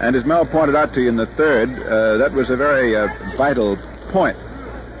 And as Mel pointed out to you in the third, that was a very vital point.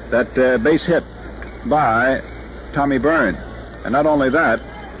 That base hit by Tommy Byrne. And not only that,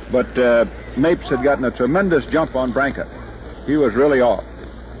 but Mapes had gotten a tremendous jump on Branca. He was really off.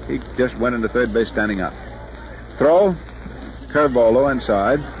 He just went into third base standing up. Throw, curveball low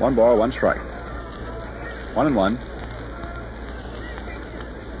inside, 1 ball, 1 strike. 1-1.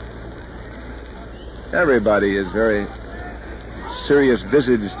 Everybody is very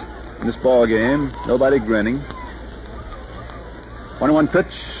serious-visaged in this ball game. Nobody grinning. 1-1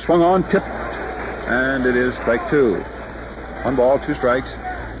 pitch, swung on, tipped, and it is strike 2. 1 ball, 2 strikes.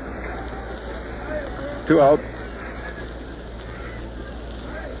 2 out.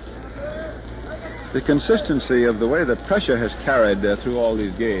 The consistency of the way the pressure has carried through all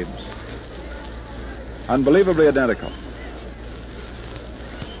these games, unbelievably identical.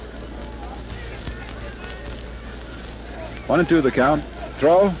 One and two the count.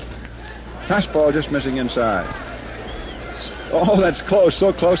 Throw. Fastball just missing inside. Oh, that's close.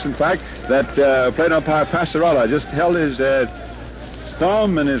 So close, in fact, that plate umpire Passarella just held his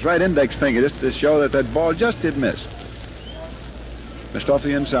thumb and his right index finger just to show that that ball just did miss. Missed off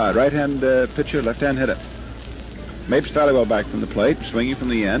the inside. Right-hand pitcher, left-hand hitter. Mapes fairly well back from the plate, swinging from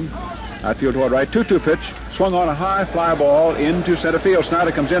the end. Outfield toward right. 2-2 pitch. Swung on a high fly ball into center field.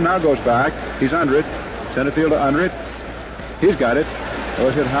 Snyder comes in, now goes back. He's under it. Center fielder under it. He's got it.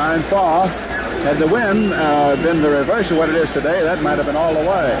 Goes hit high and far. Had the wind been the reverse of what it is today, that might have been all the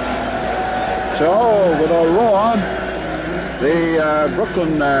way. So, with a roar, the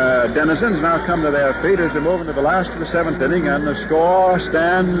Brooklyn denizens now come to their feet as they move into the last of the 7th inning, and the score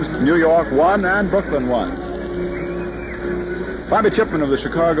stands New York 1 and Brooklyn 1. Bobby Chipman of the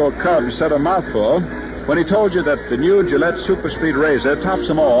Chicago Cubs said a mouthful when he told you that the new Gillette Super Speed razor tops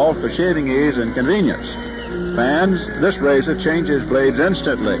them all for shaving ease and convenience. Fans, this razor changes blades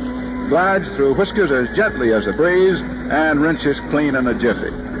instantly, glides through whiskers as gently as a breeze, and rinses clean in a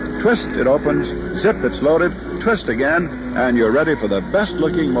jiffy. Twist, it opens. Zip, it's loaded. Twist again, and you're ready for the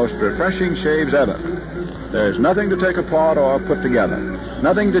best-looking, most refreshing shaves ever. There's nothing to take apart or put together.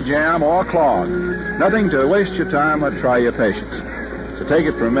 Nothing to jam or clog. Nothing to waste your time or try your patience. So take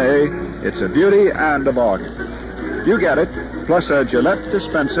it from me, it's a beauty and a bargain. You get it, plus a Gillette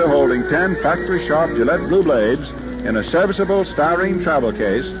dispenser holding 10 factory-sharp Gillette blue blades in a serviceable styrene travel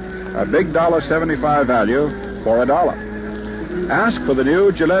case, a big $1.75 value for $1. Ask for the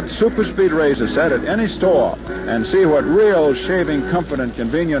new Gillette Super Speed razor set at any store and see what real shaving comfort and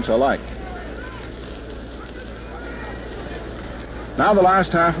convenience are like. Now the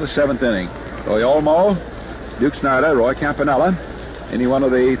last half of the 7th inning. Roy Olmo, Duke Snyder, Roy Campanella. Any one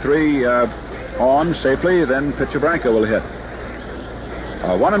of the three on safely, then pitcher Branca will hit.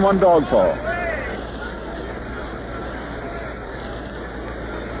 A 1-1 dog fall.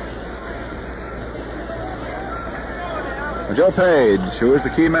 Joe Page, who is the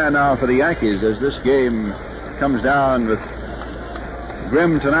key man now for the Yankees as this game comes down with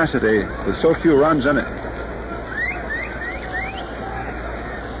grim tenacity with so few runs in it.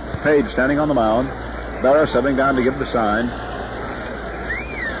 Page standing on the mound. Barrow settling down to give the sign.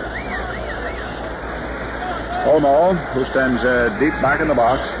 Olmo, who stands deep back in the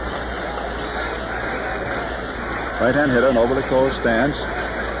box. Right-hand hitter, an overly closed stance.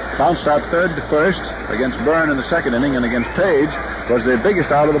 Bounced out third to first against Byrne in the 2nd inning, and against Page was the biggest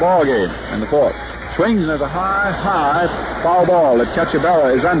out of the ball game in the 4th. Swings, and there's a high foul ball that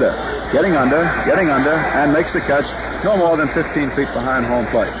Cacciabella is under. Getting under, and makes the catch no more than 15 feet behind home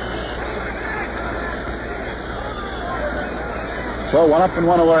plate. So 1 up and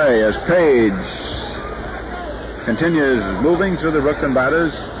 1 away as Page continues moving through the Brooklyn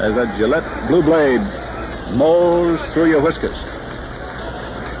batters as that Gillette blue blade mows through your whiskers.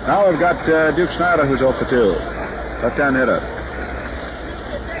 Now we've got Duke Snyder, who's 0 for 2. Left-hand hitter.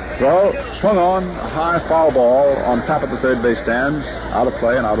 Throw, swung on, a high foul ball on top of the third base stands, out of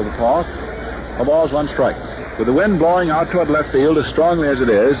play and out of the park. The ball's 1 strike. With the wind blowing out toward left field as strongly as it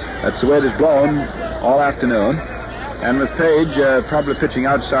is, that's the way it has blown all afternoon, and with Page probably pitching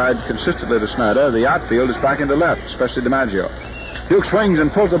outside consistently to Snyder, the outfield is back into left, especially DiMaggio. Duke swings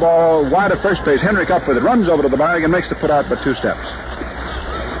and pulls the ball wide of first base. Henrik up with it, runs over to the bag and makes the put out but 2 steps.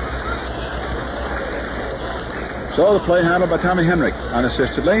 So the play handled by Tommy Henrik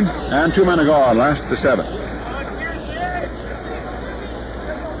unassistedly, and 2 men are gone, last of the 7th.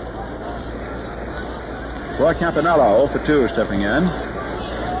 Roy Campanello 0 for 2 stepping in.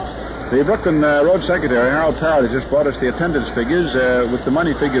 The Brooklyn Road Secretary, Harold Parrott, has just brought us the attendance figures with the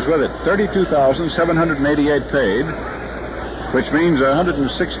money figures with it. $32,788 paid, which means $164,016.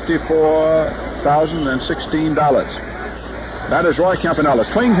 That is Roy Campanella.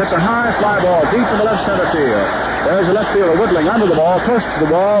 Swings, hits a high fly ball deep in the left center field. There's a left fielder whittling under the ball, close to the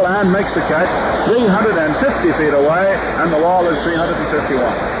ball, and makes the catch 350 feet away, and the wall is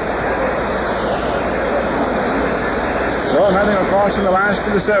 351. So nothing across in the last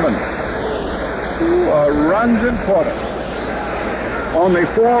of the 7. 2 runs in quarter. Only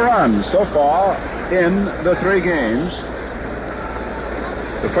 4 runs so far in the 3 games.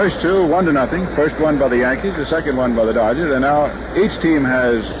 The first 2, 1-0. First one by the Yankees, the second one by the Dodgers. And now each team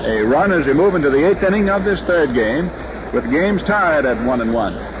has a run as we move into the 8th inning of this 3rd game, with games tied at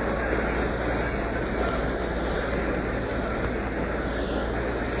 1-1.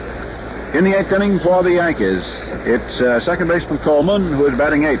 In the 8th inning for the Yankees, it's second baseman Coleman, who is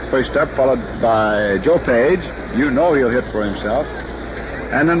batting 8th. First up, followed by Joe Page. You know he'll hit for himself.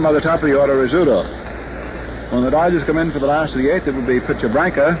 And then by the top of the order, Rizzuto. When the Dodgers come in for the last of the 8th, it will be pitcher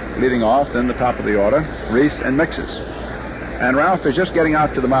Branca leading off, then the top of the order, Reese and Mixes. And Ralph is just getting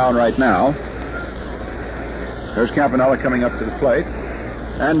out to the mound right now. There's Campanella coming up to the plate.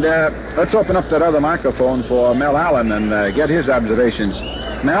 And let's open up that other microphone for Mel Allen and get his observations.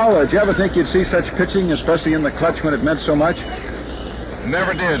 Mel, did you ever think you'd see such pitching, especially in the clutch when it meant so much?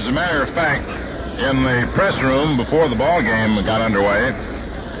 Never did. As a matter of fact, in the press room before the ball game got underway,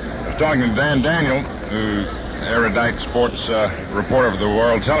 I was talking to Dan Daniel, who erudite sports reporter for the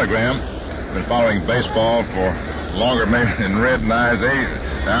World Telegram, been following baseball for longer maybe than Red and I's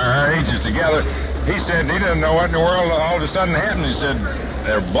our ages together. He said he didn't know what in the world all of a sudden happened. He said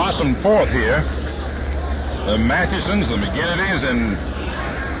they're blossomed forth here. The Mathesons, the McGinnitys, and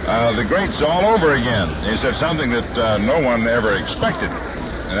the greats all over again. He said something that no one ever expected,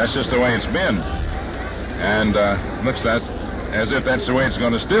 and that's just the way it's been. And looks that as if that's the way it's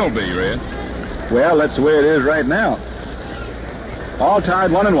going to still be, Red. Well, that's the way it is right now. All tied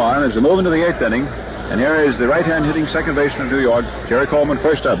 1-1 as we move into the 8th inning. And here is the right-hand hitting second baseman of New York, Jerry Coleman,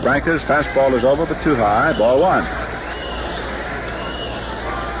 first up. Branca's fastball is over, but too high. Ball 1.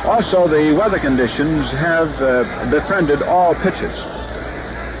 Also, the weather conditions have befriended all pitches.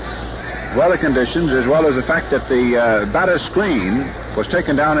 Weather conditions, as well as the fact that the batter's screen was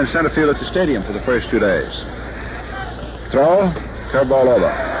taken down in center field at the stadium for the first 2 days. Throw, curveball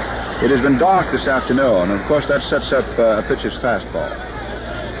over. It has been dark this afternoon, and of course that sets up a pitcher's fastball.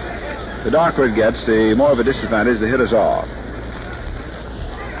 The darker it gets, the more of a disadvantage the hitters are.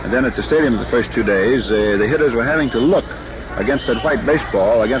 And then at the stadium the first 2 days, the hitters were having to look against that white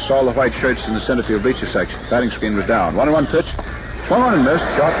baseball, against all the white shirts in the center field bleacher section. Batting screen was down. 1-1 pitch. Swung on and missed.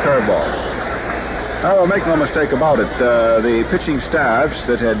 Short curveball. Now, make no mistake about it, the pitching staffs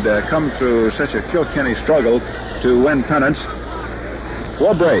that had come through such a Kilkenny struggle to win pennants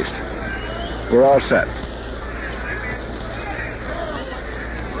were braced. We're all set.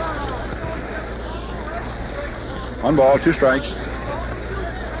 One ball, 2 strikes.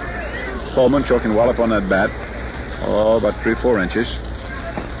 Coleman choking well up on that bat. Oh, about 3-4 inches.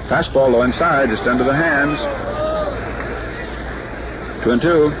 Fastball low inside, just under the hands.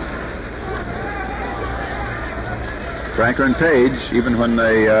 2-2. Branca and Page, even when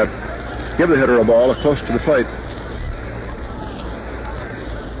they give the hitter a ball close to the plate.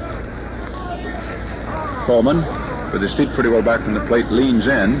 Coleman, with his feet pretty well back from the plate, leans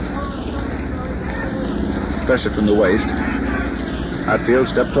in, especially from the waist. Outfield,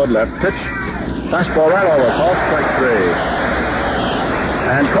 step toward left, pitch. Fastball right over, called strike 3.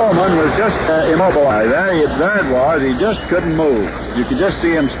 And Coleman was just immobilized. There it was. He just couldn't move. You could just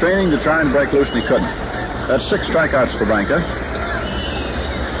see him straining to try and break loose, and he couldn't. That's 6 strikeouts for Branca.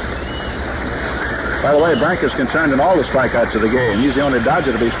 By the way, Branca's concerned in all the strikeouts of the game. He's the only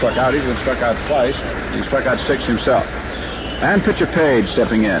Dodger to be struck out. He's been struck out twice. He struck out 6 himself. And pitcher Page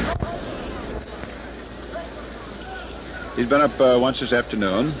stepping in. He's been up once this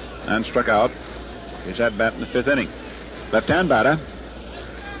afternoon and struck out. He's at bat in the 5th inning. Left-hand batter.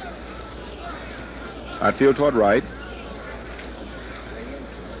 Outfield toward right.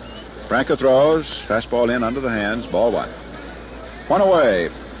 Branca throws. Fastball in under the hands. Ball 1. 1 away.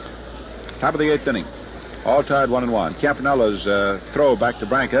 Top of the 8th inning. All tied 1-1. Campanella's throw back to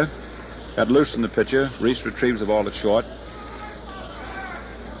Branca got loose in the pitcher. Reese retrieves the ball at short.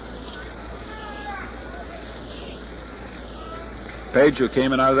 Page, who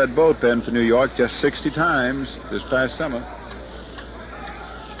came in out of that bullpen for New York just 60 times this past summer.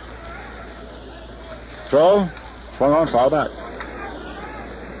 Throw. Swung on, foul back.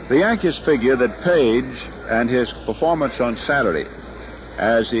 The Yankees figure that Page and his performance on Saturday,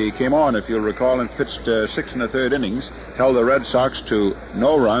 as he came on, if you'll recall, and pitched 6 1/3 innings, held the Red Sox to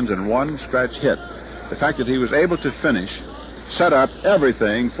no runs and 1 stretch hit. The fact that he was able to finish set up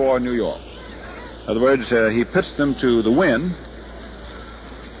everything for New York. In other words, he pitched them to the win.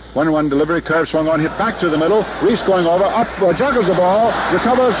 1-1 delivery, curve swung on, hit back to the middle. Reese going over, up, juggles the ball,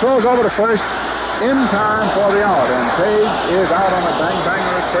 recovers, throws over to first, in time for the out, and Page is out on a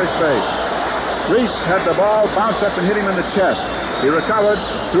bang-banger at first base. Reese had the ball bounce up and hit him in the chest. He recovered,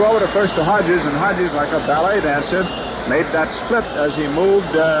 threw over to first to Hodges, and Hodges, like a ballet dancer, made that split as he moved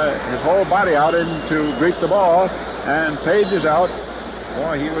his whole body out in to greet the ball, and Page is out.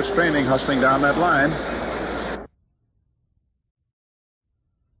 Boy, he was straining, hustling down that line.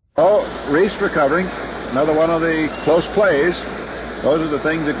 Oh, Reese recovering. Another one of the close plays. Those are the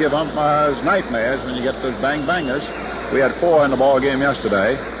things that give umpires nightmares when you get those bang-bangers. We had 4 in the ball game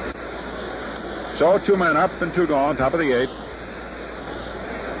yesterday. So 2 men up and 2 gone, top of the 8th.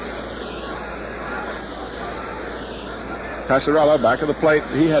 Passarella back of the plate.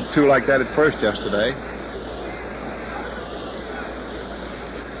 He had 2 like that at first yesterday.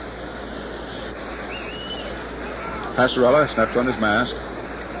 Passarella snaps on his mask.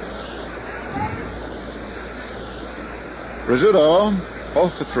 Rizzuto, 0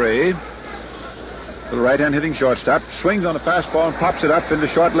 for 3. The right-hand hitting shortstop. Swings on the fastball and pops it up into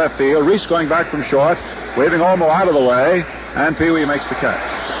short left field. Reese going back from short, waving Olmo out of the way, and Pee Wee makes the catch.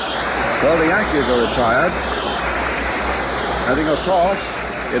 So the Yankees are retired, having a toss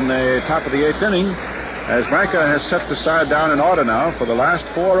in the top of the 8th inning, as Branca has set the side down in order now for the last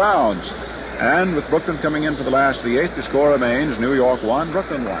 4 rounds. And with Brooklyn coming in for the last of the 8th, the score remains New York 1,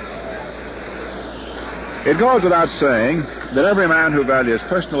 Brooklyn 1. It goes without saying that every man who values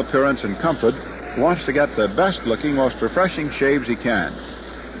personal appearance and comfort wants to get the best-looking, most refreshing shaves he can.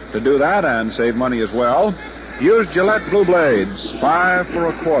 To do that and save money as well, use Gillette Blue Blades, 5 for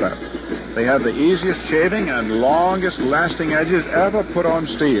a quarter. They have the easiest shaving and longest-lasting edges ever put on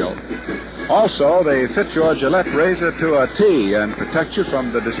steel. Also, they fit your Gillette razor to a T and protect you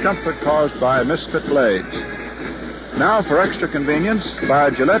from the discomfort caused by misfit blades. Now, for extra convenience, buy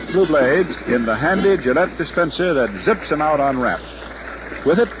Gillette Blue Blades in the handy Gillette dispenser that zips them out unwrapped.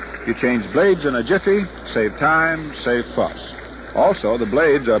 With it, you change blades in a jiffy, save time, save fuss. Also, the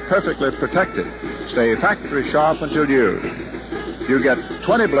blades are perfectly protected. Stay factory sharp until used. You get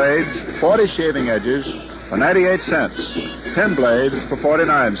 20 blades, 40 shaving edges for 98 cents. 10 blades for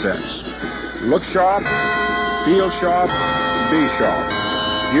 49 cents. Look sharp, feel sharp, be sharp.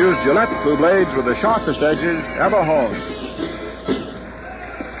 Use Gillette Blue Blades with the sharpest edges ever honed.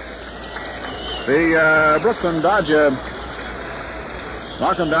 The Brooklyn Dodger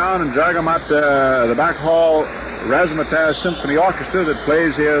knock him down and drag him out the back hall. Razzmatazz Symphony Orchestra that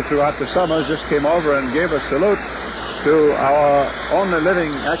plays here throughout the summers just came over and gave a salute to our only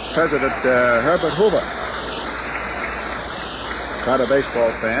living ex-president, Herbert Hoover. Not a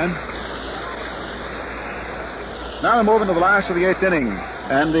baseball fan. Now we're moving to the last of the 8th inning,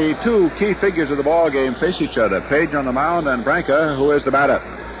 and the 2 key figures of the ball game face each other, Page on the mound and Branca, who is the batter.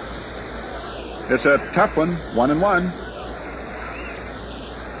 It's a tough one, 1-1.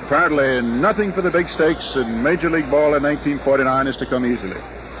 Apparently nothing for the big stakes in Major League Ball in 1949 is to come easily.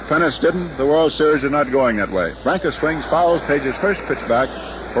 Pennant didn't, the World Series is not going that way. Branca swings, fouls Page's first pitch back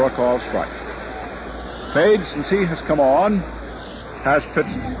for a called strike. Page, since he has come on, has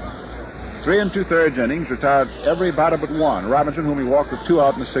pitched 3 2/3 innings, retired every batter but one. Robinson, whom he walked with 2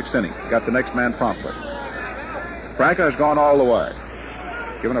 out in the 6th inning. Got the next man promptly. Branca has gone all the way.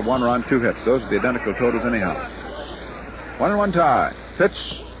 Given up 1 run, 2 hits. Those are the identical totals anyhow. 1-1 tie.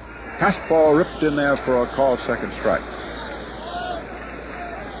 Pitch. Fastball ripped in there for a called second strike.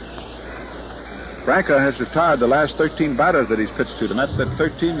 Branca has retired the last 13 batters that he's pitched to them. That's that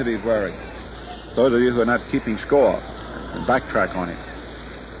 13 that he's wearing. Those of you who are not keeping score, and backtrack on him.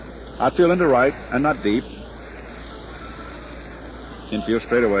 Outfield into right and not deep. Infield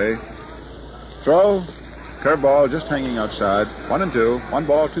straight away. Throw. Curveball just hanging outside. 1-2. 1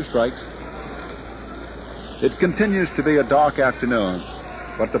 ball, 2 strikes. It continues to be a dark afternoon,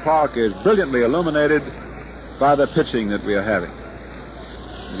 but the park is brilliantly illuminated by the pitching that we are having.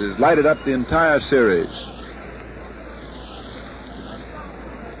 It has lighted up the entire series.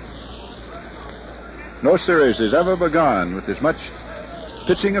 No series has ever begun with as much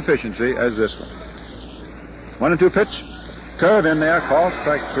pitching efficiency as this one. 1-2 pitch. Curve in there. Call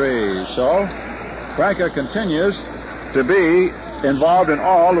strike 3. So, Branca continues to be involved in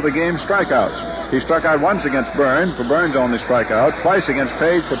all of the game's strikeouts. He struck out once against Byrne for Byrne's only strikeout, twice against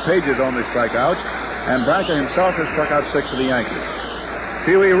Page for Page's only strikeouts, and Branca himself has struck out 6 of the Yankees.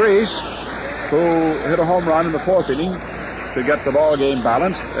 Pee Wee Reese, who hit a home run in the fourth inning to get the ball game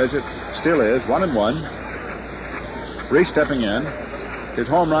balanced, as it still is, 1-1. Reese stepping in. His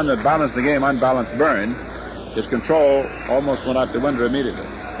home run that balanced the game, unbalanced Byrne. His control almost went out the window immediately,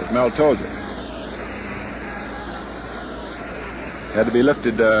 as Mel told you. Had to be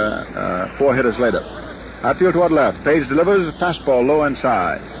lifted 4 hitters later. Outfield toward left. Page delivers a fastball low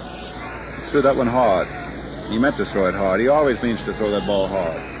inside. Threw that one hard. He meant to throw it hard. He always means to throw that ball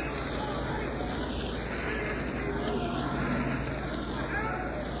hard.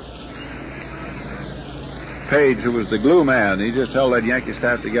 Page, who was the glue man, he just held that Yankee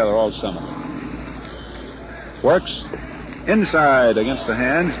staff together all summer. Works inside against the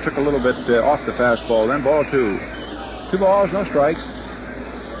hands. Took a little bit off the fastball. Then ball 2. 2 balls, no strikes.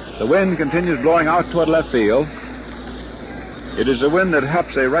 The wind continues blowing out toward left field. It is a wind that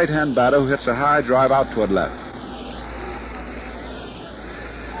helps a right-hand batter who hits a high drive out toward left.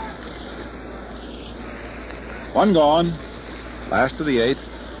 One gone. Last of the 8th.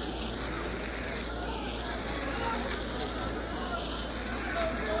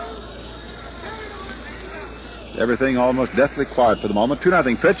 Everything almost deathly quiet for the moment.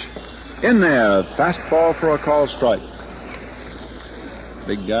 2-0 pitch. In there. Fastball for a called strike.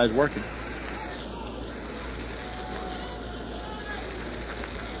 Big guy's working.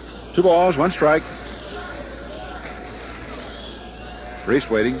 2 balls, 1 strike. Reese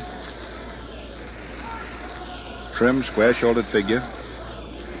waiting. Trim, square-shouldered figure.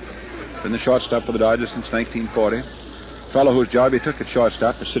 Been the shortstop for the Dodgers since 1940. Fellow whose job he took at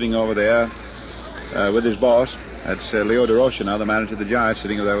shortstop is sitting over there with his boss. That's Leo DeRocha now, the manager of the Giants,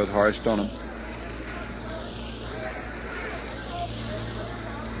 sitting over there with Horace Stoneham.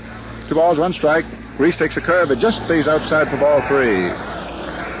 2 balls, 1 strike. Reese takes a curve. It just stays outside for ball 3.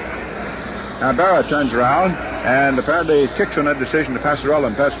 Now Barrett turns around and apparently kicks on that decision to Passarella,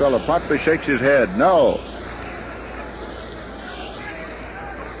 and Passarella promptly shakes his head. No.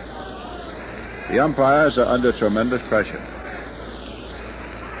 The umpires are under tremendous pressure.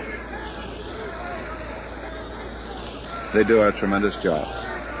 They do a tremendous job.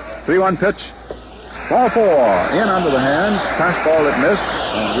 3-1 pitch. Ball 4. In under the hands. Fastball that missed.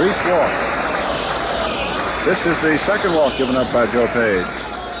 And Reese walked. This is the second walk given up by Joe Page.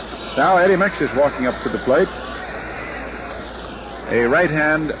 Now Eddie Mix is walking up to the plate. A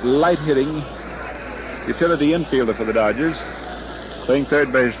right-hand, light-hitting utility infielder for the Dodgers. Playing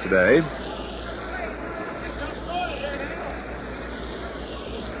third base today.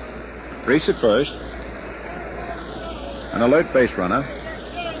 Reese at first. An alert base runner.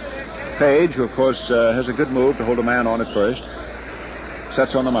 Page, who of course has a good move to hold a man on at first,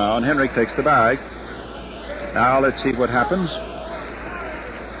 sets on the mound. Henrik takes the bag. Now let's see what happens.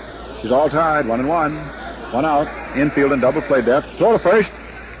 She's all tied, 1-1. 1 out. Infield and double play depth. Throw to first.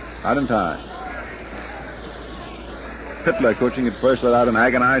 Out in time. Pitler, coaching at first, let out an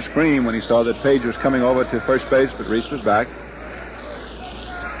agonized scream when he saw that Page was coming over to first base, but Reese was back.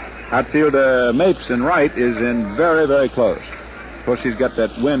 Outfielder Mapes in right is in very, very close. Of course, he's got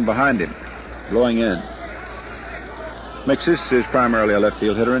that wind behind him, blowing in. Mixis is primarily a left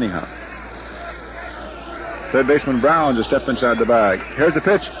field hitter anyhow. Third baseman Brown to step inside the bag. Here's the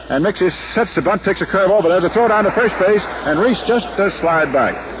pitch, and Mixis sets the bunt, takes a curve over. There's a throw down to first base, and Reese just does slide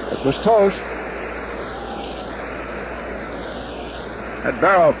back. It was close. That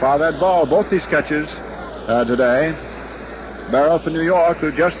Barrow fouled that ball. Both these catches today. Barrow for New York,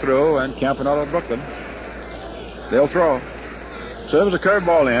 who just threw, and Campanella of Brooklyn. They'll throw. So there was a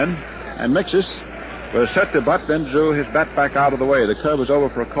curveball in, and Mixis was set to butt, then drew his bat back out of the way. The curve was over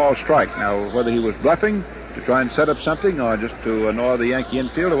for a called strike. Now, whether he was bluffing to try and set up something, or just to annoy the Yankee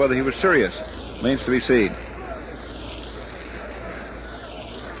infield, or whether he was serious, remains to be seen.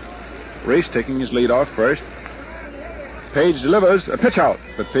 Reese taking his lead off first. Page delivers a pitch out,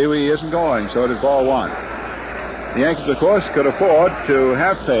 but Pee Wee isn't going, so it is ball 1. The Yankees, of course, could afford to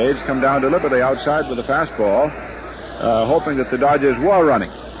have Page come down deliberately outside with a fastball, hoping that the Dodgers were running.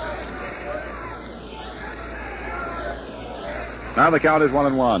 Now the count is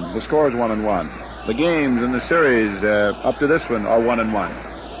 1-1. The score is 1-1. The games in the series up to this one are 1-1.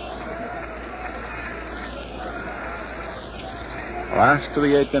 Last to the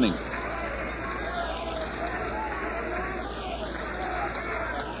 8th inning.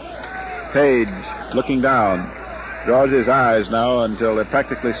 Page looking down. Draws his eyes now until they're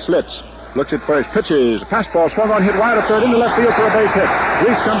practically slits. Looks at first, pitches, fastball swung on, hit wide of third into left field for a base hit.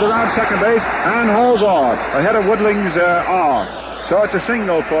 Reese comes around second base and holds on ahead of Woodling's arm. So it's a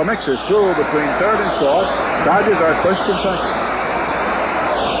single for Mixes through between third and short. Dodgers are first and second.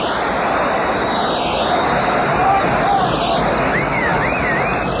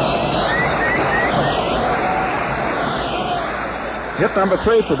 hit number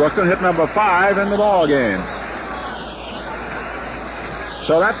 3 for Brooklyn, hit number 5 in the ball game.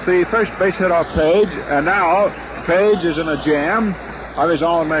 So that's the first base hit off Page, and now Page is in a jam of his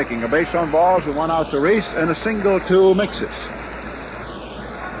own making. A base on balls with 1 out to Reese and a single to Mixes.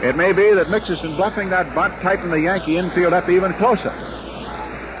 It may be that Mixes, in bluffing that bunt, tightened the Yankee infield up even closer.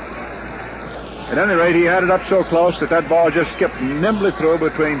 At any rate, he had it up so close that ball just skipped nimbly through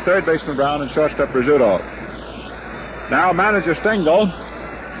between third baseman Brown and shortstop Rizzuto. Now manager Stengel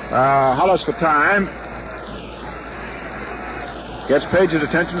hollers for time. Gets Page's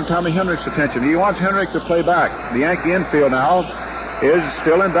attention and Tommy Henrich's attention. He wants Henrich to play back. The Yankee infield now is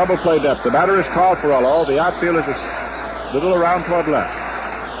still in double play depth. The batter is called Ferrello. The outfield is a little around toward left.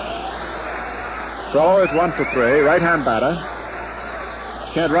 Ferrello is 1 for 3. Right-hand batter.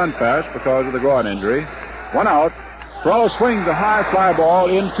 Can't run fast because of the groin injury. 1 out. Ferrello swings a high fly ball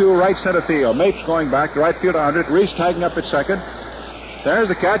into right center field. Mapes going back to right field 100. Reese tagging up at second. There's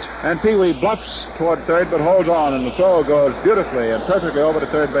the catch, and Pee Wee bluffs toward third, but holds on, and the throw goes beautifully and perfectly over to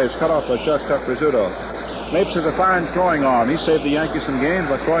third base, cut off by shortstop Rizzuto. Mapes has a fine throwing arm. He saved the Yankees some games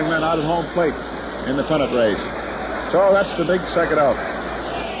by throwing men out at home plate in the pennant race. So that's the big second out.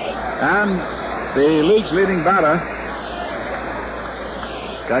 And the league's leading batter,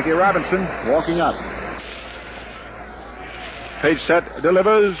 Jackie Robinson, walking up. Page set,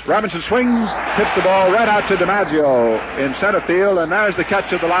 delivers. Robinson swings, hits the ball right out to DiMaggio in center field, and there's the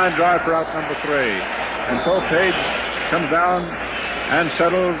catch of the line drive for out number 3. And so Page comes down and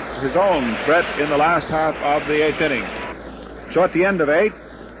settles his own threat in the last half of the 8th inning. So at the end of 8,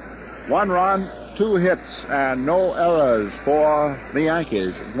 1 run, 2 hits, and no errors for the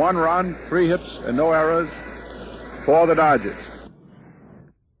Yankees. 1 run, 3 hits, and no errors for the Dodgers.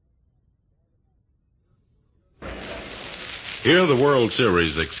 Hear the World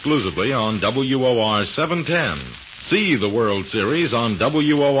Series exclusively on WOR 710. See the World Series on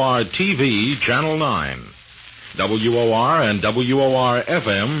WOR TV, Channel 9. WOR and WOR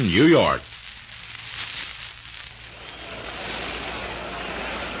FM, New York.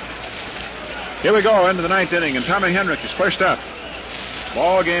 Here we go into the 9th inning, and Tommy Henrich is first up.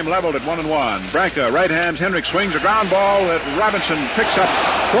 Ball game leveled at 1-1. Branca, right hand, Henrich swings a ground ball that Robinson picks up,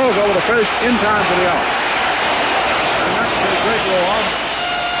 throws over the first, in time for the out. And that's a great roll.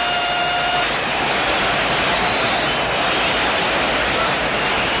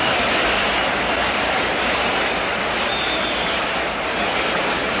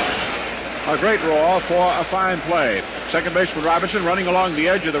 A great roll for a fine play. Second baseman Robinson running along the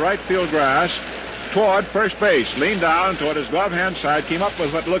edge of the right field grass toward first base. Leaned down toward his glove hand side, came up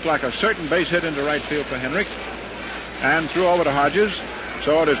with what looked like a certain base hit into right field for Henrich, and threw over to Hodges.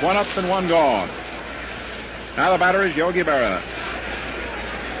 So it is 1 up and 1 gone. Now the batter is Yogi Berra.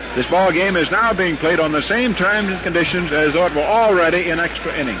 This ball game is now being played on the same terms and conditions as though it were already in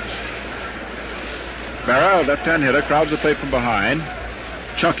extra innings. Berra, left-hand hitter, crowds the plate from behind.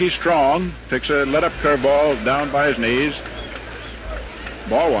 Chunky, strong, picks a let-up curveball down by his knees.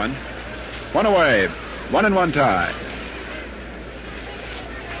 Ball 1. 1 away. 1-1 tie.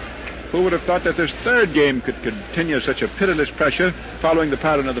 Who would have thought that this third game could continue such a pitiless pressure following the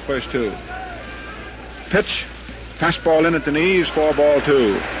pattern of the first 2? Pitch. Fastball in at the knees.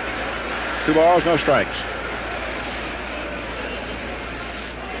 4-2. 2 balls, no strikes.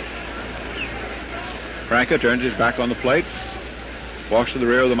 Branca turns his back on the plate. Walks to the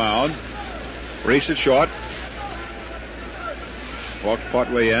rear of the mound. Reese it short. Walks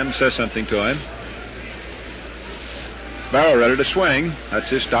partway in, says something to him. Barrow ready to swing. That's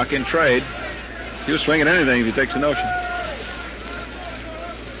his stock in trade. He'll swing at anything if he takes a notion.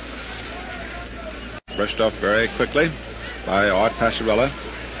 Brushed off very quickly by Art Passarella.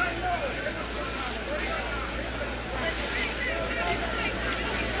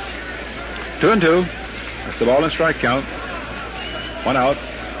 Two and two. That's the ball and strike count. 1 out.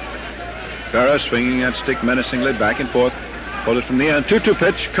 Berra swinging that stick menacingly back and forth. Pulled it from the end. 2-2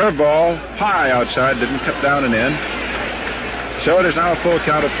 pitch. Curveball. High outside. Didn't cut down and in. So it is now a full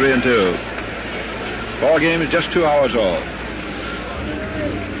count of 3-2. Ball game is just 2 hours old.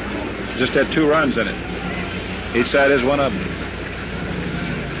 Just had 2 runs in it. Each side is 1 of them.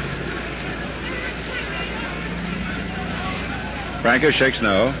 Branca shakes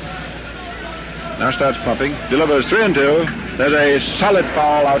no. Now starts pumping. Delivers 3-2. There's a solid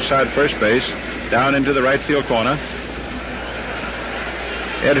foul outside first base. Down into the right field corner.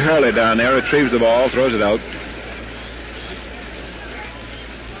 Ed Hurley down there retrieves the ball, throws it out.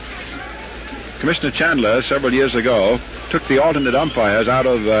 Commissioner Chandler, several years ago, took the alternate umpires out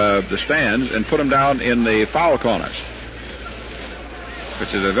of the stands and put them down in the foul corners,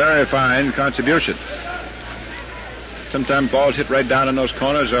 which is a very fine contribution. Sometimes balls hit right down in those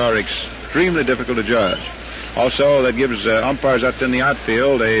corners are extremely difficult to judge. Also, that gives umpires out in the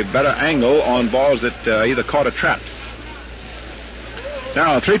outfield a better angle on balls that either caught or trapped.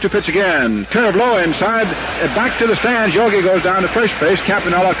 Now, 3-2 pitch again. Curve low inside. Back to the stands. Yogi goes down to first base.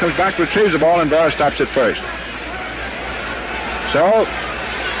 Campanella comes back, retrieves the ball, and Berra stops at first. So,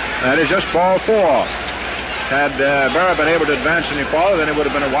 that is just ball 4. Had Berra been able to advance any farther, then it would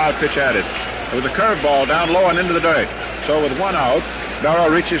have been a wild pitch at it. It was a curve ball down low and into the dirt. So with 1 out, Berra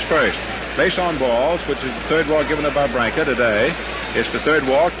reaches first. Base on balls, which is the 3rd walk given up by Branca today. It's the 3rd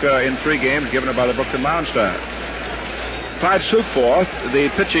walk in 3 games given up by the Brooklyn Mound staff. Clyde Sukforth, the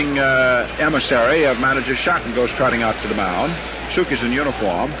pitching emissary of manager Shotton, goes trotting out to the mound. Suk is in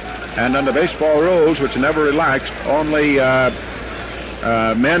uniform. And under baseball rules, which are never relaxed, only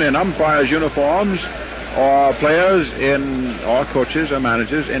men in umpires' uniforms or players or coaches or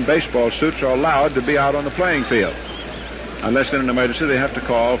managers in baseball suits are allowed to be out on the playing field. Unless in an emergency, they have to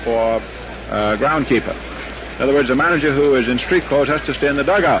call for groundkeeper. In other words, a manager who is in street clothes has to stay in the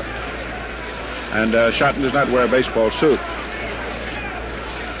dugout. And Shotton does not wear a baseball suit.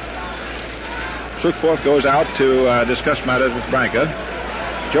 Sukforth goes out to discuss matters with Branca.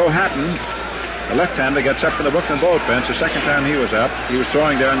 Joe Hatton, the left-hander, gets up in the Brooklyn bullpen. It's the second time he was up. He was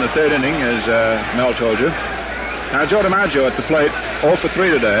throwing there in the 3rd inning, as Mel told you. Now, Joe DiMaggio at the plate, 0 for 3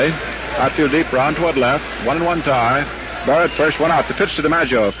 today. Outfield deep, round toward left, 1-1 tie. Berra at first, 1 out. The pitch to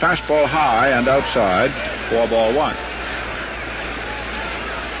DiMaggio, fastball high and outside, 4-1.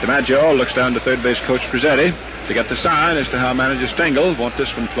 DiMaggio looks down to third base coach Prezzetti to get the sign as to how manager Stengel wants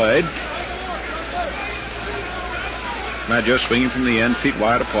this one played. DiMaggio swinging from the end, feet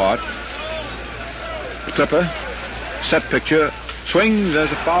wide apart. The Clipper, set picture, swings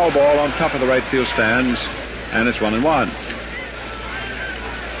as a foul ball on top of the right field stands, and it's 1-1.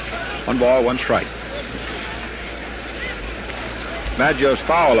 1 ball, 1 strike. Maggio's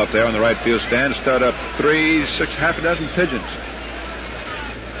foul up there on the right field stand stirred up 3, 6, half a dozen pigeons.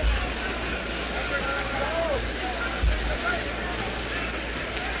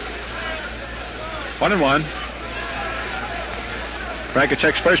 One and 1. Branca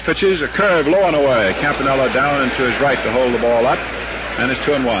checks first pitches, a curve low and away. Campanella down and to his right to hold the ball up, and it's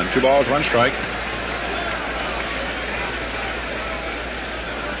 2-1. 2 balls, 1 strike.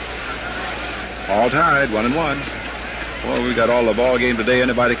 All tied, 1-1. Well, we got all the ball game today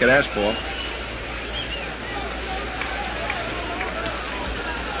anybody could ask for.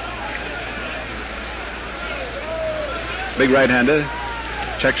 Big right-hander.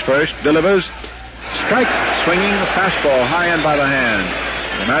 Checks first, delivers. Strike, swinging the fastball high end by the hand.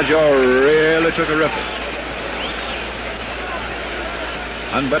 DiMaggio really took a ripple.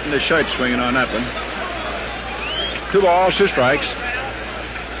 Unbuttoned his shirt swinging on that one. 2 balls, 2 strikes.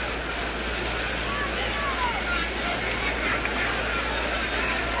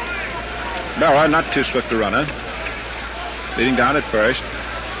 Berra, not too swift a runner. Leading down at first.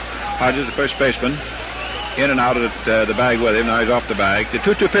 Hodges, the first baseman. In and out at the bag with him. Now he's off the bag. The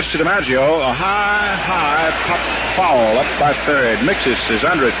 2-2 pitch to DiMaggio. A high pop foul up by third. Mixes is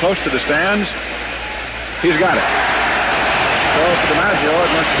under it, close to the stands. He's got it. So for DiMaggio,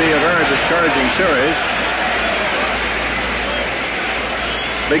 it must be a very discouraging series.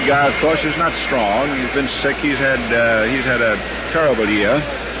 Big guy, of course, is not strong. He's been sick. He's had a terrible year.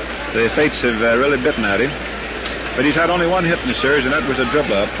 The fates have really bitten at him. But he's had only 1 hit in the series, and that was a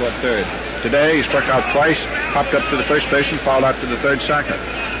dribbler up toward third. Today, he struck out twice, popped up to the first base, and fouled out to the third second.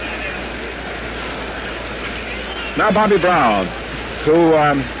 Now Bobby Brown, who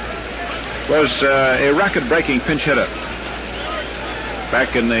was a record-breaking pinch hitter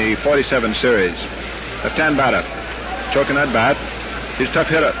back in the 47 series. Left-hand batter, choking that bat. He's a tough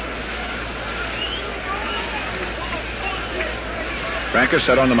hitter. Branca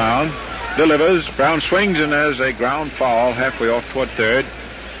set on the mound. Delivers. Brown swings and has a ground foul halfway off toward third.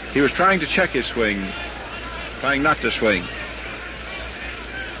 He was trying to check his swing, trying not to swing.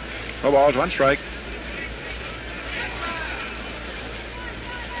 4 balls, 1 strike.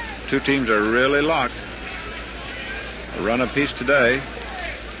 2 teams are really locked. A run apiece today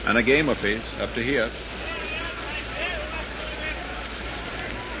and a game apiece up to here.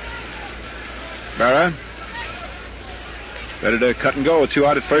 Berra ready to cut and go with 2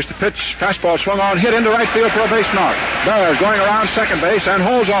 out at first. The pitch, fastball swung on, hit into right field for a base knock. Berra is going around second base and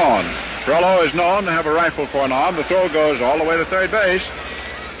holds on. Perello is known to have a rifle for an arm. The throw goes all the way to third base.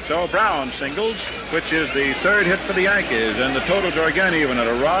 So Brown singles, which is the 3rd hit for the Yankees, and the totals are again even at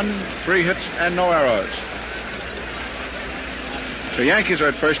a run, 3 hits, and no errors. So Yankees are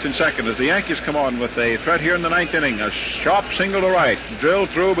at first and second as the Yankees come on with a threat here in the 9th inning. A sharp single to right, drilled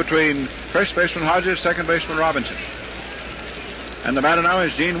through between first baseman Hodges, second baseman Robinson. And the batter now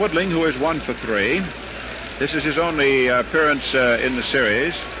is Gene Woodling, who is 1 for 3. This is his only appearance in the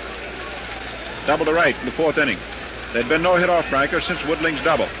series. Double to right in the 4th inning. There'd been no hit off Branca since Woodling's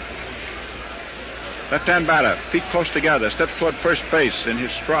double. Left-hand batter, feet close together, steps toward first base in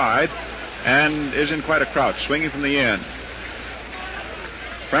his stride and is in quite a crouch, swinging from the end.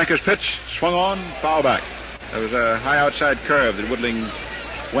 Branca's pitch swung on, foul back. There was a high outside curve that Woodling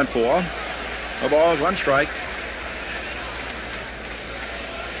went for. No balls, 1 strike.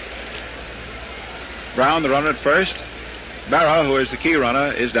 Brown, the runner at first. Barra, who is the key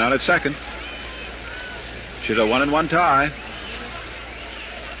runner, is down at second. She's a 1-1 tie.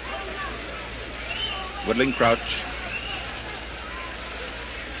 Woodling crouch.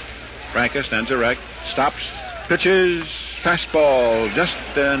 Branca stands erect, stops, pitches, fastball just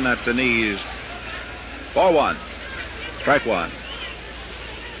in at the knees. Ball 1, strike 1.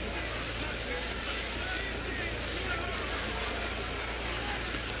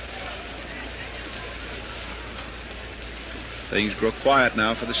 Things grow quiet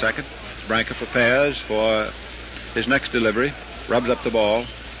now for the second. Branca prepares for his next delivery, rubs up the ball,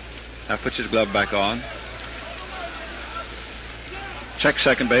 now puts his glove back on. Checks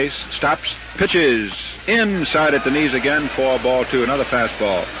second base, stops, pitches, inside at the knees again for ball 2, another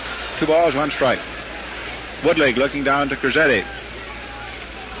fastball. 2 balls, 1 strike. Woodling looking down to Cruzetti.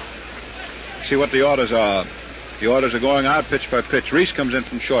 See what the orders are. The orders are going out pitch by pitch. Reese comes in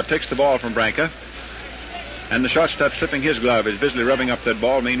from short, takes the ball from Branca. And the shortstop, slipping his glove, is busily rubbing up that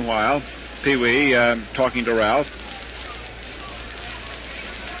ball. Meanwhile, Pee Wee talking to Ralph.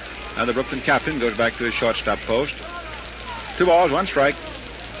 Now the Brooklyn captain goes back to his shortstop post. 2 balls, 1 strike.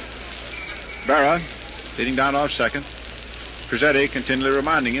 Barra leading down off second. Cruzetti continually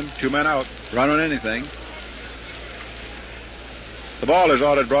reminding him, 2 men out, run on anything. The ball is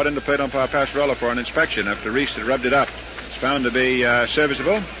ordered brought into plate umpire Pastorella for an inspection after Reese had rubbed it up. It's found to be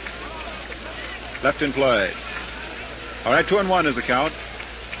serviceable. Left in play. All right, 2-1 is the count.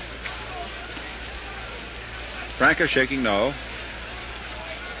 Branca shaking no.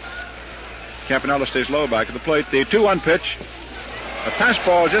 Campanella stays low back at the plate. The 2-1 pitch. A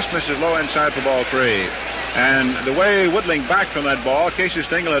fastball just misses low inside for ball 3. And the way Woodling backed from that ball, Casey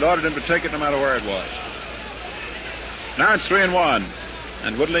Stengel had ordered him to take it no matter where it was. Now it's 3-1.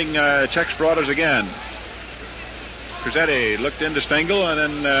 And Woodling checks for orders again. Cruzetti looked into Stengel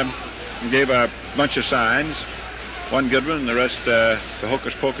and then gave a bunch of signs. One good one and the rest the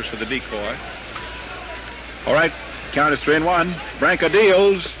hocus pocus for the decoy. All right, count is 3-1. Branca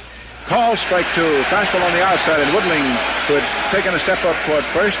deals. Call strike 2. Fastball on the outside, and Woodling, who had taken a step up toward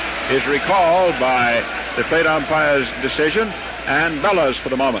first, is recalled by the plate umpire's decision, and bellows for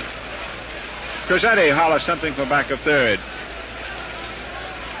the moment. Cruzetti hollers something from back of third.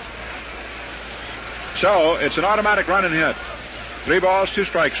 So it's an automatic run and hit. 3 balls, 2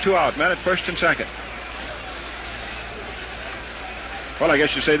 strikes, 2 out. Men at first and second. Well, I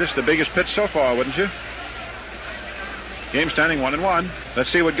guess you'd say this is the biggest pitch so far, wouldn't you? Game standing 1-1. Let's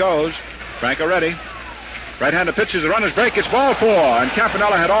see what goes. Branca ready. Right-handed pitches. The runners break. It's ball 4. And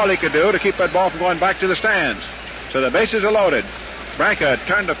Campanella had all he could do to keep that ball from going back to the stands. So the bases are loaded. Branca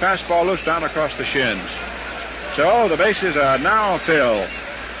turned the fastball loose down across the shins. So the bases are now filled.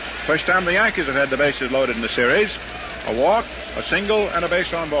 First time the Yankees have had the bases loaded in the series. A walk, a single, and a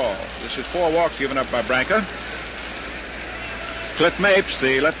base on ball. This is 4 walks given up by Branca. Cliff Mapes,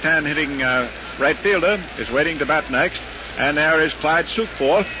 the left-hand hitting right fielder, is waiting to bat next. And there is Clyde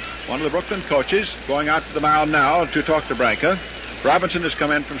Sukeforth, one of the Brooklyn coaches, going out to the mound now to talk to Branca. Robinson has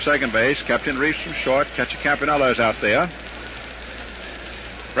come in from second base. Captain Reese from short. Catcher Campanella is out there.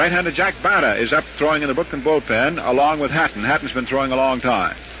 Right-handed Jack Banner is up throwing in the Brooklyn bullpen along with Hatton. Hatton's been throwing a long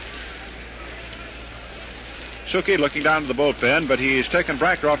time. Suki looking down to the bullpen, but he's taken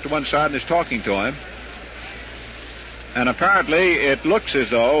Branca off to one side and is talking to him. And apparently it looks as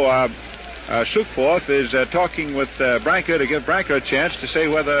though Sukeforth is talking with Branca to give Branca a chance to say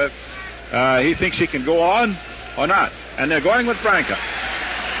whether he thinks he can go on or not. And they're going with Branca.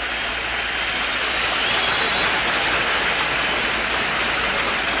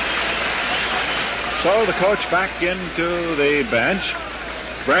 So the coach back into the bench.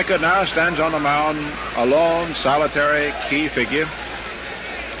 Branca now stands on the mound, a lone, solitary key figure.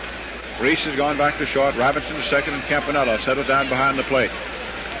 Reese has gone back to short. Robinson to second, and Campanella settled down behind the plate.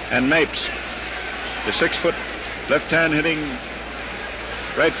 And Mapes, the 6-foot left-hand hitting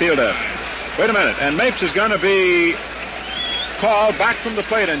right fielder. Wait a minute. And Mapes is going to be called back from the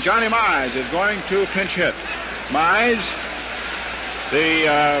plate, and Johnny Mize is going to pinch hit. Mize,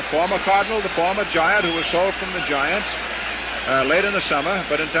 the former Cardinal, the former Giant who was sold from the Giants, late in the summer,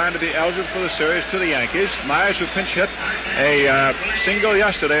 but in time to be eligible for the series to the Yankees. Myers, who pinch hit a single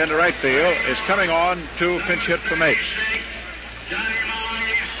yesterday in the right field, is coming on to pinch hit for Mapes.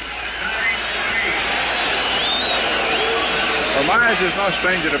 Well, Myers is no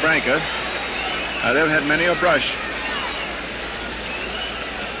stranger to Branca. They've had many a brush.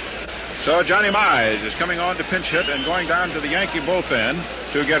 So Johnny Mize is coming on to pinch hit, and going down to the Yankee bullpen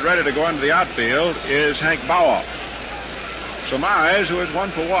to get ready to go into the outfield is Hank Bauer. So Mize, who is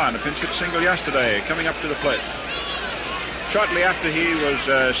 1 for 1, a pinch hit single yesterday, coming up to the plate. Shortly after he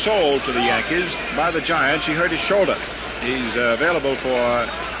was sold to the Yankees by the Giants, he hurt his shoulder. He's available for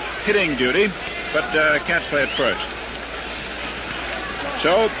hitting duty, but can't play at first.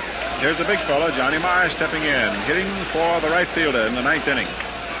 So here's the big fella, Johnny Mize, stepping in, hitting for the right fielder in the 9th inning.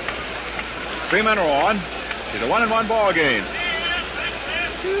 3 men are on. It's a 1-1 ball game.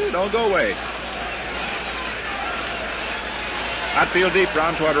 Don't go away. Outfield deep,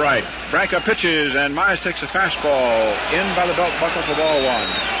 round toward right. Branca pitches, and Mize takes a fastball in by the belt buckle for ball 1.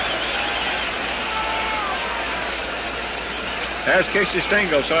 There's Casey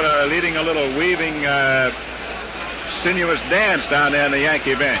Stengel, sort of leading a little weaving, sinuous dance down there in the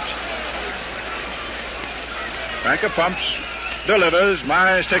Yankee bench. Branca pumps. Delivers.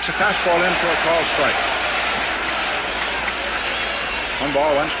 Mize takes a fastball in for a called strike. 1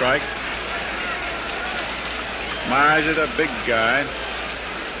 ball, 1 strike. Mize is a big guy.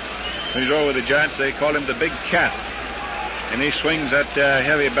 When he's over with the Giants, they call him the Big Cat. And he swings that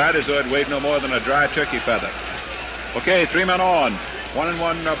heavy bat as though it weighed no more than a dry turkey feather. Okay, 3 men on.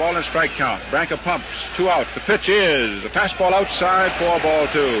 1-1 ball and strike count. Branca pumps. 2 out. The pitch is a fastball outside for ball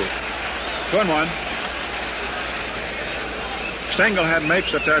 2. 2-1. Stengel had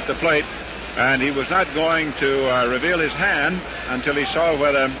Mapes up there at the plate, and he was not going to reveal his hand until he saw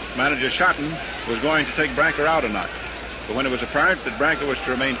whether manager Schotten was going to take Branca out or not. But when it was apparent that Branca was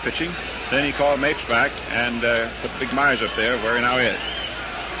to remain pitching, then he called Mapes back and put Big Mize up there where he now is.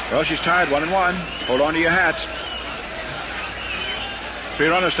 Well, she's tied 1-1. Hold on to your hats. 3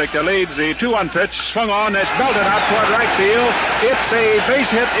 runners take their leads. The 2-1 pitch swung on. It's belted out toward right field. It's a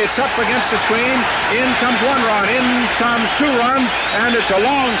base hit. It's up against the screen. In comes 1 run. In comes 2 runs. And it's a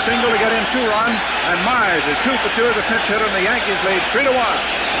long single to get in 2 runs. And Mize is 2 for 2 as a pinch hitter, and the Yankees lead 3-1.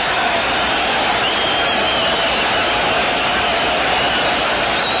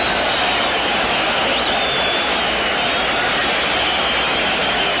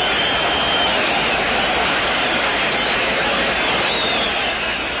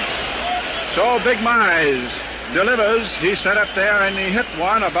 So Big Mize delivers. He's set up there, and he hit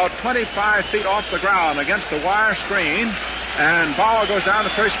one about 25 feet off the ground against the wire screen. And Bauer goes down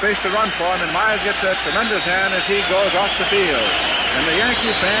to first base to run for him, and Mize gets a tremendous hand as he goes off the field. And the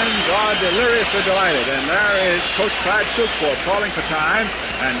Yankee fans are deliriously delighted. And there is Coach Clyde Sukeport calling for time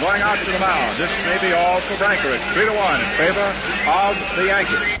and going out to the mound. This may be all for Branca. It's 3-1 in favor of the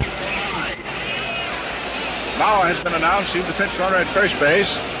Yankees. Bauer has been announced. He's the pinch runner at first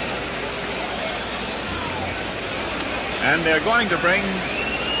base. And they're going to bring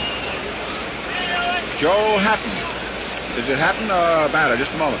Joe Hatton. Is it Hatton or Batter?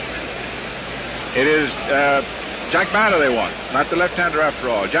 Just a moment. It is Jack Batter they want, not the left-hander after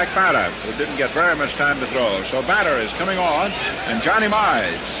all. Jack Batter, who didn't get very much time to throw. So Batter is coming on, and Johnny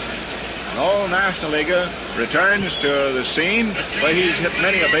Mize, an old National Leaguer, returns to the scene where he's hit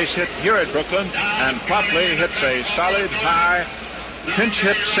many a base hit here at Brooklyn, and promptly hits a solid, high pinch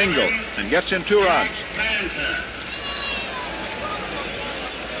hit single and gets in 2 runs.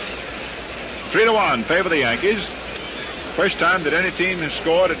 3-1, favor the Yankees. First time that any team has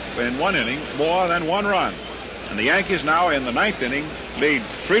scored in 1 inning more than 1 run. And the Yankees now in the 9th inning lead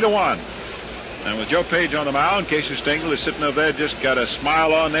 3-1. And with Joe Page on the mound, Casey Stengel is sitting over there, just got a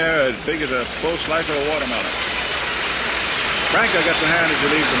smile on there as big as a full slice of a watermelon. Branca gets a hand as he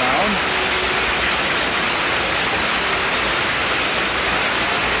leaves the mound.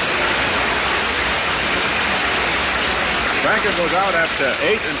 Branca goes out after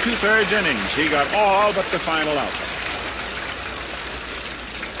 8 2/3 innings. He got all but the final out.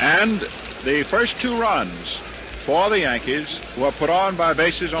 And the first 2 runs for the Yankees were put on by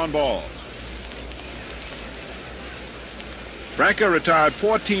bases on balls. Branca retired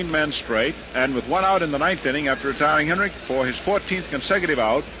 14 men straight, and with 1 out in the 9th inning after retiring Henrik for his 14th consecutive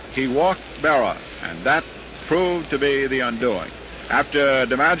out, he walked Berra, and that proved to be the undoing. After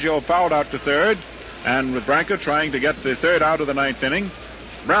DiMaggio fouled out to third, and with Branca trying to get the 3rd out of the 9th inning,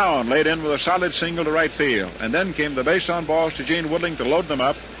 Brown laid in with a solid single to right field. And then came the base on balls to Gene Woodling to load them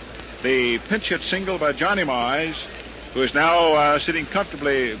up. The pinch hit single by Johnny Mize, who is now sitting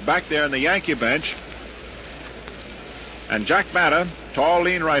comfortably back there in the Yankee bench. And Jack Batter, tall,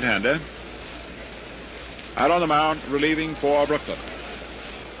 lean right-hander, out on the mound relieving for Brooklyn.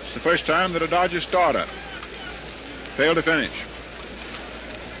 It's the first time that a Dodger starter failed to finish.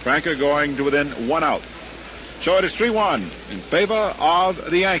 Franker going to within 1 out. So it is 3-1 in favor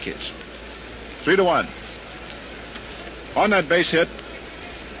of the Yankees. 3-1. On that base hit,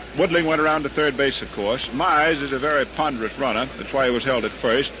 Woodling went around to third base, of course. Mize is a very ponderous runner. That's why he was held at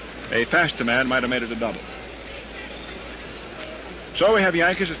first. A faster man might have made it a double. So we have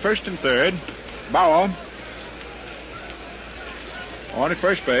Yankees at first and third. Bauer on at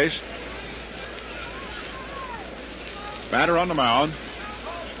first base. Batter on the mound.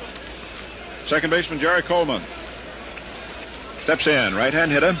 Second baseman Jerry Coleman steps in.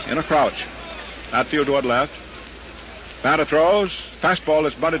 Right-hand hitter in a crouch. Outfield toward left. Batter throws. Fastball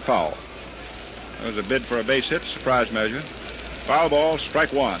is bunted foul. There was a bid for a base hit, surprise measure. Foul ball,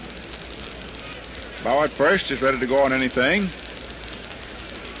 strike one. Bauer at first is ready to go on anything.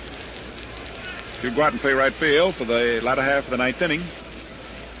 He'll go out and play right field for the latter half of the ninth inning.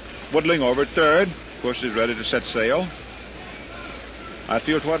 Woodling over at third. Of course, he's ready to set sail.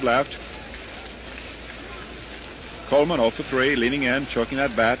 Outfield toward left. Coleman 0 for 3, leaning in, choking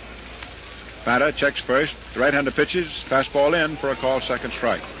that bat. Batter checks first. The right-hander pitches. Fastball in for a call, second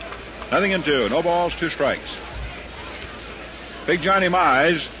strike. Nothing in 2. No balls, 2 strikes. Big Johnny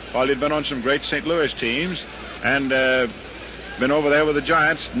Mize, while he'd been on some great St. Louis teams and been over there with the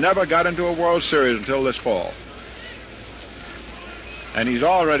Giants, never got into a World Series until this fall. And he's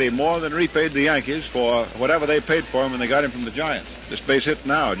already more than repaid the Yankees for whatever they paid for him when they got him from the Giants. This base hit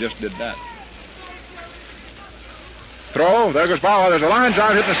now just did that. Throw. There goes Bauer. There's a line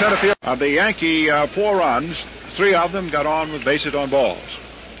drive hitting the center field. Of the Yankee 4 runs, 3 of them got on with bases on balls.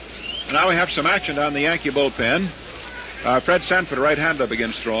 And now we have some action down the Yankee bullpen. Fred Sanford, right-hander,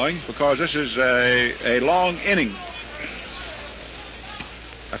 begins throwing because this is a long inning.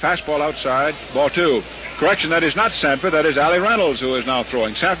 A fastball outside, ball 2. Correction, that is not Sanford, that is Allie Reynolds who is now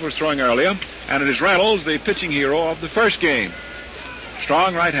throwing. Sanford was throwing earlier, and it is Reynolds, the pitching hero of the first game.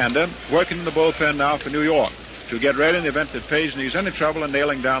 Strong right-hander, working in the bullpen now for New York to get ready in the event that Page needs any trouble in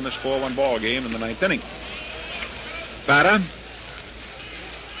nailing down this 4-1 ball game in the ninth inning. Batter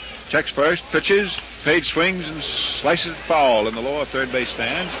checks first, pitches, Page swings and slices it foul in the lower third base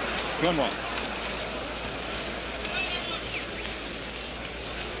stand. 2-1.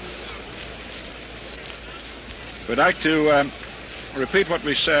 We'd like to repeat what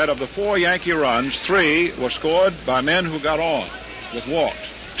we said. Of the 4 Yankee runs, 3 were scored by men who got on with walks.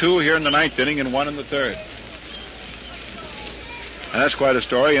 2 here in the ninth inning and 1 in the third. And that's quite a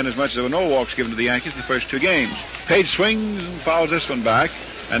story, inasmuch as there were no walks given to the Yankees the first 2 games. Page swings and fouls this one back,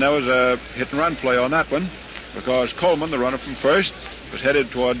 and there was a hit-and-run play on that one because Coleman, the runner from first, was headed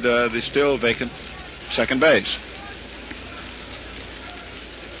toward the still vacant second base.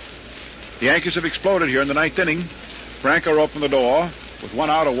 The Yankees have exploded here in the ninth inning. Franker opened the door with 1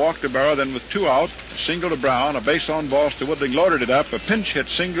 out, a walk to Barrow, then with 2 out, a single to Brown, a base on balls to Woodling, loaded it up, a pinch hit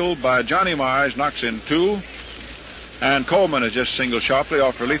single by Johnny Mize, knocks in 2. And Coleman has just singled sharply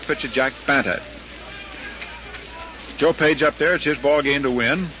off relief pitcher Jack Batter. Joe Page up there. It's his ball game to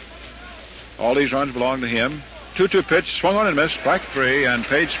win. All these runs belong to him. 2-2 pitch, swung on and missed, strike 3, and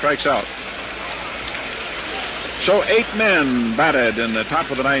Page strikes out. So 8 men batted in the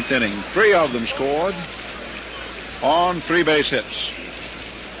top of the ninth inning. 3 of them scored on 3 base hits.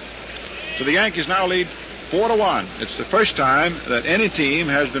 So the Yankees now lead 4-1. It's the first time that any team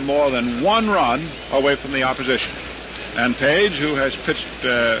has been more than 1 run away from the opposition. And Page, who has pitched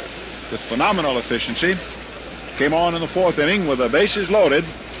with phenomenal efficiency, came on in the 4th inning with the bases loaded.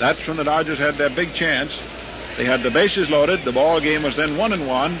 That's when the Dodgers had their big chance. They had the bases loaded. The ball game was then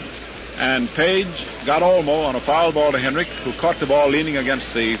 1-1. And Page got Olmo on a foul ball to Henrik, who caught the ball leaning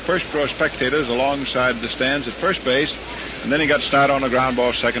against the first row spectators alongside the stands at first base. And then he got started on a ground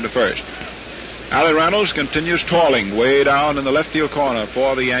ball second to first. Allie Reynolds continues toiling way down in the left field corner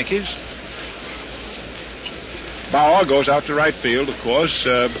for the Yankees. Bauer goes out to right field, of course.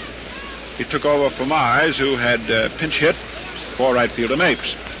 He took over for Mize, who had pinch hit for right fielder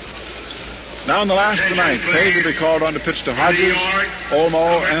Mapes. Now in the last of the ninth, Page will be called on to pitch to Hodges,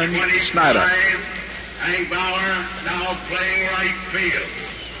 Olmo, and Snyder. And Bauer now playing right field.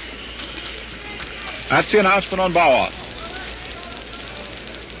 That's the announcement on Bauer.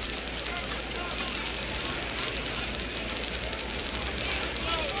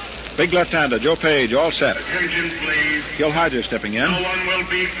 Big left-hander, Joe Page, all set. Attention, please. Gil Hodges stepping in. No one will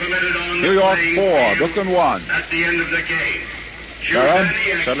be permitted on New the York playing 4, field Brooklyn 1. at the end of the game. Barrow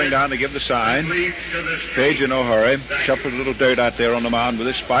settling down to give the sign. Page in no hurry. Shuffled a little dirt out there on the mound with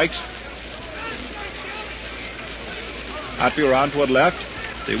his spikes. Outfield round toward left.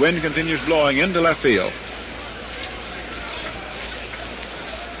 The wind continues blowing into left field.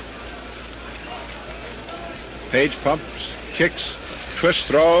 Page pumps, kicks, twists,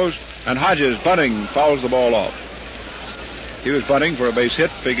 throws, and Hodges, bunting, fouls the ball off. He was bunting for a base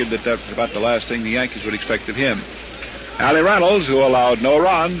hit, figured that was about the last thing the Yankees would expect of him. Allie Reynolds, who allowed no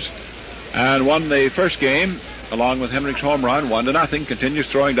runs and won the first game, along with Henrik's home run, 1-0, continues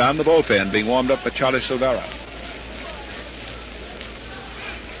throwing down the bullpen, being warmed up by Charlie Silvera.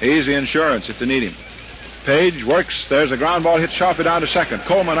 Easy insurance if they need him. Page works. There's a ground ball hit sharply down to second.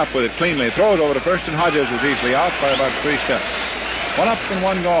 Coleman up with it cleanly. Throws over to first, and Hodges was easily out by about 3 steps. 1 up and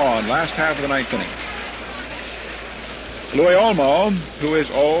 1 gone. Last half of the 9th inning. Louis Olmo, who is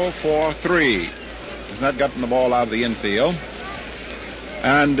 0 for 3, has not gotten the ball out of the infield.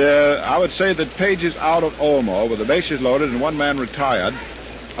 And I would say that Page is out of Olmo with the bases loaded and 1 man retired.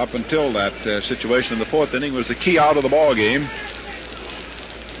 Up until that situation in the 4th inning was the key out of the ball game.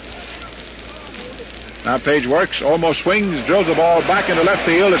 Now Page works, Olmo swings, drills the ball back into left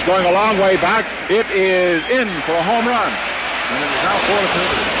field. It's going a long way back. It is in for a home run. And it is now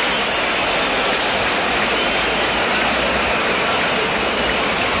 4-2.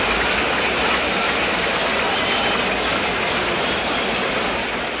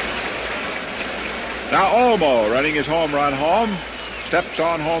 Now Olmo running his home run home, steps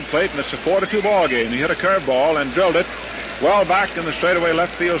on home plate, and it's a 4-2 ball game. He hit a curveball and drilled it well back in the straightaway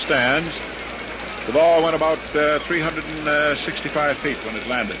left field stands. The ball went about 365 feet when it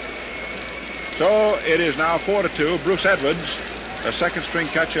landed. So it is now 4-2. Bruce Edwards, a second-string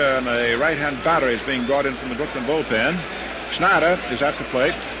catcher and a right-hand batter, is being brought in from the Brooklyn bullpen. Snyder is at the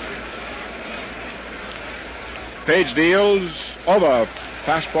plate. Page deals over.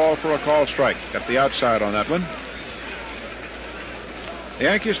 Fastball for a called strike. Got the outside on that one. The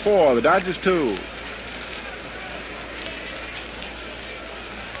Yankees 4, the Dodgers 2.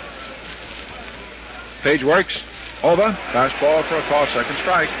 Page works. Over. Fastball for a called second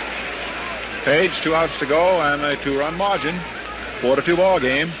strike. Page, 2 outs to go and a 2-run margin. 4-2 ball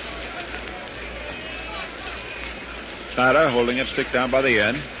game. Snyder holding it, stick down by the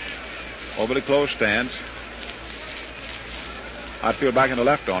end. Over the closed stands. Outfield back into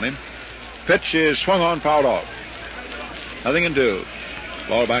left on him. Pitch is swung on, fouled off. Nothing in 2.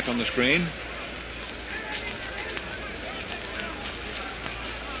 Ball back on the screen.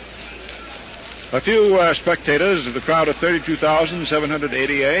 A few spectators of the crowd of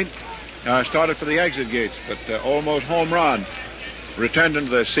 32,788 started for the exit gates, but almost home run returned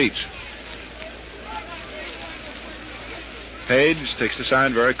into their seats. Page takes the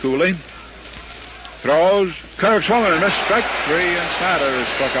sign very coolly. Throws, curve swung and missed, strike 3, and Snyder is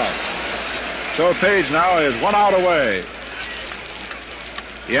struck out. So Page now is 1 out away.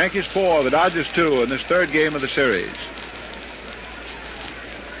 The Yankees 4, the Dodgers 2 in this 3rd game of the series.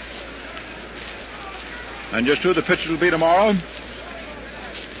 And just who the pitchers will be tomorrow?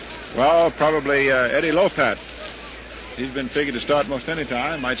 Well, probably Eddie Lopat. He's been figured to start most any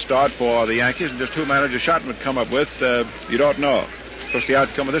time. Might start for the Yankees, and just who manager Shotton would come up with, you don't know. Of course, the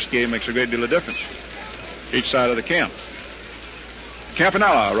outcome of this game makes a great deal of difference. Each side of the camp.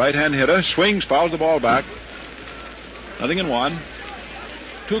 Campanella, right-hand hitter, swings, fouls the ball back. Nothing in 1.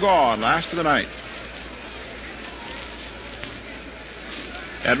 2 gone, last of the 9th.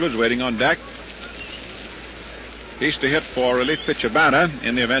 Edwards waiting on deck. He's to hit for relief pitcher Banner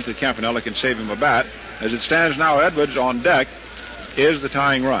in the event that Campanella can save him a bat. As it stands now, Edwards on deck is the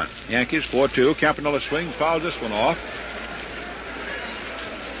tying run. Yankees 4-2. Campanella swings, fouls this one off.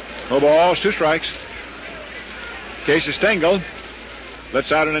 No balls, 2 strikes. Casey Stengel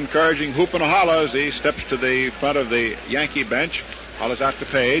lets out an encouraging whoop and a holler as he steps to the front of the Yankee bench. Hollers out to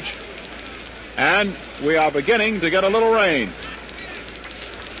Page. And we are beginning to get a little rain.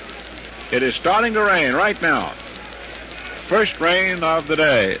 It is starting to rain right now. First rain of the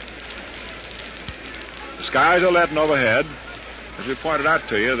day. The skies are leaden overhead. As we pointed out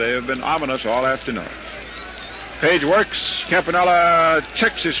to you, they have been ominous all afternoon. Page works. Campanella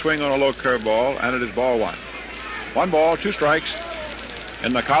checks his swing on a low curveball, and it is ball 1. 1 ball, 2 strikes.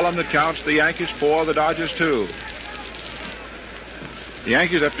 In the column that counts, the Yankees 4, the Dodgers 2. The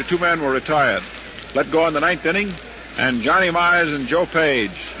Yankees, after 2 men were retired, let go in the 9th inning, and Johnny Myers and Joe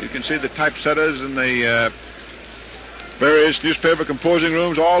Page. You can see the typesetters in the various newspaper composing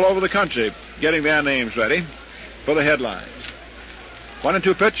rooms all over the country getting their names ready for the headlines.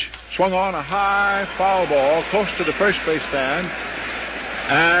 1-2 pitch, swung on a high foul ball close to the first base stand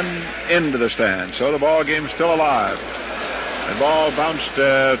and into the stand. So the ball game is still alive. The ball bounced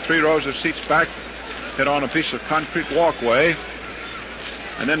 3 rows of seats back, hit on a piece of concrete walkway,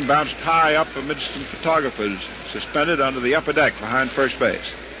 and then bounced high up amidst some photographers suspended under the upper deck behind first base.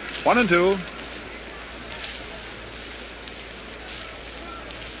 1-2.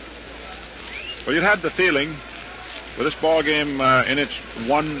 Well, you'd had the feeling with this ball game in its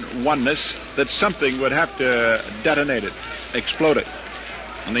oneness that something would have to detonate it, explode it.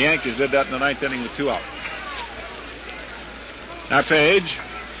 And the Yankees did that in the ninth inning with 2 out. Now Page,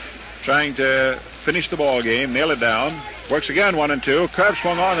 trying to finish the ball game, nail it down. Works again, 1-2. Curve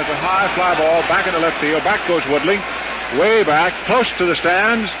swung on. There's a high fly ball back into left field. Back goes Woodley. Way back, close to the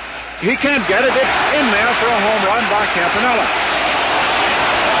stands. He can't get it. It's in there for a home run by Campanella.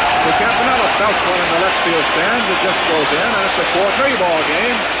 So Campanella belts one in the left field stands. It just goes in, and it's a 4-3 ball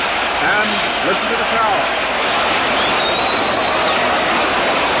game. And listen to the crowd.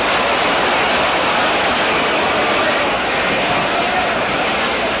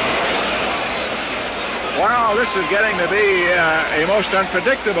 Well, this is getting to be a most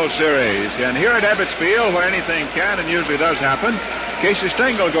unpredictable series. And here at Ebbets Field, where anything can and usually does happen, Casey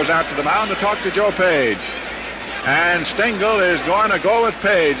Stengel goes out to the mound to talk to Joe Page. And Stengel is going to go with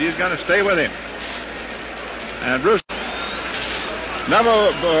Page. He's going to stay with him. And Bruce,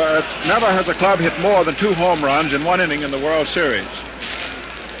 never has a club hit more than 2 home runs in 1 inning in the World Series.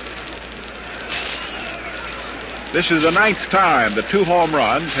 This is the 9th time that 2 home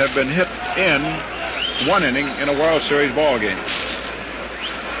runs have been hit in 1 inning in a World Series ball game.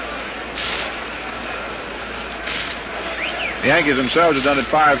 The Yankees themselves have done it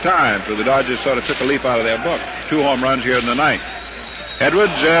 5 times, so the Dodgers sort of took a leaf out of their book. 2 home runs here in the 9th.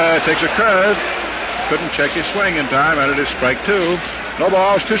 Edwards takes a curve. Couldn't check his swing in time, and it is strike 2. No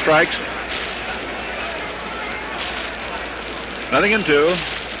balls, 2 strikes. Nothing in 2.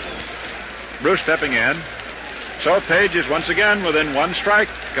 Bruce stepping in. So Page is once again within 1 strike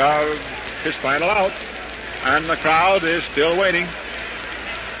of his final out. And the crowd is still waiting.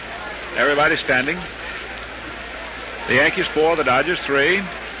 Everybody's standing. The Yankees 4, the Dodgers 3.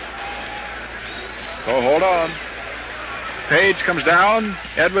 So hold on. Page comes down.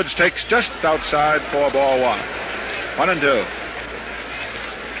 Edwards takes just outside for ball 1. 1-2.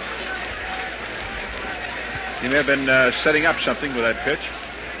 He may have been setting up something with that pitch.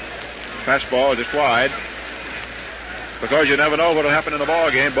 Fastball just wide. Because you never know what will happen in the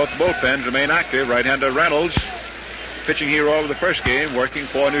ball game. Both bullpens remain active. Right-hander Reynolds, pitching hero of the first game, working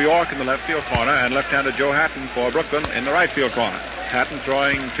for New York in the left field corner, and left-hander Joe Hatton for Brooklyn in the right field corner. Hatton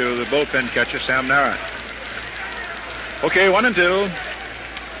throwing to the bullpen catcher Sam Narra. Okay, 1-2.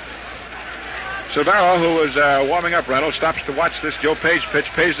 Silvera, who was warming up Reynolds, stops to watch this Joe Page pitch.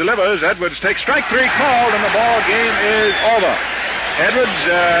 Page delivers. Edwards takes strike 3 called, and the ball game is over. Edwards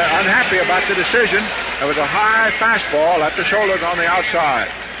unhappy about the decision. There was a high fastball at the shoulders on the outside.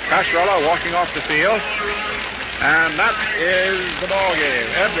 Pastorella walking off the field. And that is the ball game.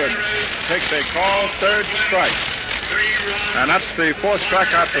 Edwards takes a call, 3rd strike. And that's the 4th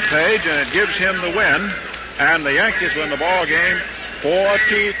strikeout for Page, and it gives him the win. And the Yankees win the ball game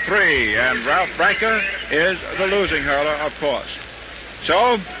 4-3. And Ralph Branca is the losing hurler, of course.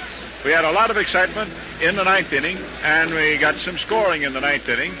 So we had a lot of excitement in the 9th inning, and we got some scoring in the 9th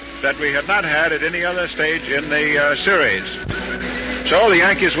inning that we had not had at any other stage in the series. So the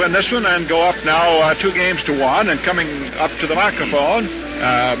Yankees win this one and go up now 2-1. And coming up to the microphone,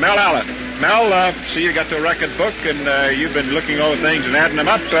 Mel Allen. Mel, see you got the record book, and you've been looking over things and adding them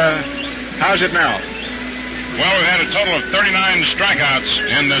up. How's it now? Well, we've had a total of 39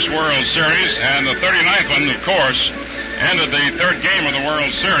 strikeouts in this World Series, and the 39th one, of course, ended the 3rd game of the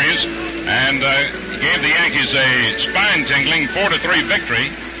World Series and gave the Yankees a spine-tingling 4-3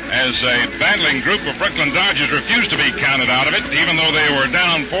 victory, as a battling group of Brooklyn Dodgers refused to be counted out of it, even though they were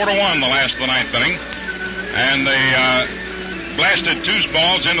down 4-1 the last of the 9th inning. And they blasted 2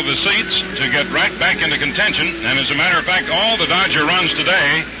 balls into the seats to get right back into contention. And as a matter of fact, all the Dodger runs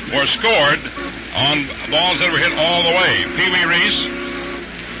today were scored on balls that were hit all the way. Pee Wee Reese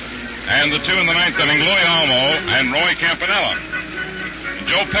and the 2 in the 9th inning, Louis Almo and Roy Campanella.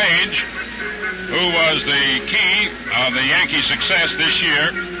 Joe Page, who was the key of the Yankee success this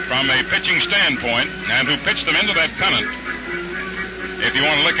year from a pitching standpoint, and who pitched them into that pennant, if you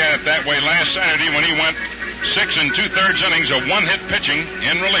want to look at it that way, last Saturday when he went 6 2/3 innings of 1-hit pitching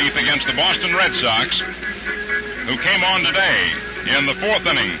in relief against the Boston Red Sox, who came on today in the 4th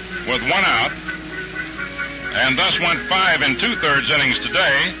inning with 1 out, and thus went 5 2/3 innings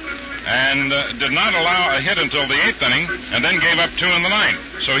today, and did not allow a hit until the 8th inning, and then gave up 2 in the 9th.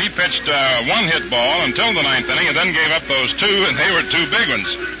 So he pitched 1-hit ball until the 9th inning, and then gave up those 2, and they were 2 big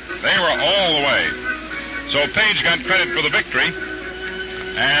ones. They were all the way. So Page got credit for the victory,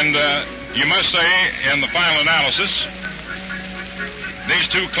 and you must say, in the final analysis, these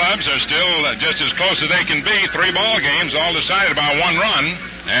two clubs are still just as close as they can be. 3 ball games, all decided by 1 run.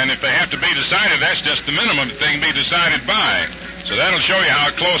 And if they have to be decided, that's just the minimum that they can be decided by. So that'll show you how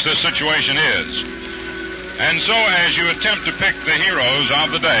close this situation is. And so as you attempt to pick the heroes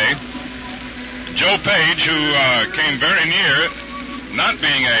of the day, Joe Page, who came very near not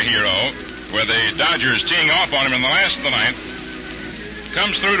being a hero, with the Dodgers teeing off on him in the last of the ninth,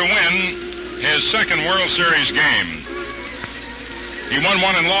 comes through to win his second World Series game. He won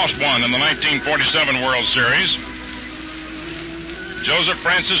 1 and lost 1 in the 1947 World Series. Joseph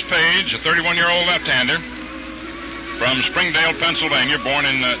Francis Page, a 31-year-old left-hander from Springdale, Pennsylvania, born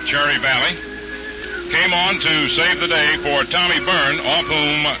in Cherry Valley, came on to save the day for Tommy Byrne, off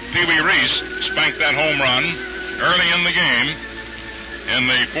whom Pee Wee Reese spanked that home run early in the game in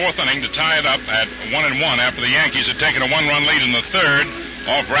the 4th inning to tie it up at 1-1 after the Yankees had taken a 1-run lead in the 3rd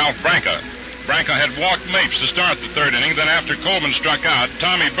off Ralph Branca. Branca had walked Mapes to start the 3rd inning. Then after Coleman struck out,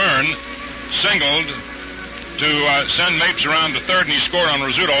 Tommy Byrne singled to send Mapes around to 3rd, and he scored on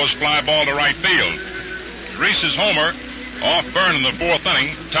Rizzuto's fly ball to right field. Reese's homer off Byrne in the 4th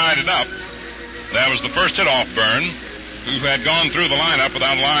inning tied it up. That was the first hit off Byrne, who had gone through the lineup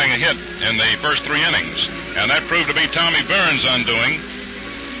without allowing a hit in the first 3 innings. And that proved to be Tommy Byrne's undoing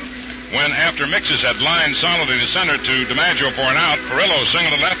when, after Mixes had lined solidly to center to DiMaggio for an out, Perillo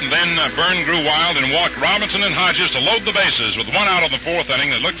singled to left, and then Byrne grew wild and walked Robinson and Hodges to load the bases with 1 out of the 4th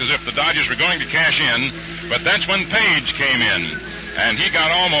inning. It looked as if the Dodgers were going to cash in, but that's when Page came in. And he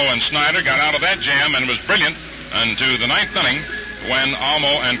got Almo and Snyder, got out of that jam, and was brilliant into the 9th inning when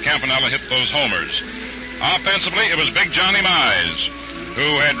Almo and Campanella hit those homers. Offensively, it was Big Johnny Mize,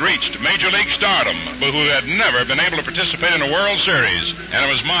 who had reached Major League stardom, but who had never been able to participate in a World Series. And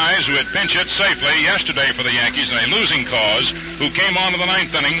it was Mize who had pinch hit safely yesterday for the Yankees in a losing cause, who came on to the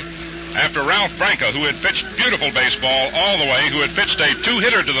 9th inning after Ralph Branca, who had pitched beautiful baseball all the way, who had pitched a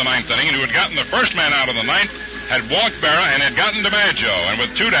 2-hitter to the 9th inning, and who had gotten the first man out of the 9th, had walked Berra and had gotten DiMaggio. And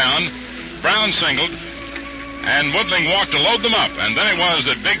with 2 down, Brown singled, and Woodling walked to load them up. And then it was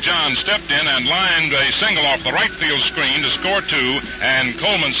that Big John stepped in and lined a single off the right field screen to score 2, and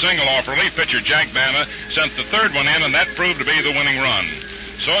Coleman's single off relief pitcher Jack Bana sent the 3rd one in, and that proved to be the winning run.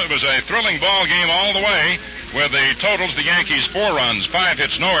 So it was a thrilling ball game all the way, with the totals: the Yankees 4 runs, 5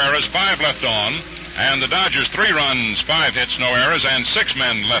 hits, no errors, 5 left on, and the Dodgers 3 runs, 5 hits, no errors, and 6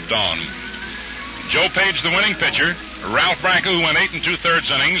 men left on. Joe Page, the winning pitcher. Ralph Branca, who went 8 2/3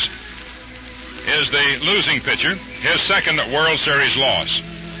 innings, is the losing pitcher, his second World Series loss.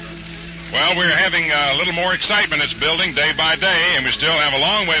 Well, we're having a little more excitement. It's building day by day, and we still have a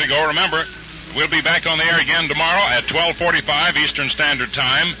long way to go. Remember, we'll be back on the air again tomorrow at 12:45 Eastern Standard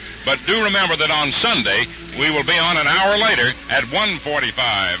Time. But do remember that on Sunday, we will be on an hour later at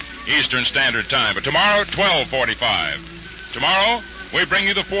 1:45 Eastern Standard Time. But tomorrow, 12:45. Tomorrow, we bring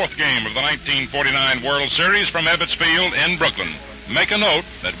you the 4th game of the 1949 World Series from Ebbets Field in Brooklyn. Make a note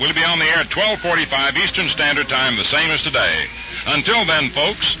that we'll be on the air at 12:45 Eastern Standard Time, the same as today. Until then,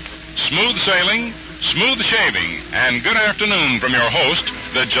 folks, smooth sailing, smooth shaving, and good afternoon from your host,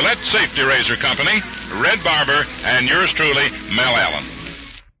 the Gillette Safety Razor Company, Red Barber, and yours truly, Mel Allen.